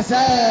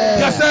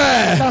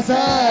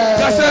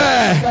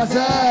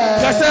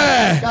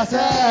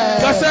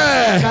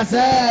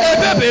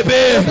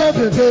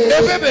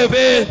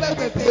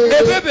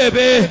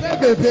 ebebebe,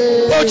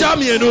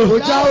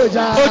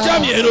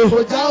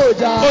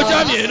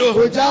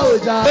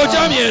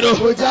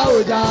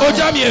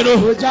 Ojamienu,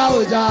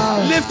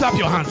 lift up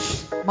your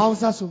hands.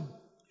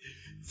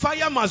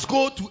 Fire must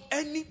go to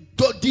any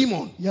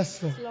demon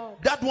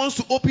that wants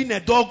to open a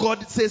door.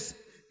 God says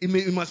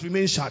it must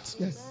remain shut.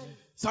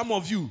 Some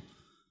of you,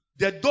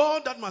 the door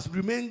that must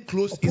remain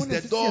closed is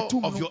the door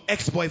of your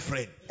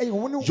ex-boyfriend,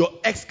 your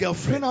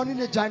ex-girlfriend,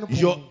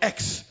 your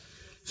ex.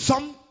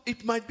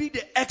 It might be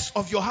the ex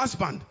of your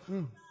husband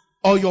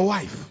or your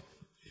wife.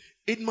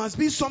 It must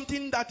be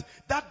something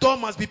that door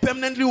must be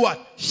permanently what?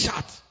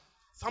 Shut.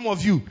 Some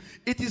of you,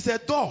 it is a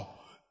door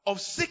of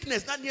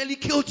sickness that nearly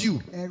killed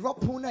you,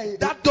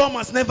 that door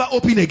must never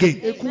open again.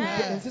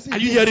 Amen. Are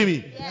you hearing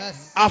me?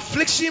 Yes.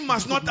 Affliction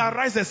must not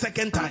arise a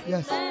second time.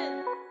 Yes.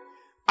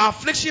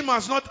 Affliction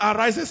must not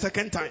arise a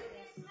second time.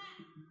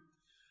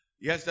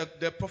 Yes,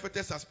 the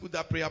prophetess has put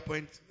that prayer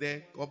point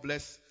there. God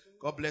bless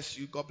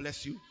you. God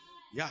bless you.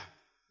 Yeah.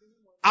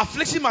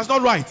 Affliction must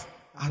not arise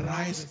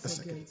a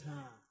second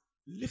time.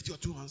 Lift your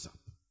two hands up.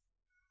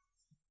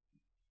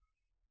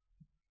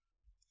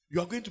 You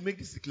are going to make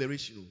this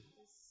declaration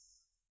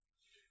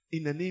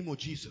in the name of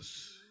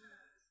Jesus.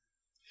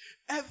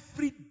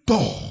 Every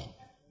door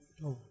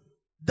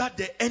that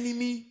the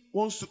enemy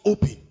wants to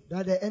open,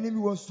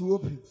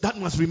 that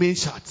must remain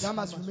shut.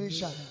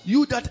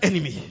 You that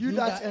enemy.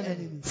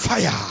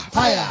 Fire. Fire.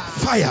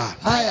 Fire.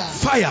 Fire.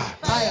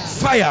 Fire.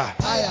 Fire.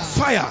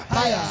 Fire.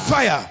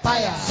 Fire.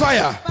 Fire.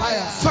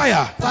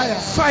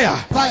 Fire.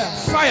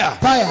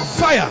 Fire.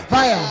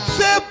 Fire.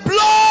 The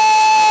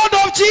blood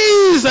of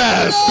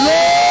Jesus.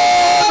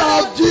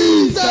 Blood of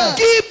Jesus.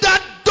 Keep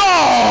that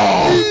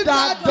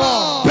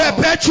door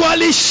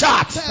perpetually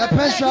shut.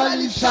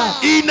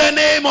 In the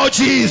name of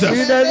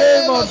Jesus.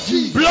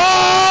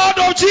 Blood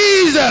of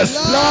Jesus.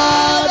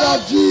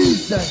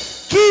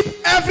 Keep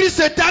every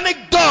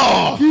satanic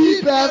door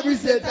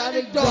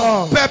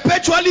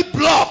perpetually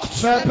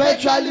blocked.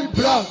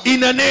 In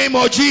the name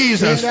of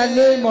Jesus.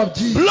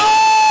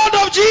 Blood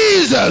of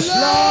Jesus.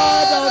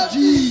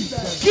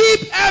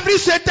 Keep every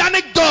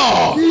satanic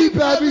door.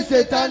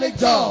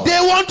 They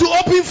want to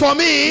open for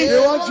me.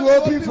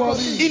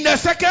 In the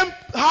second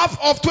half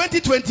of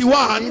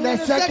 2021.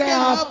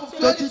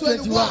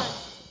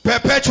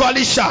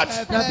 Perpetually shut.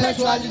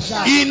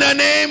 In the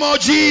name of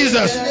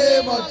Jesus.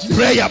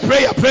 Prayer.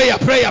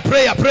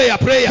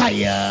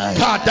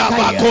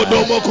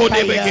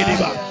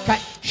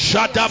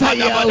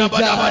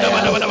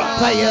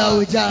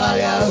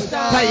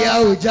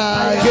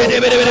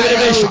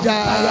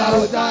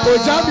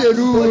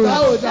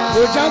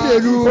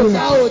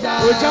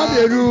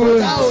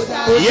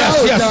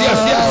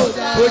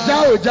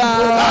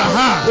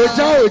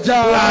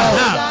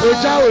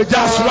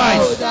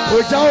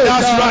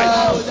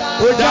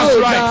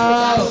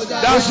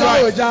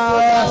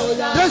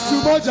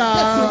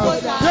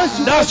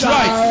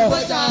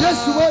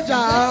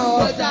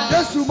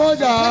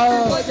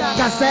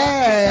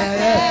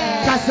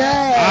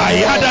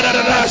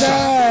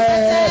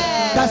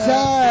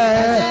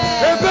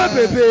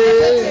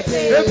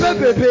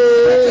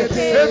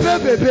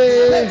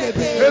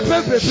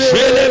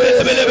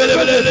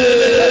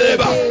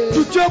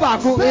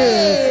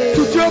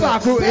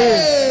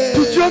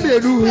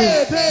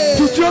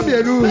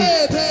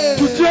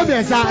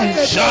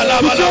 Shut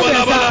up.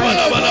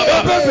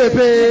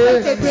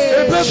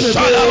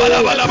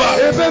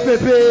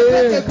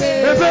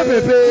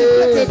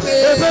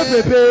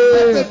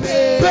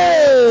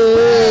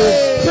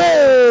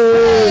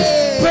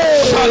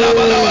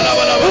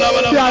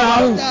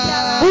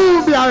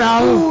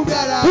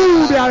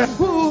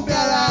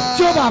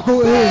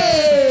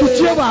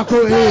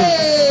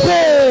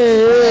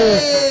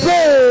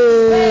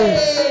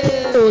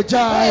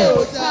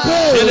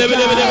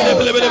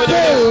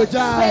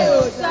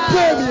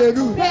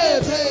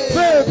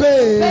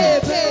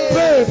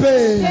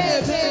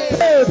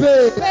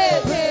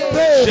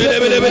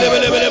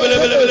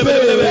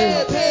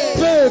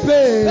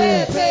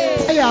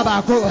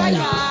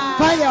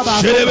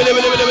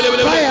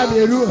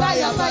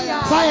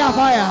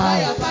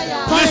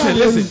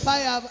 Listen.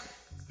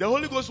 The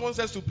Holy Ghost wants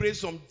us to pray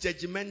some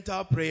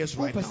judgmental prayers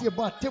right now.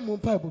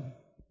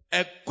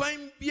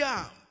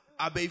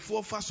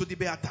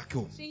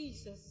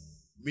 Jesus.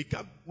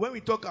 When we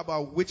talk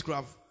about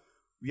witchcraft,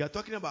 we are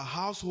talking about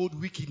household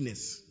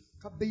wickedness.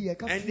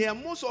 And there are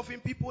most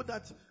often people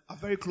that are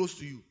very close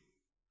to you.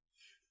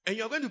 And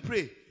you are going to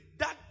pray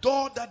that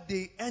door that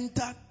they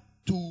enter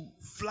to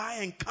fly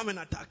and come and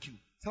attack you.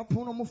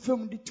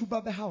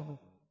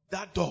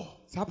 That door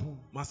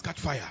must catch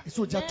fire.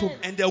 Amen.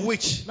 And the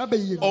witch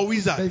or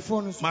wizard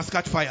must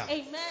catch fire.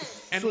 Amen.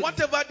 And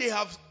whatever they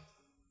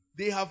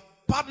have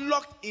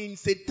padlocked in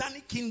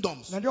satanic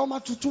kingdoms, that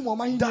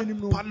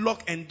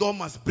padlock and door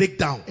must break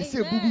down.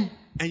 Amen.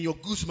 And your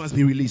goods must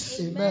be released.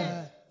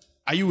 Amen.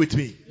 Are you with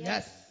me?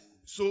 Yes.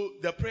 So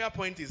the prayer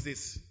point is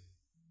this.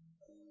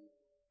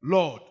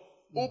 Lord,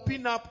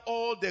 open up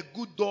all the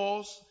good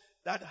doors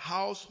that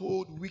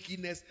household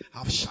wickedness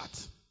have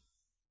shut.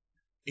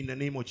 In the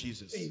name of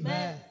Jesus.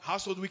 Amen.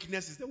 Household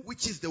wickedness is the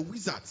witches, the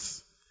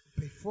wizards.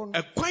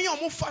 Amen.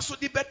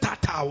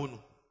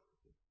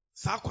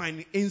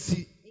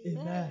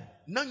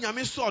 Now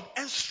nyame sword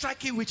and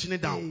striking witch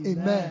down.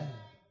 Amen.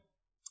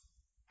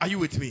 Are you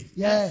with me?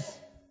 Yes.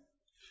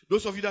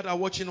 Those of you that are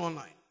watching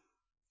online,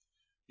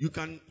 the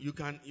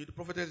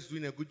prophetess is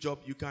doing a good job.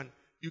 You can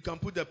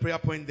put the prayer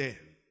point there.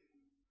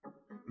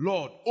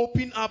 Lord,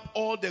 open up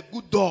all the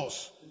good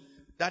doors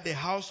that the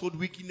household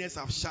wickedness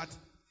have shut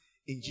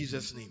in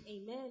Jesus' name.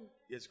 Amen.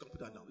 Yes, you can put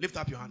that down. Lift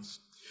up your hands.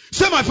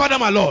 Say, my Father,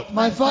 my Lord.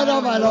 My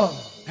Father, my Lord.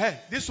 Hey,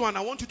 this one,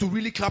 I want you to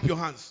really clap your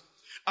hands.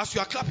 As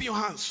you are clapping your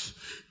hands,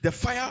 the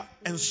fire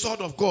and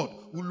sword of God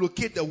will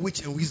locate the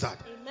witch and wizard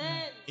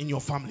in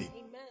your family.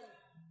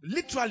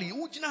 Literally,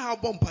 you are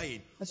going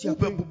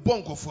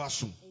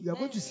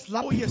to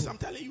slap. Oh yes, I'm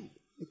telling you.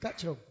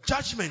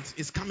 Judgment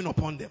is coming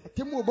upon them.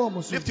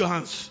 Lift your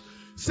hands.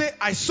 Say,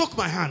 I soak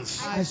my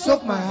hands. I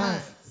soak my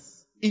hands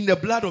in the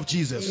blood of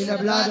Jesus. In the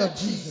blood of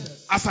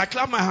Jesus. As I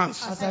clap my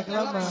hands. As I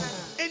clap my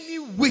hands. Any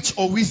witch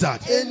or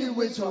wizard. Any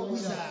witch or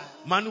wizard.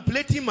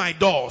 Manipulating my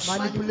doors.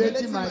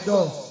 Manipulating my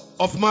doors.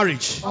 Of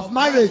marriage. Of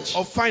marriage.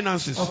 Of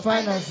finances. Of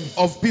finances.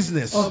 Of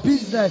business. Of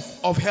business.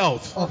 Of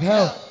health. Of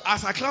health.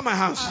 As I clap my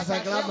hands. As I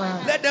clap my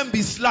hands. Let them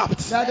be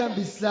slapped. Let them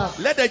be slapped.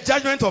 Let the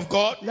judgment of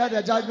God. Let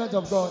the judgment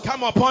of God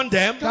come upon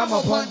them. Come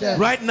upon them.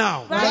 Right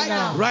now. Right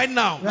now. Right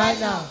now. Right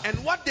now.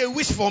 And what they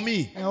wish for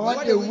me. And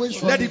what they wish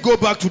for let me. it go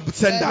back to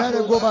sender. Let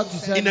it go back to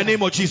sender. In the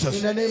name of Jesus.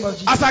 In the name of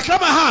Jesus. As I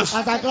clap my hands.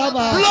 As I clap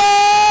my hands.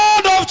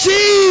 Blood of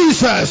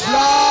Jesus.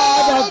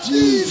 Blood of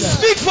Jesus.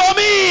 Speak for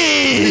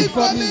me. Speak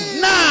for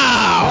me.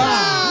 Now.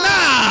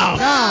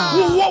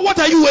 What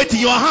are you waiting?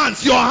 Your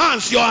hands, your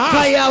hands, your hands.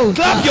 Fire,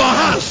 clap your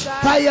hands.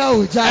 Fire,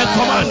 and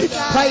command it.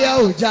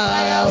 Fire, fire,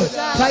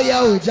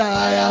 fire, fire,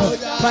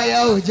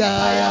 fire, fire,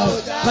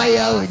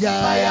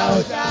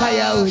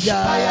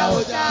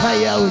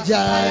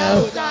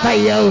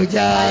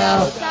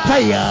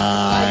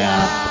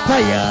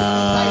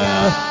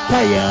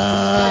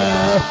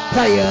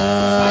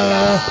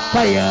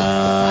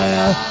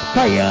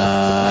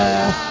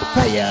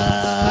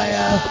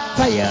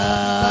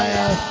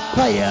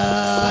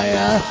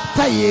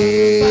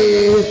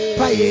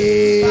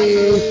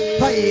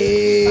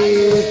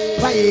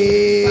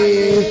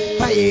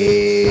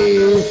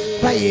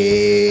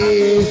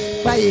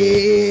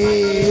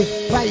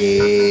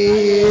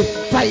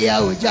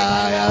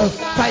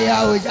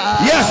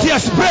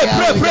 Yes, pray.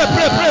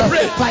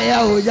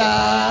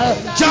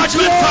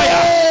 Judgment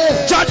fire.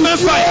 Judgment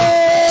fire.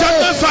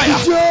 Judgment fire.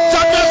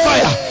 Judgment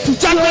fire.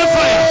 Judgment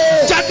fire.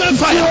 Judgment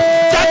fire.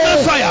 Judgment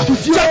fire.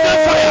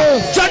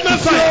 Judgment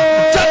fire.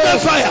 Judgment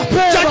fire.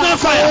 Judgment fire. Judgment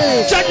fire.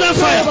 Judgment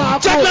fire.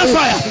 Judgment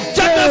fire.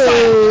 Judgment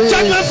fire.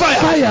 Judgment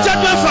fire.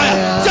 Judgment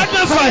fire.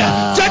 Judgment fire.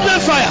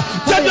 Judgment fire.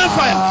 Judgment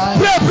fire.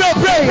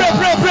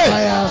 Pray.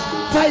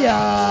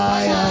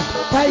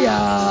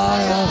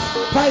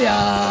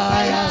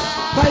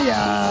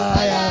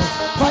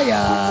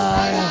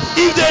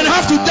 If they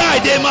have to die,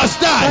 they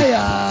must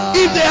die.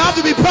 If they have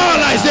to be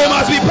paralyzed, they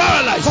must be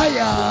paralyzed.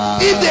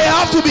 If they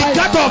have to be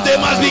cut off, they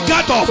must be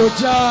cut off.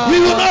 We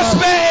will not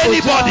spare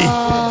anybody.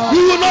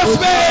 We will not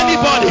spare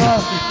anybody.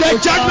 The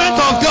judgment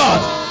of God.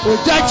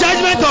 The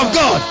judgment of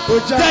God.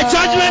 The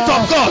judgment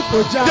of God.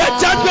 The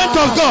judgment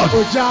of God.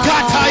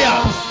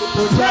 Kataya.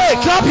 Pray,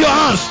 clap your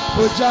hands.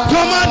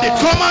 Command it.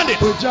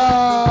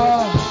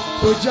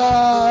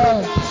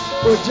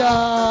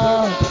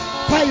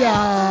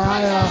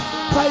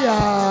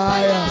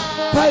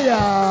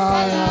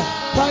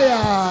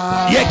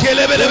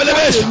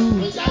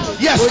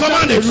 Yes,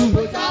 command it.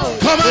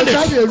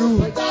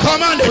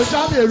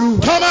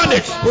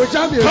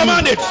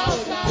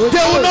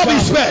 They will not be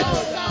spared.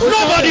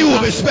 Nobody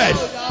will be spared.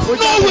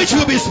 No witch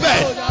will be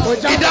spared.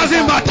 It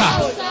doesn't matter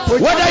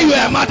whether you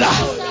are a mother,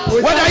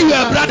 whether you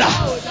are a brother,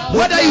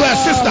 whether you are a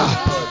sister,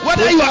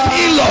 whether you are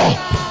in-law,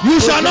 you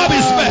shall not be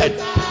spared.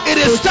 It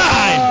is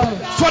time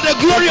for the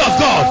glory of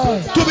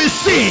God to be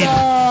seen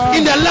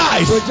in the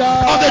lives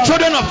of the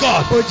children of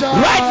God.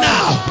 Right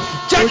now,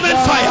 judgment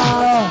fire,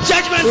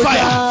 judgment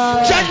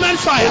fire, judgment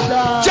fire,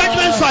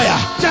 judgment fire,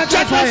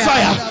 judgment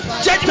fire,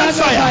 judgment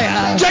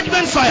fire,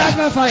 judgment fire,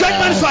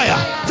 judgment fire.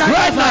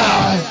 Right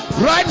now,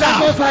 right now,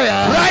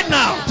 right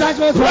now,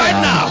 right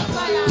now,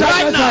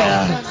 right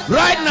now,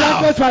 right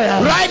now, right now,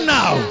 right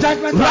now, right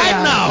now,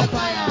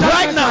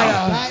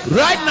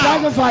 right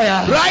now,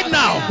 right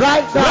now,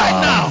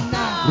 right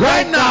now,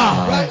 right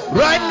now,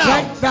 right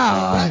now.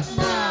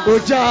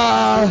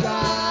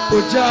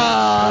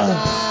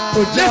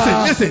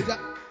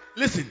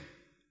 Listen.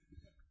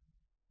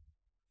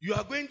 You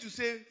are going to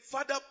say,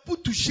 Father,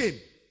 put to shame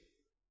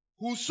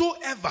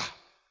whosoever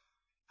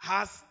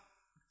has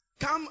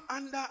come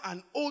under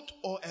an oath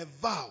or a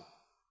vow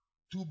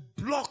to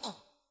block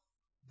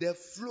the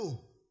flow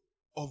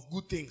of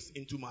good things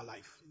into my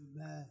life.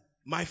 Amen.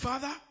 My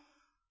Father,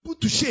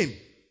 put to shame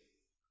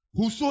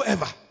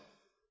whosoever.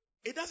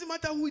 It doesn't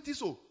matter who it is.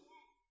 So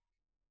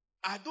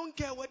I don't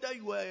care whether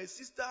you are a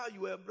sister,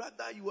 you are a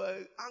brother, you are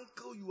an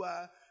uncle, you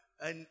are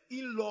an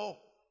in-law.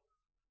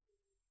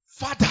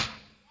 Father,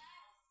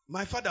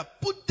 my Father,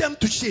 put them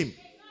to shame.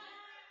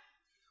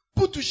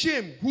 Put to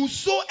shame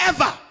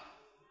whosoever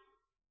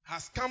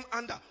has come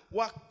under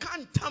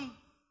wakantam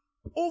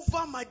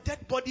over my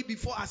dead body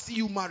before I see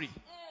you marry.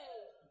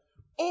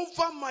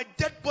 Over my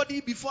dead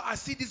body before I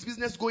see this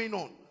business going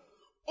on.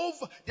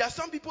 There are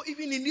some people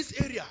even in this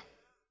area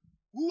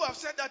who have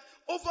said that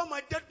over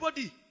my dead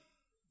body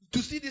to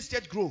see this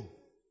church grow.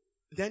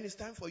 Then it's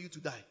time for you to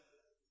die.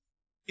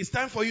 It's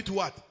time for you to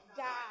what?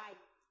 Die.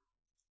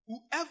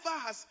 Whoever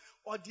has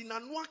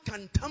ordinanwa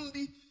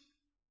kantambi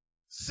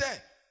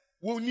say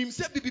wonim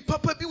se bibi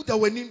papa bi uda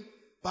wenim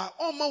ba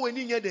oma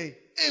weni nye dey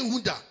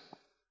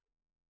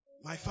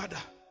My father.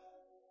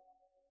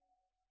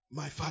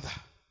 My father.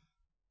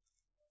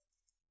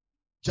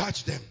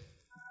 Judge them.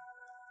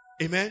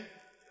 Amen.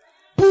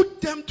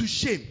 Put them to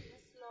shame.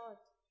 Yes, Lord.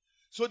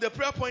 So the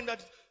prayer point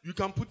that you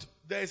can put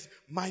there is,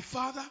 my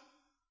father,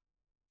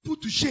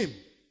 put to shame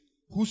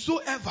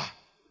whosoever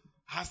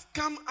has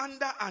come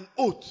under an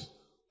oath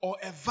or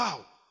a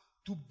vow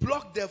to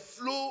block the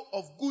flow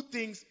of good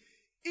things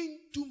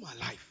into my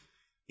life,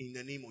 in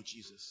the name of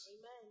Jesus.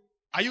 Amen.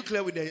 Are you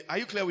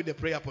clear with the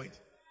prayer point?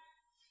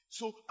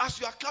 So as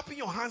you are clapping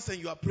your hands and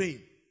you are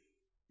praying,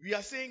 we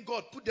are saying,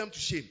 God, put them to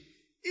shame.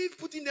 If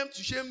putting them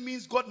to shame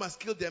means God must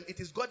kill them, it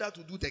is God that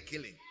will do the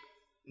killing,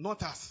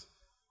 not us.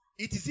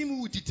 It is Him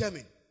who will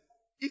determine.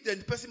 If the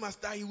person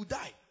must die, he will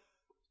die.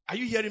 Are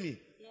you hearing me?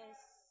 Yes.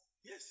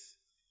 Yes.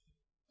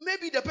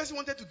 Maybe the person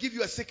wanted to give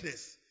you a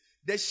sickness.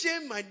 The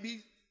shame might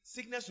be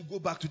sickness will go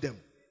back to them.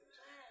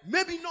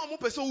 Maybe no more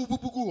person will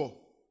bubugu.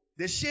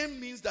 The shame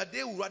means that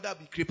they will rather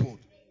be crippled.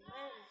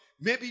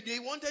 Maybe they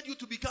wanted you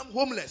to become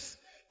homeless.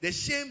 The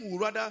shame will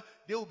rather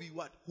they will be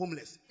what?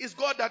 Homeless. It's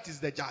God that is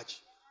the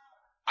judge.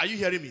 Are you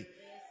hearing me?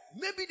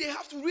 Maybe they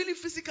have to really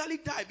physically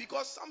die,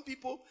 because some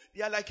people,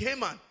 they are like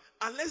Haman.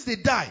 Unless they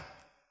die.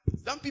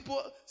 Some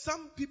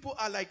people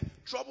are like,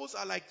 troubles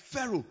are like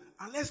Pharaoh.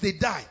 Unless they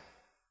die,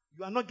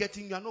 you are not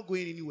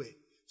going anywhere.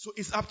 So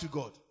it's up to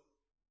God.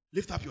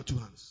 Lift up your two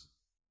hands.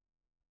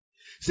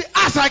 Say,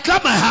 as I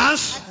clap my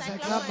hands,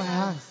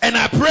 and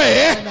I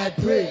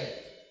pray,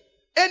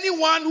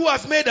 anyone who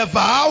has made a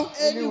vow,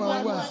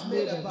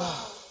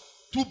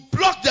 to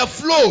block the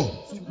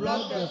flow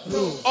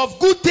of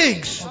good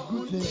things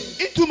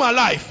into my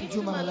life,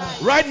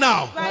 right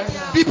now,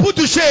 be put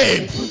to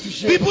shame,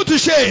 be put to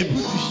shame,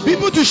 be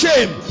put to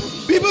shame,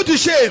 be put to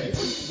shame,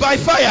 by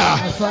fire,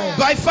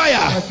 by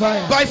fire,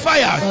 by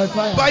fire,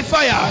 by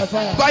fire,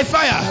 by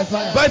fire,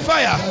 by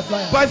fire,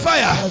 by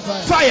fire,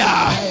 fire,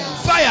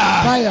 fire,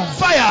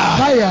 fire,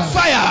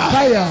 fire,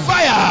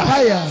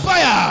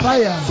 fire,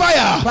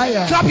 fire,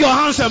 fire. Clap your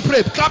hands and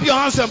pray, clap your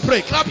hands and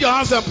pray, clap your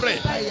hands and pray.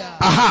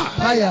 Aha.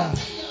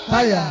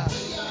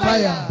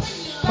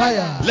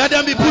 Fire. Let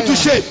them be put to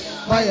shame.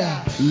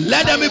 Fire.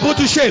 Let them be put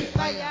to shame.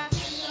 Fire.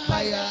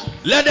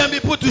 Let them be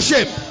put to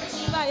shame.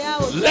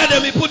 Let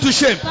them be put to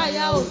shame.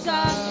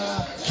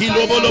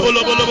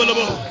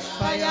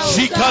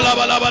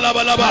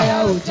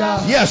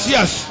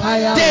 Yes.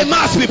 They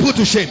must be put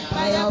to shame.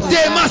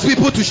 They must be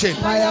put to shame.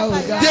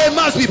 They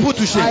must be put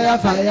to shame.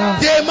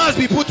 They must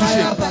be put to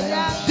shame.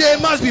 They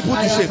must be put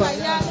to shame.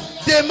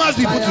 They must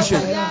be put to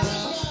shame.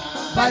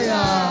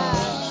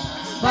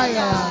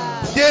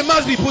 They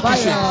must be put to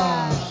shame.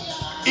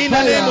 In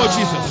the name of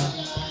Jesus.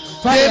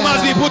 They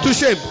must be put to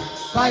shame.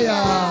 Fire.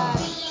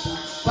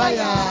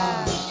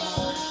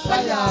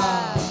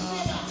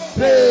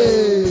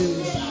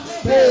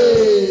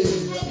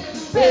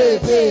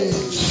 Pray.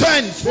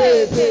 Send.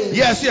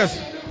 Yes. Yes.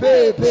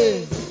 Pray.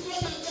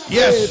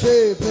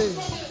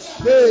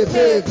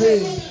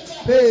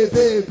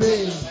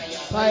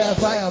 Fire.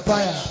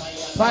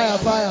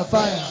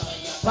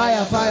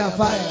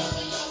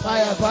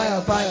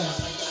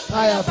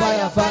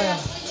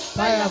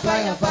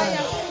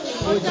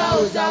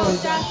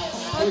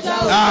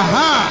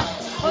 Aha.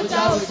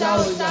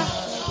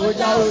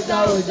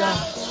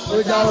 Yes.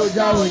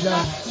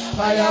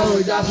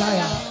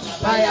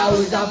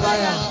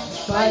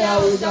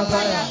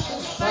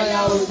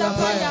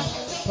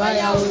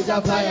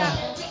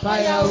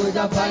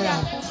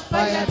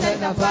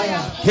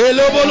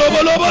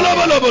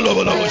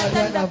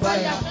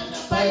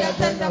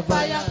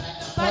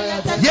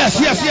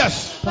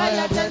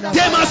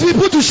 They must be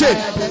put to shame.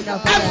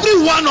 Every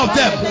one of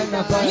them.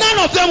 None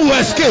of them will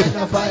escape.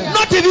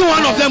 Not even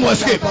one of them will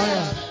escape.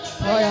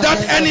 That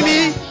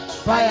enemy,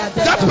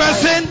 that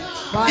person,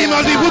 he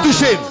must be put to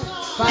shame.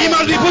 He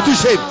must be put to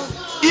shame.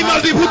 He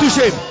must be put to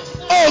shame.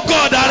 Oh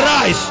God,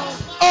 arise.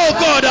 Oh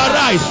God,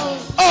 arise.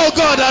 Oh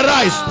God,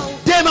 arise.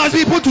 They must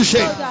be put to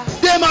shame.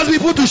 They must be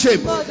put to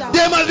shame.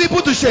 They must be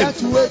put to shame.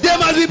 They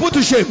must be put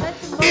to shame.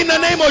 In the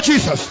name of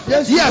Jesus.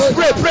 Yes,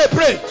 pray.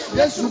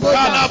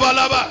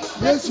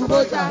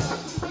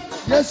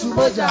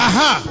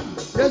 Aha.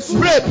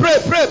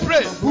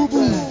 Pray.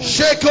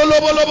 Shake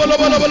lobo.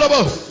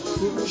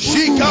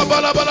 Shika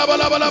bala.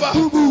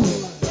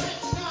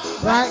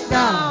 Right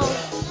now.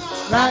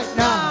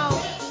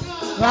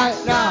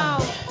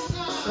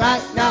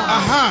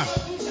 Aha.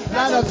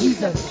 Blood of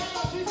Jesus.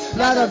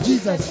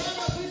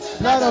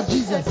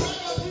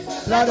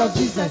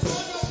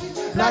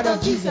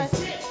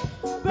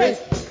 Break.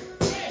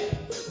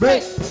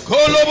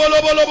 Kolobo.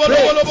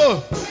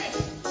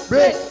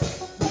 Break.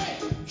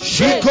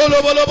 Shiko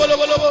lobo.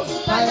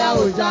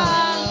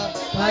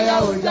 Fire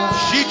oja.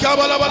 Shika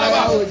bala.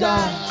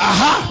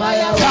 Aha.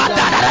 Fire oja.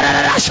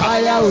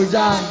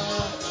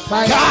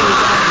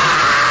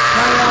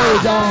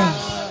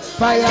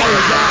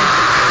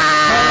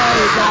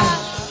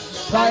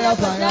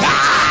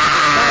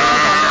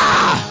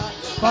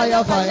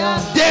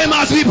 They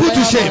must be put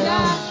to shame.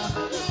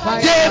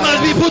 They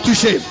must be put to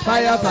shame.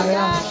 Fire.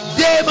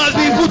 They must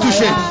be put to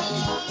shame.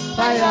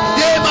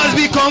 They must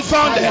be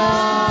confounded.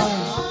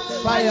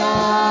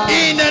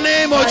 In the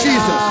name of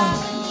Jesus.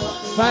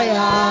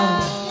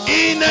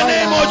 In the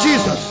name of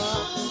Jesus.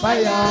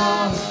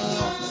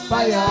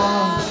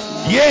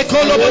 Ye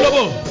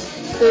kolobolobo.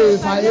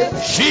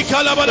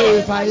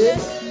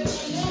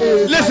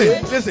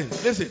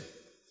 Listen.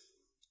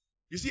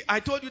 You see, I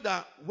told you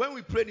that when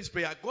we pray this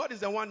prayer, God is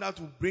the one that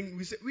will bring.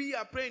 We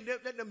are praying.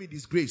 Let them be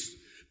disgraced.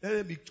 Let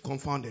them be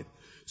confounded.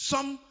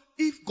 Some,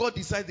 if God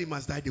decides they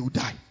must die, they will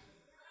die.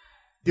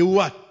 They will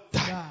what?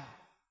 Die.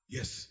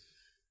 Yes.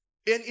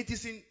 And it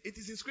is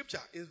in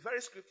scripture. It's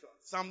very scriptural.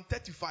 Psalm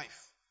 35.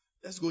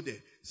 Let's go there.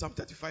 Psalm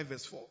 35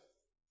 verse 4.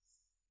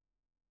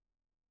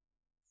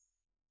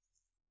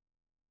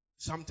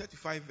 Psalm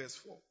 35 verse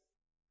 4.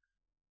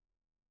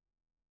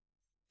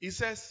 It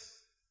says,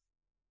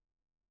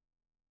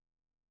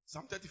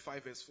 Psalm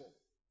 35 verse 4.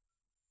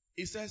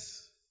 It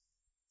says,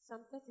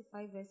 Psalm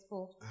 35 verse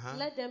 4.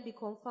 Let them be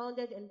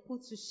confounded and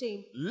put to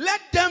shame. Let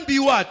them be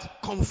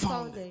what?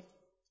 Confounded.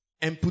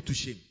 And put to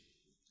shame.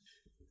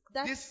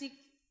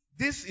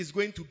 This is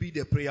going to be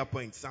the prayer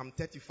point. Psalm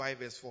 35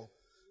 verse 4.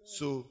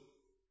 So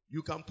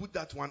you can put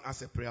that one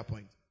as a prayer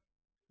point.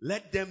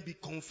 Let them be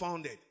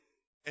confounded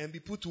and be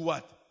put to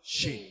what?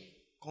 Shame.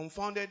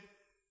 Confounded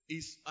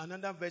is,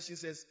 another version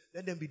says,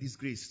 let them be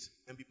disgraced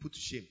and be put to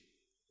shame.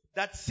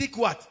 That seek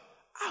what?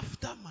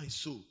 After my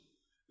soul.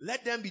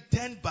 Let them be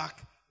turned back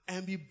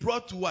and be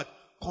brought to what?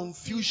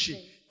 Confusion.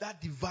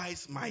 That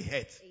divides my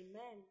head.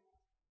 Amen.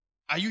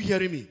 Are you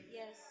hearing me?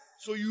 Yes.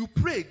 So you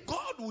pray,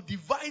 God will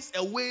devise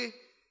a way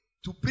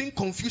to bring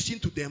confusion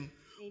to them.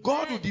 Amen.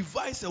 God will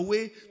devise a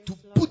way to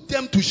put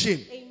them to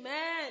shame.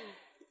 Amen.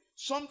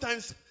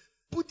 Sometimes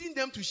putting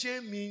them to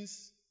shame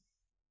means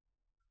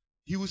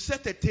He will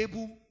set a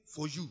table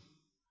for you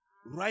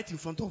right in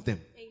front of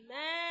them.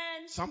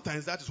 Amen.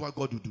 Sometimes that is what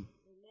God will do.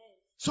 Amen.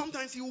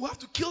 Sometimes He will have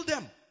to kill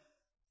them.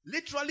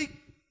 Literally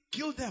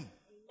kill them.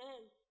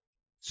 Amen.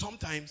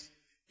 Sometimes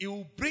He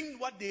will bring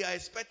what they are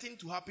expecting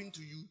to happen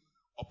to you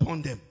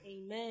upon them.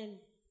 Amen.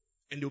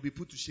 And they will be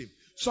put to shame.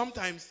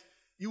 Sometimes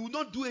He will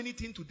not do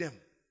anything to them,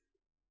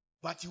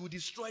 but He will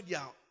destroy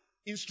their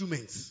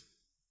instruments.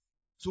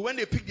 So when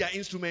they pick their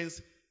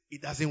instruments,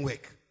 it doesn't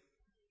work.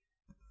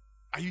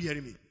 Are you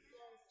hearing me? Yes.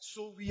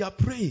 So we are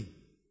praying.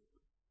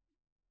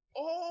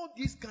 All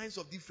these kinds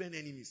of different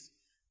enemies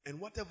and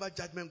whatever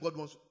judgment God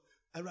wants.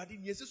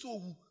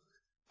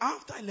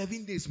 After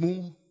 11 days,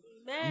 Amen.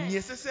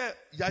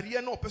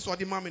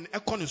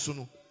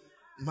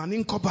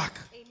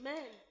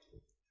 Amen.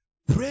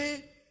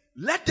 Pray,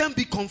 let them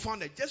be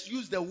confounded. Just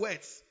use the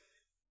words.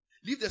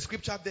 Leave the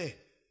scripture there.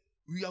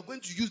 We are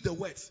going to use the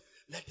words.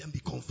 Let them be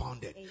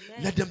confounded.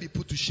 Amen. Let them be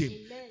put to shame.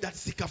 Amen. That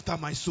seek after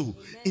my soul.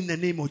 Amen. In the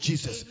name of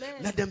Jesus. Amen.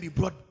 Let them be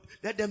brought,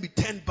 let them be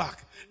turned back.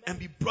 Amen. And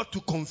be brought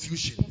to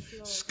confusion.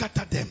 Yes,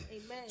 scatter them.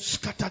 Amen.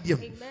 Scatter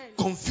them. Amen.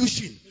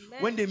 Confusion.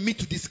 Amen. When they meet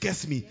to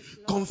discuss me. Yes,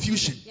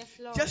 confusion. Yes,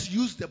 just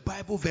use the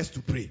Bible verse to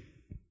pray.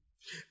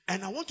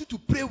 And I want you to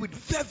pray with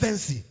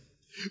fervency.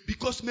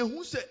 Because me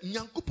who say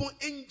Nyankopon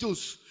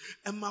angels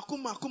and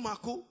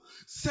Mako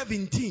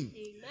 17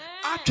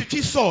 are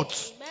tricky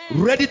swords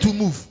ready to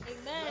move.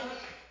 Amen.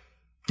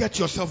 Get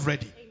yourself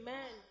ready. Amen.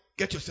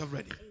 Get yourself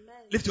ready. Amen.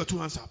 Lift your two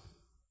hands up.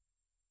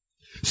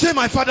 Say,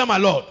 my Father, my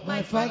Lord.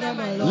 My Father,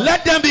 my Lord.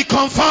 Let them be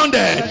confounded.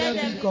 Let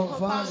them be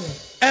confounded.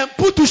 And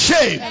put to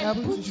shame.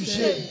 And put to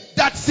shame.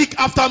 That seek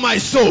after my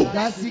soul.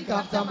 That seek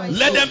after my soul.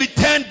 Let them be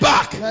turned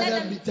back. Let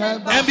them be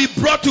turned back. And be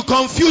brought to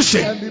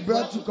confusion. And be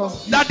brought to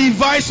confusion. That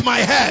divides my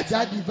head.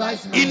 That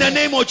divides my in the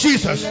name of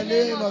Jesus. In the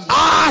name of Jesus.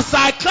 As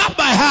I clap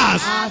my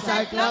hands. As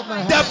I clap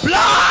my hands. The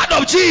blood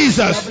of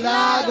Jesus. The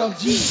blood of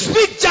Jesus.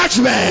 Speak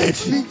judgment.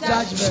 Speak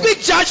judgment.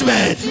 Speak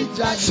judgment. Speak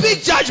judgment.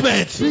 Speak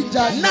judgment. Speak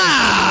judgment.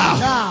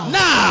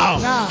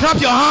 Now. Clap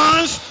your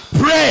hands.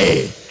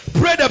 Pray.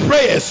 Pray the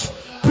prayers.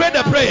 Pray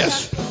the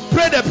prayers.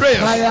 Pray the prayers.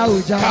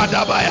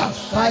 Kadabaya.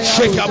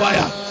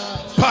 Shekabaya.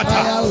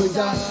 Pata.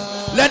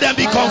 Let them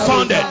be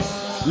confounded.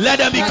 Let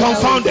them be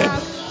confounded.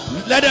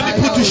 Let them be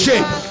put to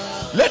shame.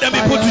 Let them be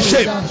put to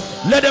shame.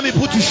 Let them be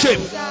put to shame.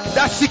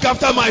 That seek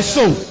after my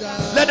soul.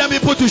 Let them be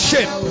put to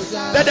shame.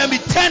 Let them be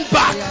turned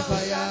back.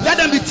 Let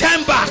them be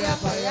turned back.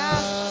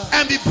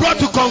 And be brought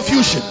to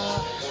confusion.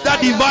 That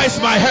divides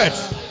my head.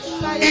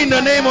 In the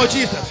name of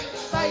Jesus.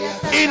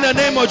 In the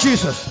name of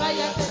Jesus.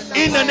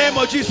 In the name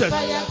of Jesus.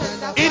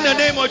 In the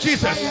name of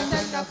Jesus.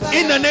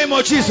 In the name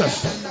of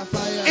Jesus.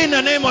 In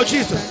the name of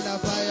Jesus.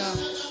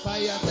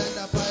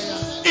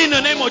 In the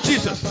name of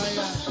Jesus.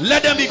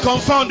 Let them be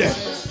confounded.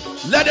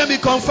 Let them be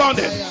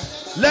confounded.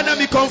 Let them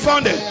be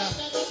confounded.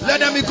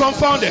 Let them be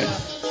confounded.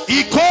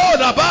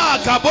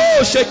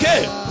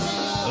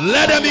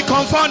 Let them be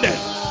confounded.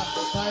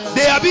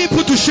 They are being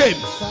put to shame.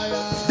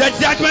 The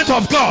judgment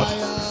of God,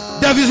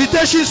 the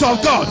visitations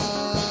of God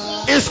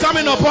is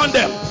coming upon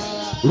them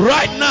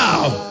right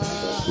now.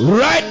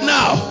 Right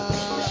now.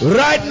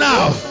 Right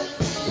now.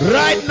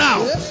 Right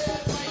now.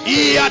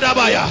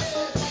 Iyadabaya.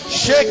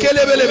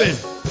 Shekelebelebe.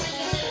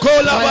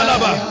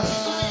 Kolabalaba.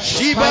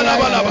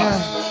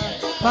 Shibalabalaba.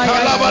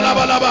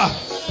 Kalabalabalaba.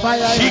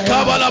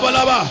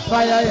 Shikabalabalaba.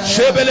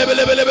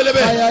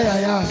 Shebelebelebelebe.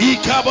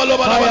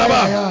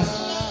 Ikabalabalaba.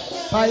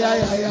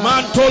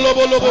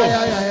 Mantolobolobo.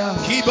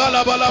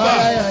 Kibalabalaba.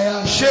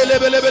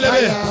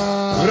 Shelebelebelebe.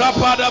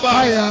 Rapadaba.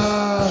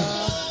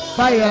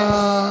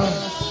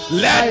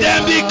 Let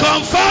them be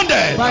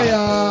confounded.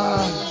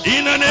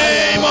 In the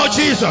name of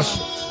Jesus.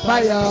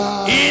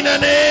 In the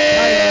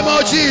name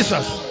of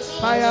Jesus.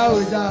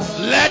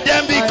 Let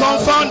them be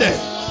confounded.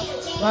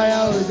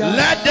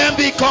 Let them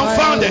be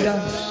confounded.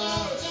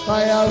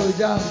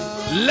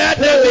 Let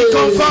them be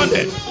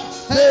confounded.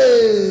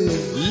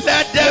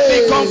 Let them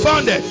be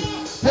confounded.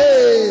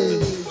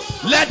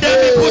 Let them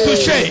be put to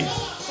shame.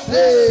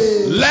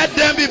 Let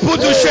them be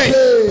put to shame.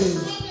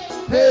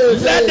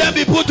 Let them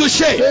be put to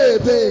shame.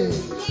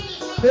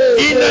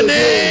 In the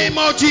name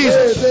of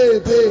Jesus.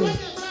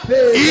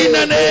 In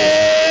the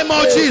name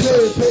of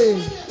Jesus.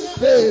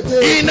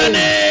 In the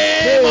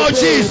name of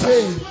Jesus.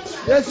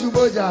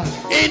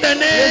 In the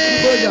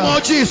name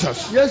of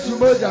Jesus.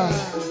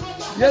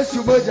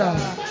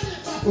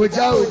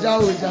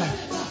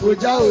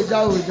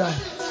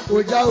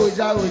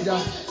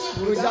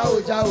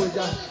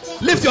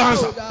 Lift your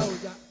hands up.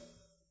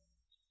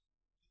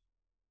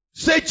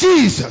 Say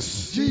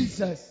Jesus.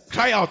 Jesus.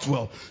 Cry out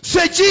well.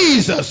 Say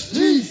Jesus.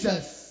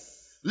 Jesus.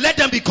 Let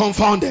them be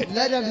confounded.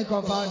 Let them be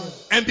confounded.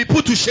 And be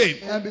put to shame.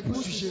 And be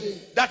put to shame.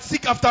 That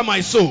seek after my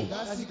soul.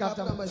 That seek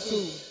after my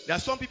soul. There are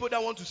some people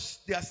that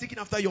they are seeking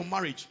after your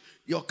marriage,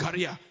 your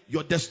career,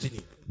 your destiny.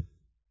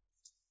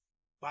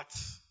 But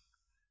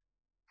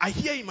I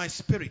hear in my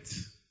spirit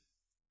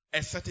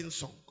a certain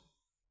song.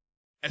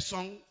 A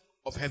song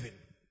of heaven.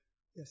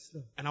 Yes,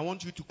 Lord. And I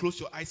want you to close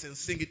your eyes and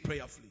sing it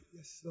prayerfully.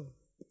 Yes, Lord.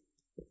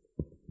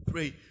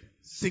 Pray.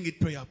 Sing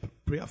it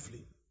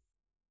prayerfully.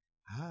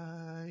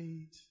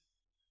 Hide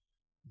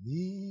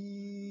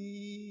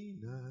me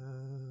now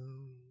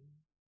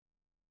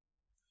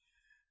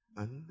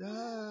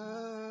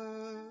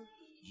under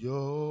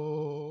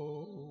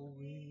your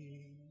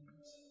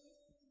wings.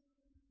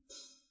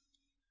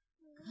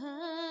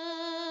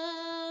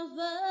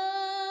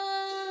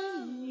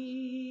 Cover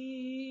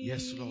me.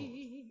 Yes, Lord.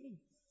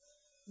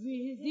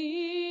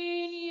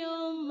 Within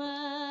your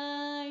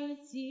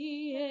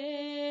mighty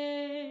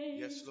hand.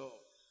 Yes, Lord.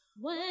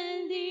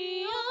 When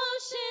the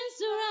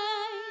oceans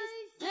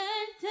rise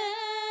and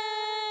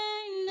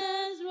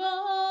thunders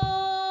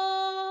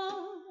roar,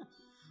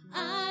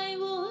 I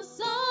will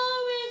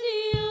soar with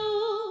you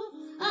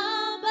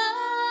above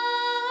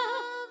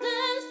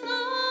the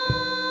storm.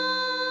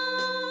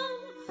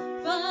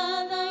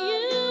 Father,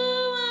 you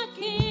are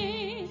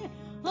king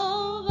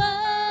over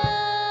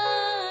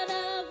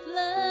the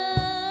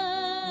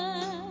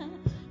flood,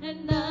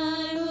 and I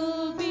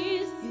will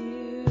be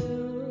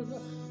still,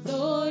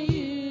 though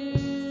you.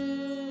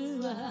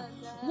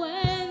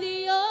 When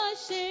the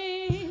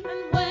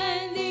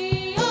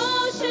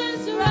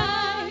oceans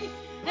rise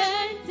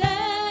and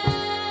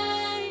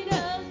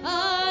thunder,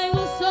 I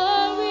will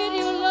soar with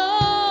you,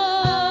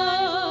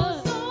 Lord.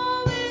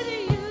 Soar with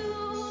you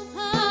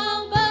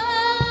above.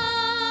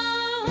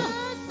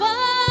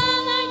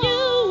 Father,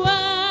 you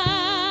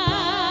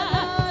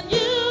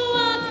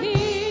are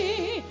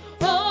king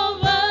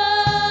over,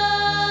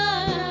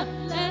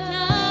 and I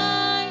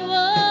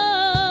will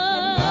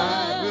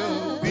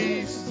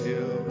be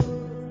still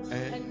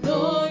and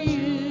know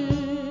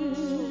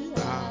you.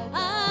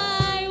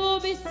 I will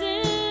be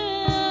still.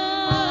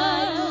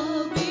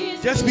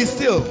 Just be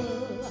still.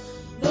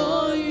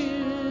 Know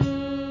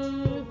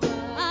you.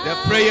 The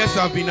prayers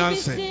have been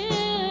answered. Be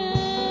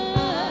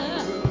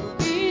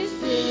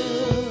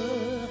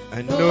still.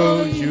 And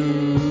know you.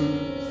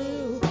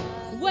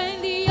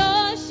 When the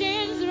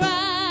oceans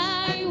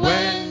rise,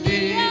 When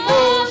the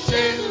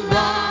oceans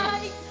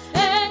rise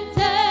and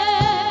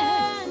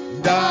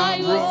turn, I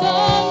will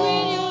soar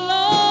with you,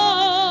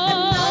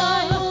 Lord. I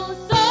will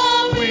soar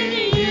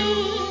with you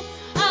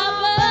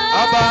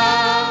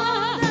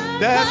above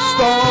the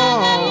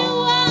storm.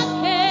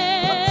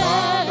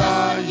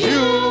 Father,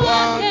 you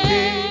are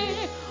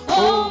king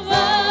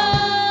over,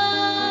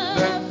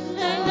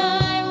 and I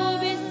will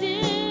be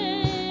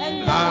still.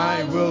 And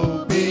I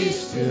will be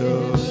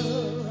still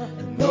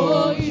and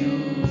know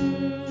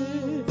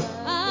you.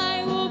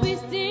 I will be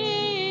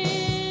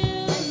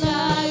still, and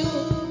I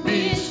will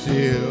Be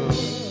still.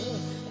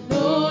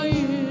 know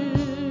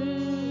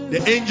you.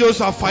 The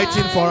angels are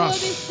fighting for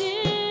us.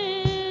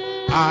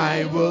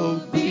 I will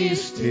be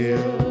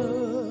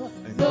still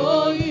and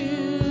know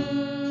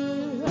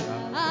you.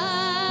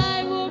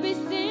 I will be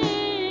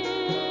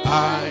still.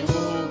 I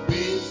will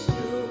be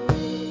still.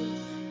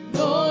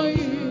 Know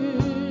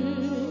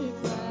you.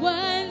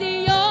 When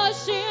the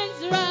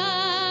oceans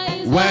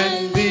rise.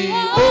 When the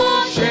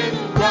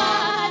ocean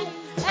rise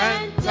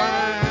and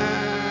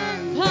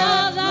turn.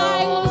 Father,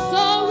 I will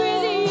soar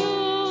with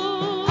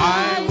you.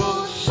 I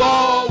will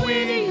soar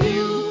with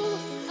you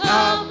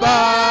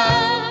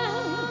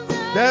above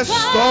the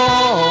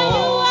storm.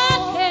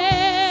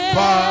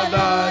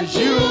 Father,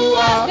 you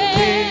are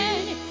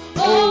king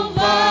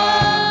over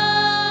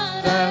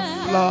the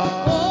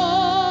flood.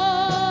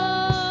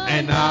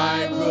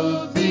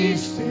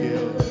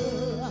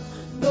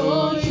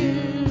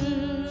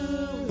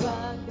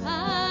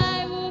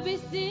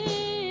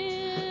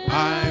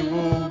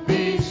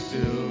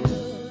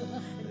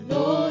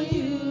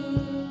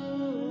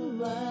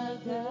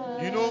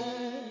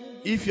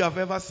 If you have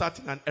ever sat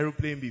in an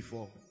aeroplane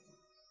before,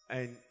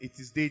 and it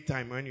is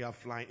daytime when you are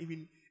flying,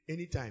 even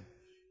anytime,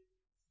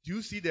 do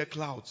you see the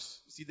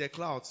clouds? See the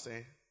clouds,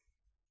 eh?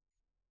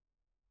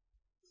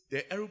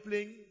 The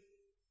aeroplane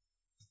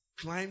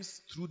climbs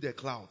through the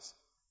clouds,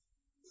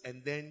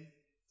 and then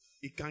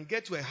it can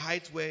get to a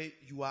height where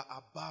you are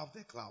above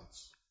the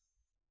clouds.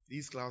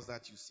 These clouds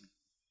that you see.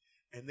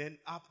 And then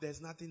up, there's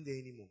nothing there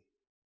anymore.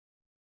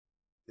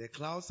 The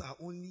clouds are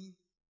only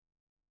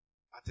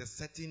at a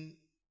certain,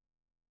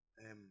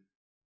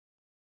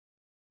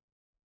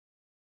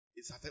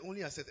 it's at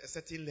only at a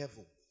certain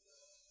level.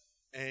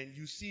 And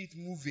you see it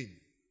moving.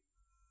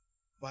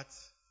 But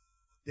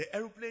the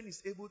aeroplane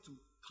is able to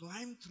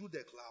climb through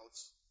the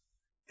clouds,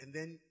 and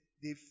then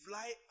they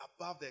fly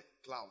above the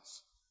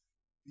clouds.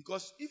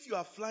 Because if you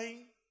are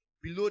flying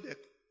below the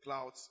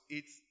clouds,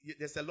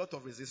 there's a lot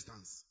of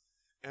resistance.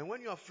 And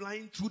when you are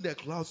flying through the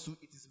clouds,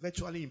 it is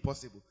virtually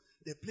impossible.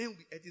 The plane,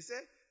 it is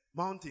a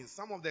mountain.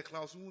 Some of the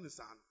clouds, it is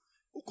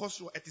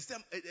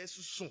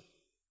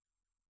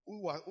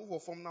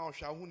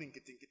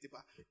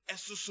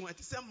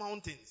a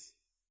mountains.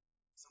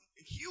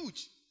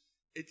 Huge.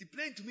 It is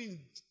plane to me,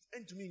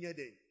 and to me,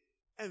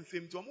 and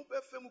fame to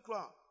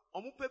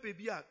Omupe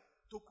baby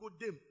toko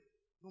them.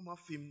 No more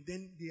fame,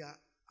 then they are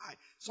high.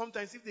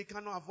 Sometimes if they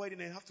cannot avoid it,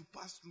 they have to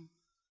pass through.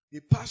 They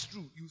pass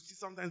through. You see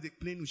sometimes the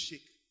plane will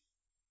shake.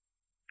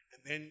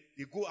 And then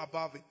they go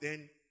above it,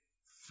 then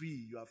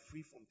free. You are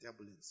free from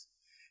turbulence.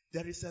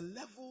 There is a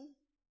level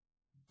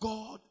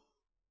God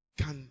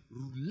can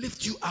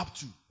lift you up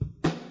to.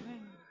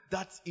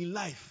 That in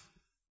life,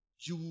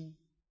 you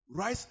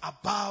rise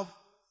above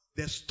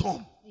the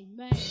storm.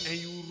 Amen. And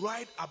you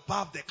ride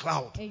above the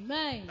cloud.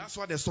 Amen. That's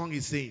what the song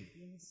is saying.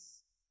 Yes.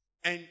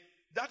 And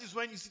that is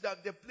when you see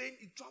that the plane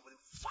is traveling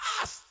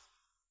fast.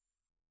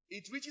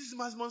 It reaches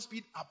maximum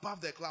speed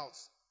above the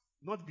clouds,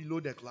 not below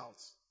the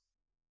clouds.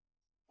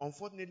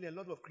 Unfortunately, a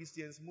lot of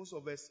Christians, most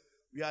of us,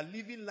 we are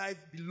living life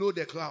below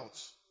the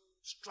clouds.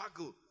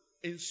 Struggle.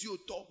 Ensure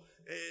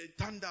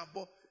thunder,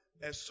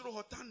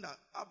 thunder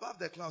above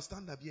the clouds,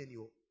 thunder be any.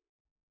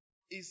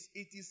 It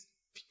is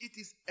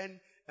and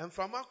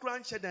from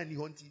Akran Cheddar and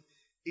Nihonti,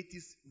 it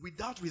is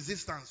without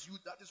resistance.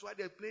 That is why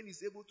the plane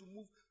is able to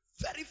move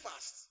very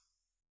fast.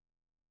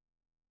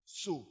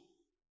 So,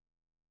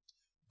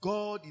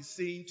 God is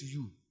saying to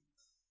you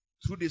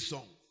through this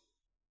song,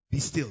 be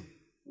still.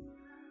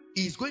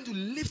 He is going to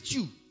lift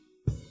you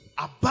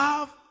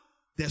above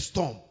the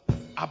storm,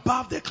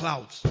 above the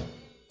clouds.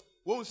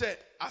 Won't say,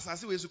 as I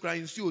see we cry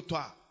in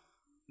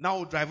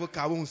now driver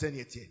car won't say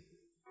it yet.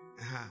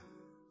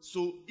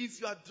 So if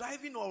you are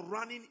driving or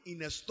running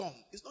in a storm,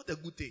 it's not a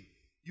good thing.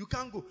 You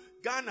can't go.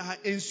 Ghana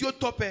ensure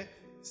tope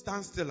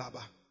stand still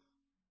aba.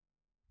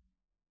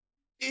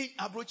 In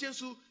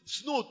Abrochensu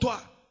snow toa,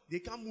 they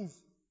can't move.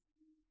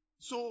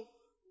 So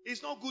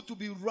it's not good to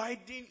be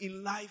riding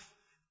in life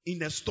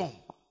in a storm.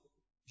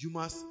 You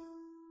must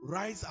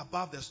rise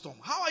above the storm.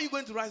 How are you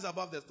going to rise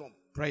above the storm?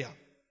 Prayer.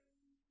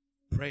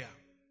 Prayer.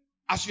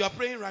 As you are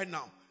praying right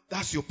now,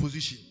 that's your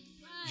position.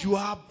 You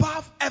are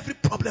above every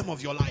problem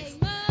of your life.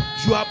 Amen.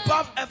 You are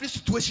above every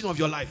situation of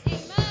your life.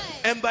 Amen.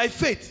 And by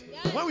faith,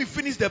 when we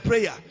finish the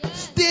prayer,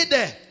 stay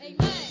there.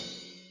 Amen.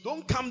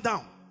 Don't come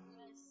down.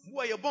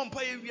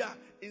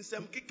 In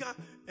some kika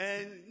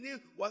and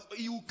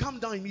you come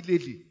down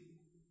immediately.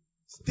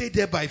 Stay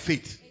there by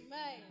faith.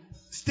 Amen.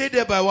 Stay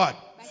there by what?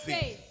 By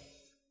faith.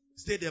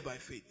 Stay there by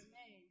faith.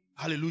 Amen.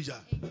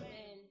 Hallelujah. Amen.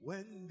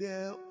 When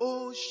the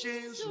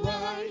oceans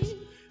rise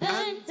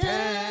and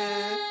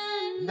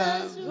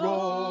thunders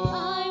roar,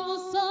 I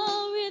will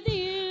soar with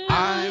you.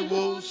 I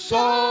will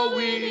soar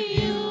with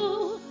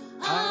you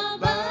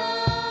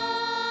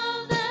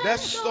above the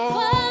storm.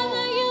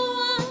 Father,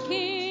 you are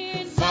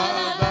king.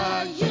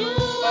 Father, you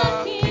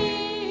are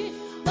king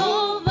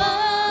over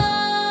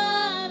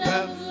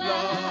the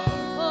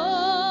flood.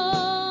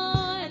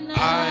 Oh, and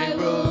I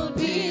will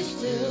be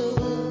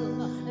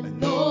still and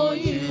know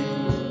you.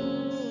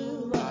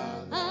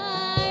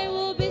 I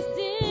will be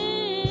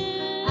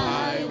still.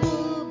 I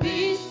will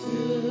be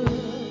still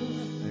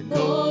and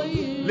know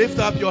you. Lift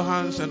up your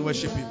hands and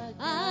worship Him.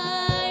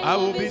 I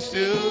will be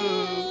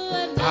still.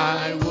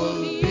 I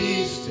will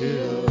be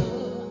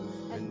still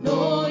and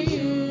know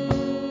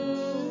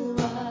you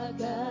are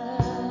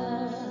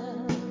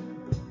God.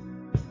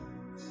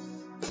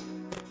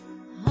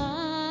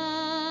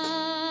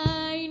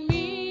 Hide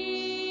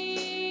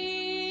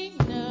me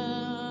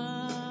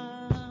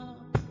now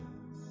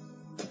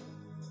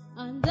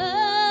under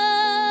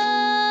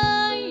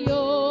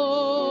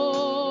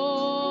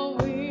your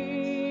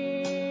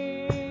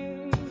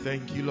wing.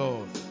 Thank you,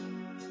 Lord.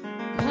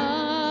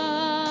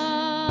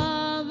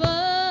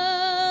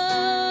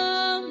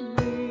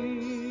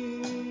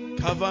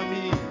 Cover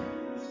me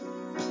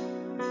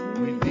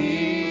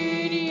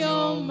within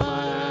your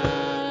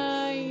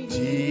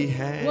mighty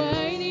hand.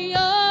 When the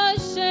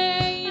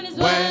oceans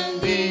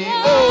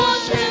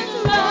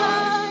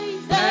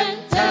rise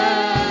and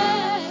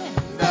turn,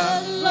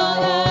 the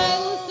Lord, I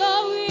will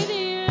soar with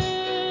you.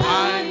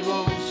 I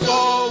will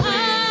soar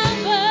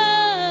with you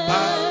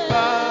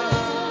above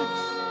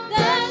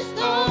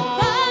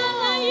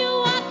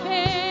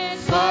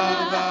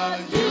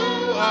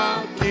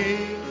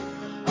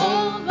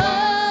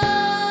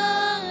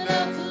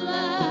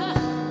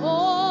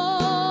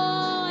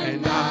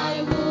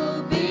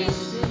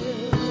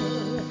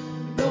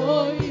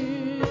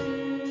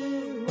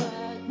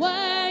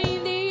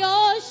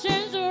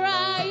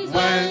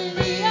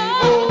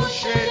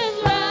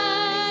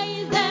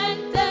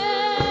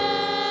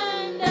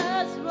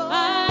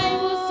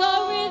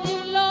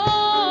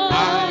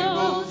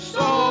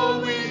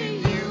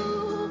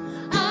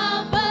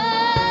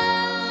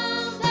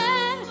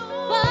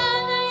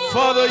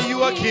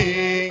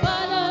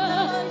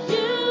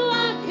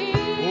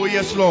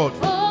yes, Lord.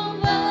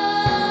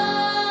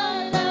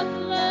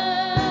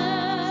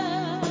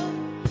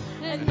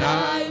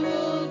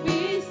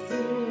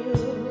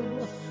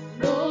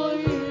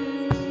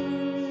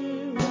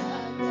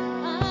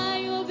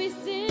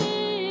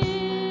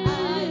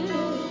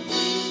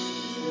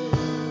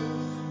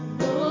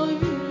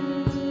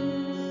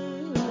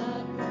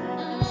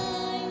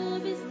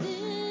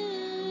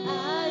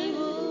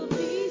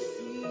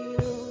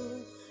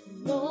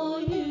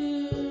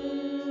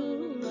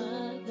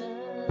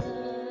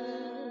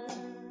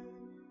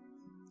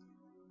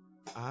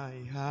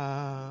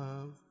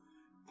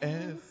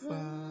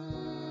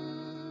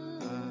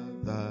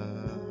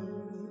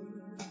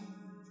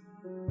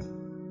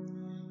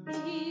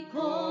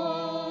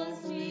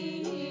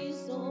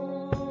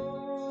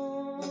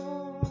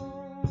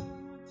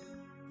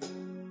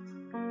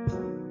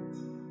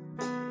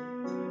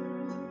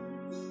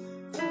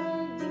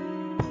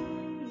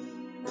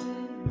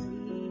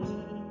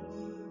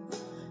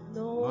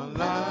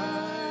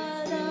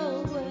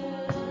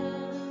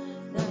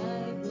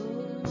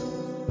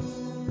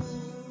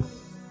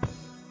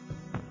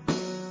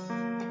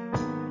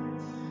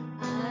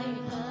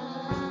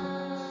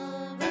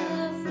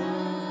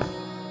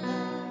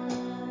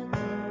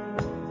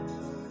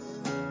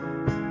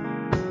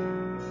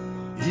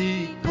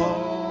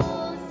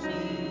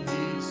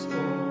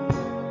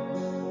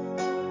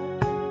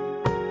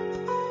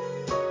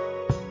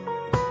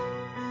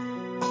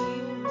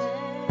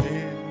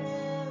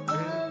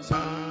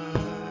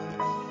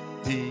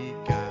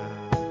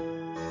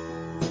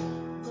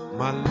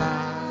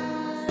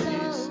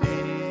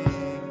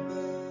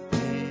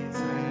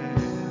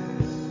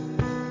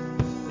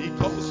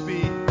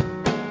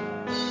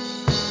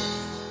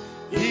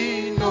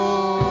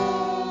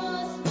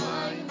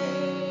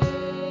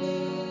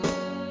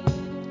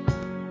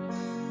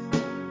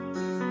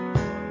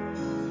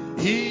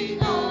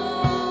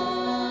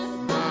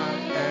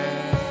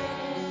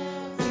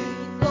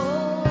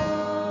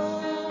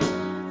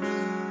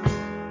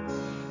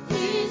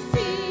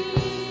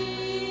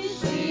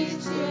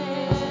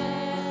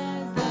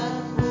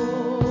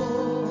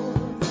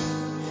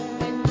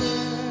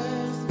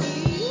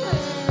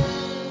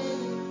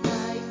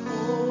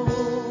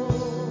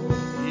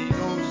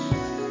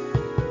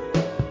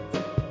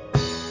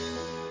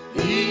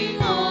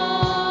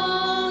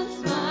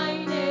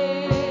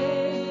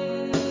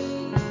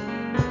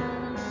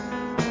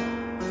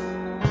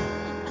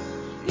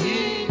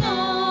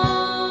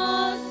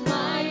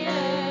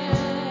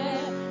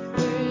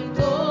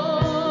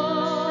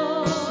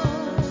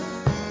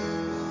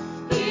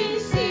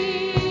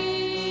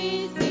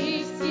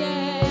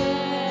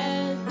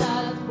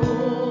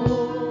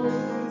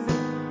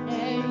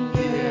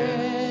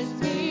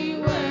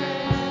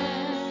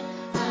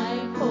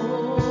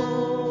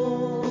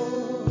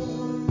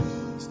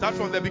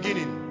 From the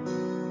beginning.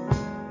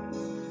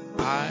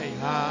 I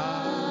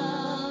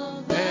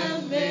have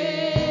a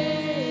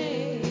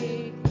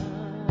maker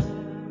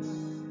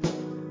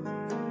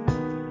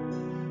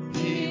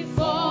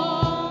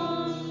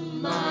before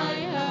my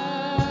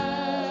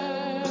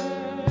heart.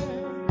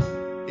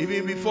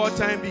 Even before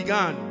time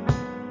began.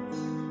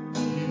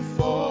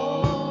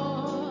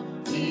 Before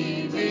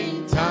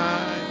even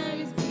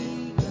time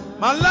began.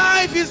 My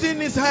life is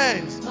in His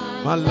hands.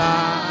 My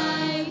life.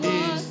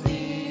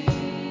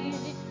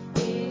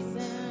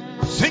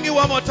 Sing it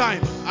one more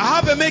time. I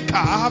have a maker.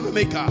 I have a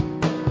maker.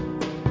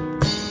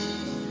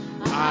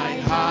 I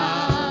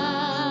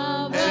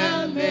have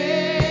a maker.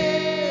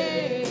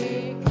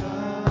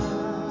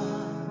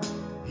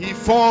 He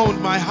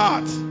formed my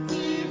heart.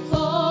 He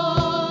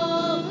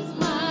formed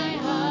my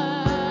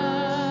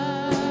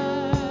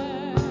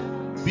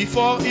heart.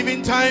 Before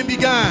even time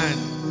began.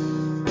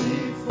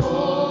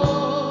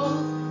 Before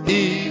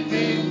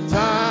even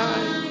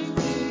time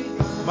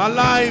began. My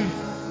life.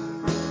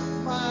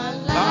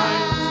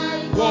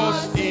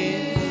 Was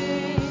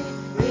in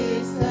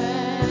His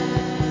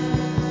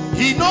hand.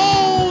 He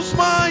knows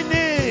my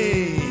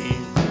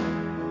name.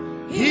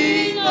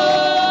 He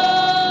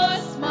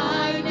knows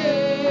my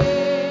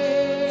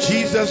name.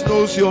 Jesus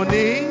knows your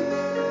name.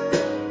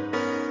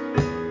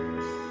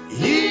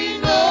 He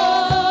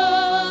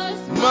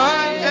knows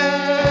my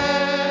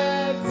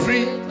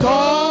every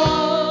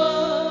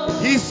thought.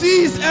 He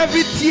sees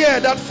every tear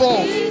that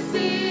falls.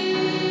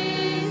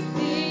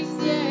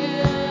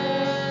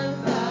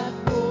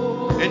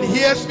 And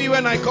hears me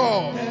when I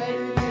call.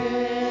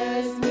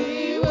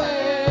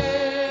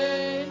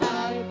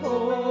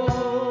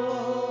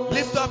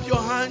 Lift up your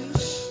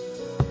hands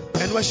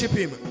and worship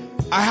Him.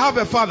 I have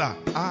a Father.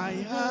 I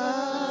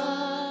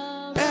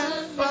have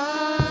a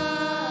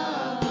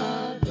Father.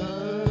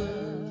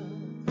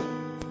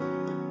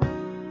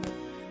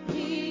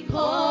 He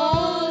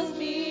calls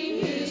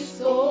me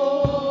His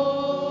own.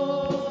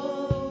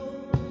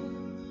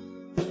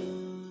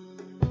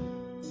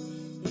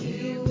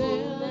 He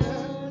will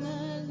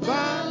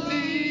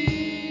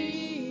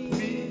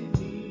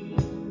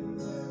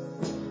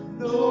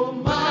no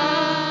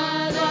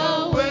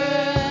matter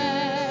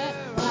where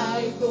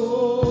I go.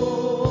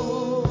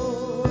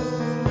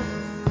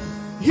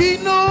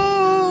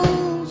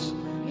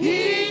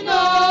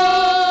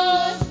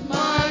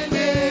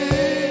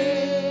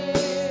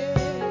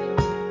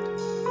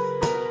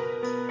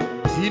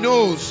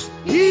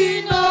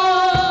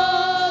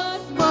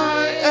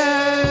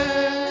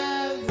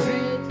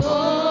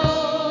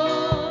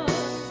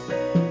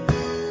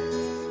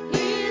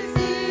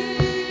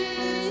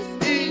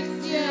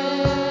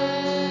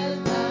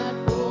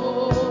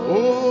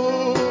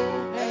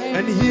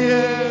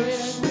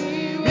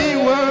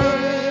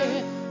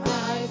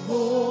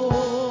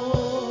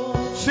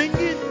 Sing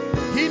it.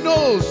 He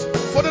knows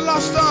for the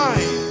last time.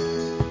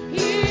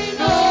 He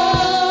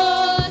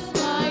knows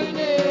my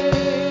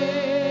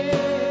name.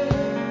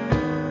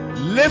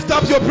 Lift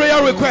up your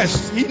prayer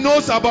request. He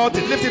knows about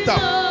it. Lift it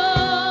up.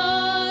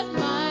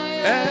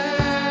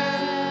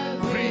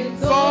 Every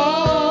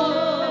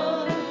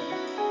thought.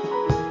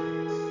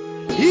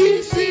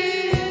 He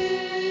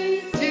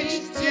sees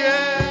each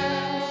tear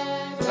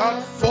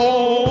that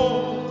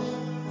falls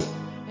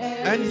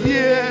and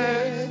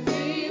hears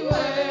the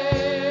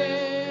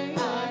way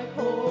I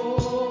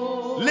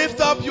call.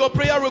 Lift up your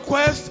prayer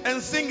request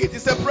and sing it.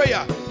 It's a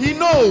prayer. He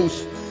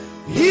knows.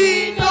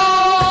 He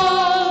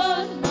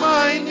knows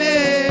my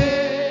name.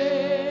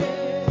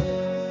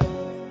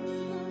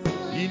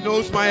 He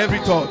knows my every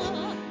thought.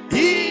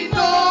 He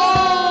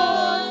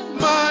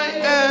knows my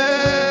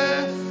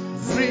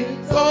every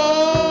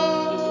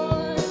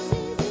thought.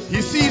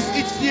 He sees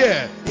each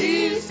tear.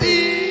 He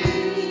sees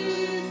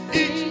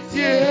each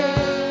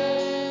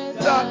tear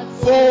that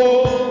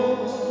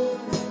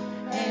falls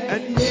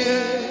and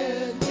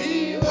hears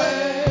the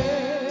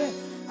way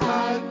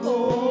I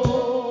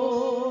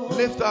call.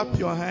 Lift up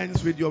your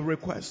hands with your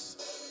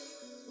requests.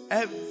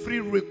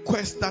 Every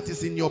request that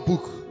is in your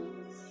book.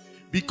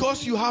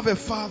 Because you have a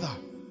Father,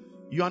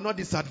 you are not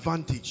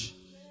disadvantaged.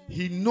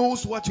 He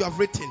knows what you have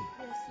written.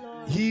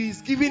 He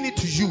is giving it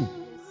to you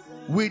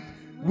with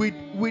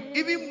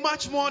even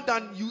much more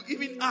than you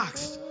even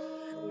asked.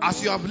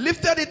 As you have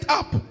lifted it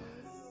up,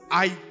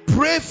 I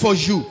pray for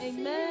you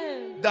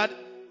that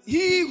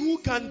He who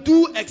can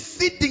do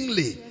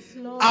exceedingly,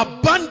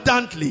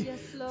 abundantly,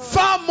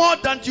 far more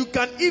than you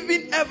can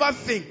even ever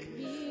think,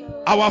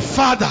 our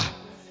Father,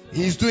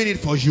 He is doing it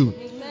for you.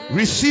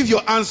 Receive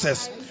your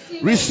answers.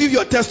 Receive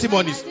your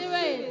testimonies.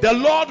 The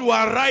Lord will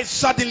arise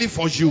suddenly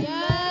for you.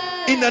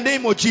 In the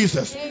name of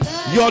Jesus.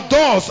 Your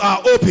doors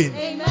are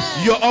open.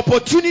 Your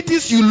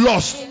opportunities you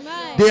lost,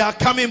 they are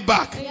coming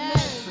back.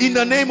 In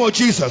the name of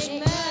Jesus.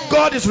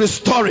 God is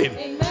restoring.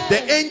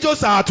 The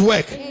angels are at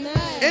work.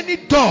 Any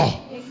door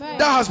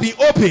that has been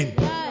opened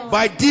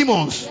by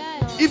demons,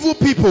 evil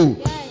people,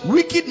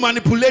 wicked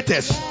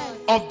manipulators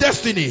of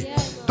destiny,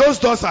 those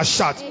doors are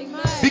shut.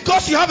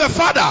 Because you have a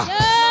Father.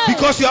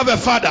 Because you have a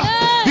Father.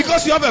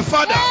 Because you have a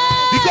Father.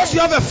 Because you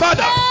have a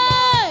Father.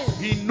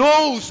 He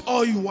knows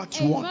all what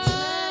you want.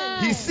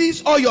 He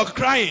sees all your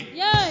crying.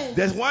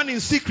 There's one in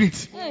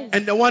secret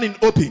and the one in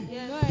open.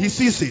 He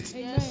sees it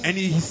and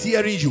He's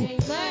hearing you.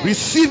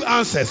 Receive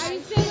answers.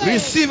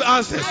 Receive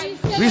answers.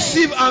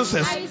 Receive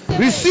answers.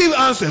 Receive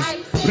answers.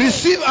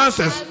 Receive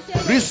answers.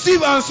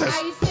 Receive answers.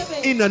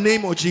 In the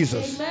name of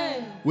Jesus.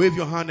 Wave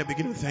your hand and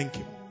begin to thank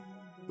Him.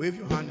 Wave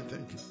your hand and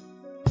thank Him.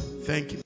 Thank Him.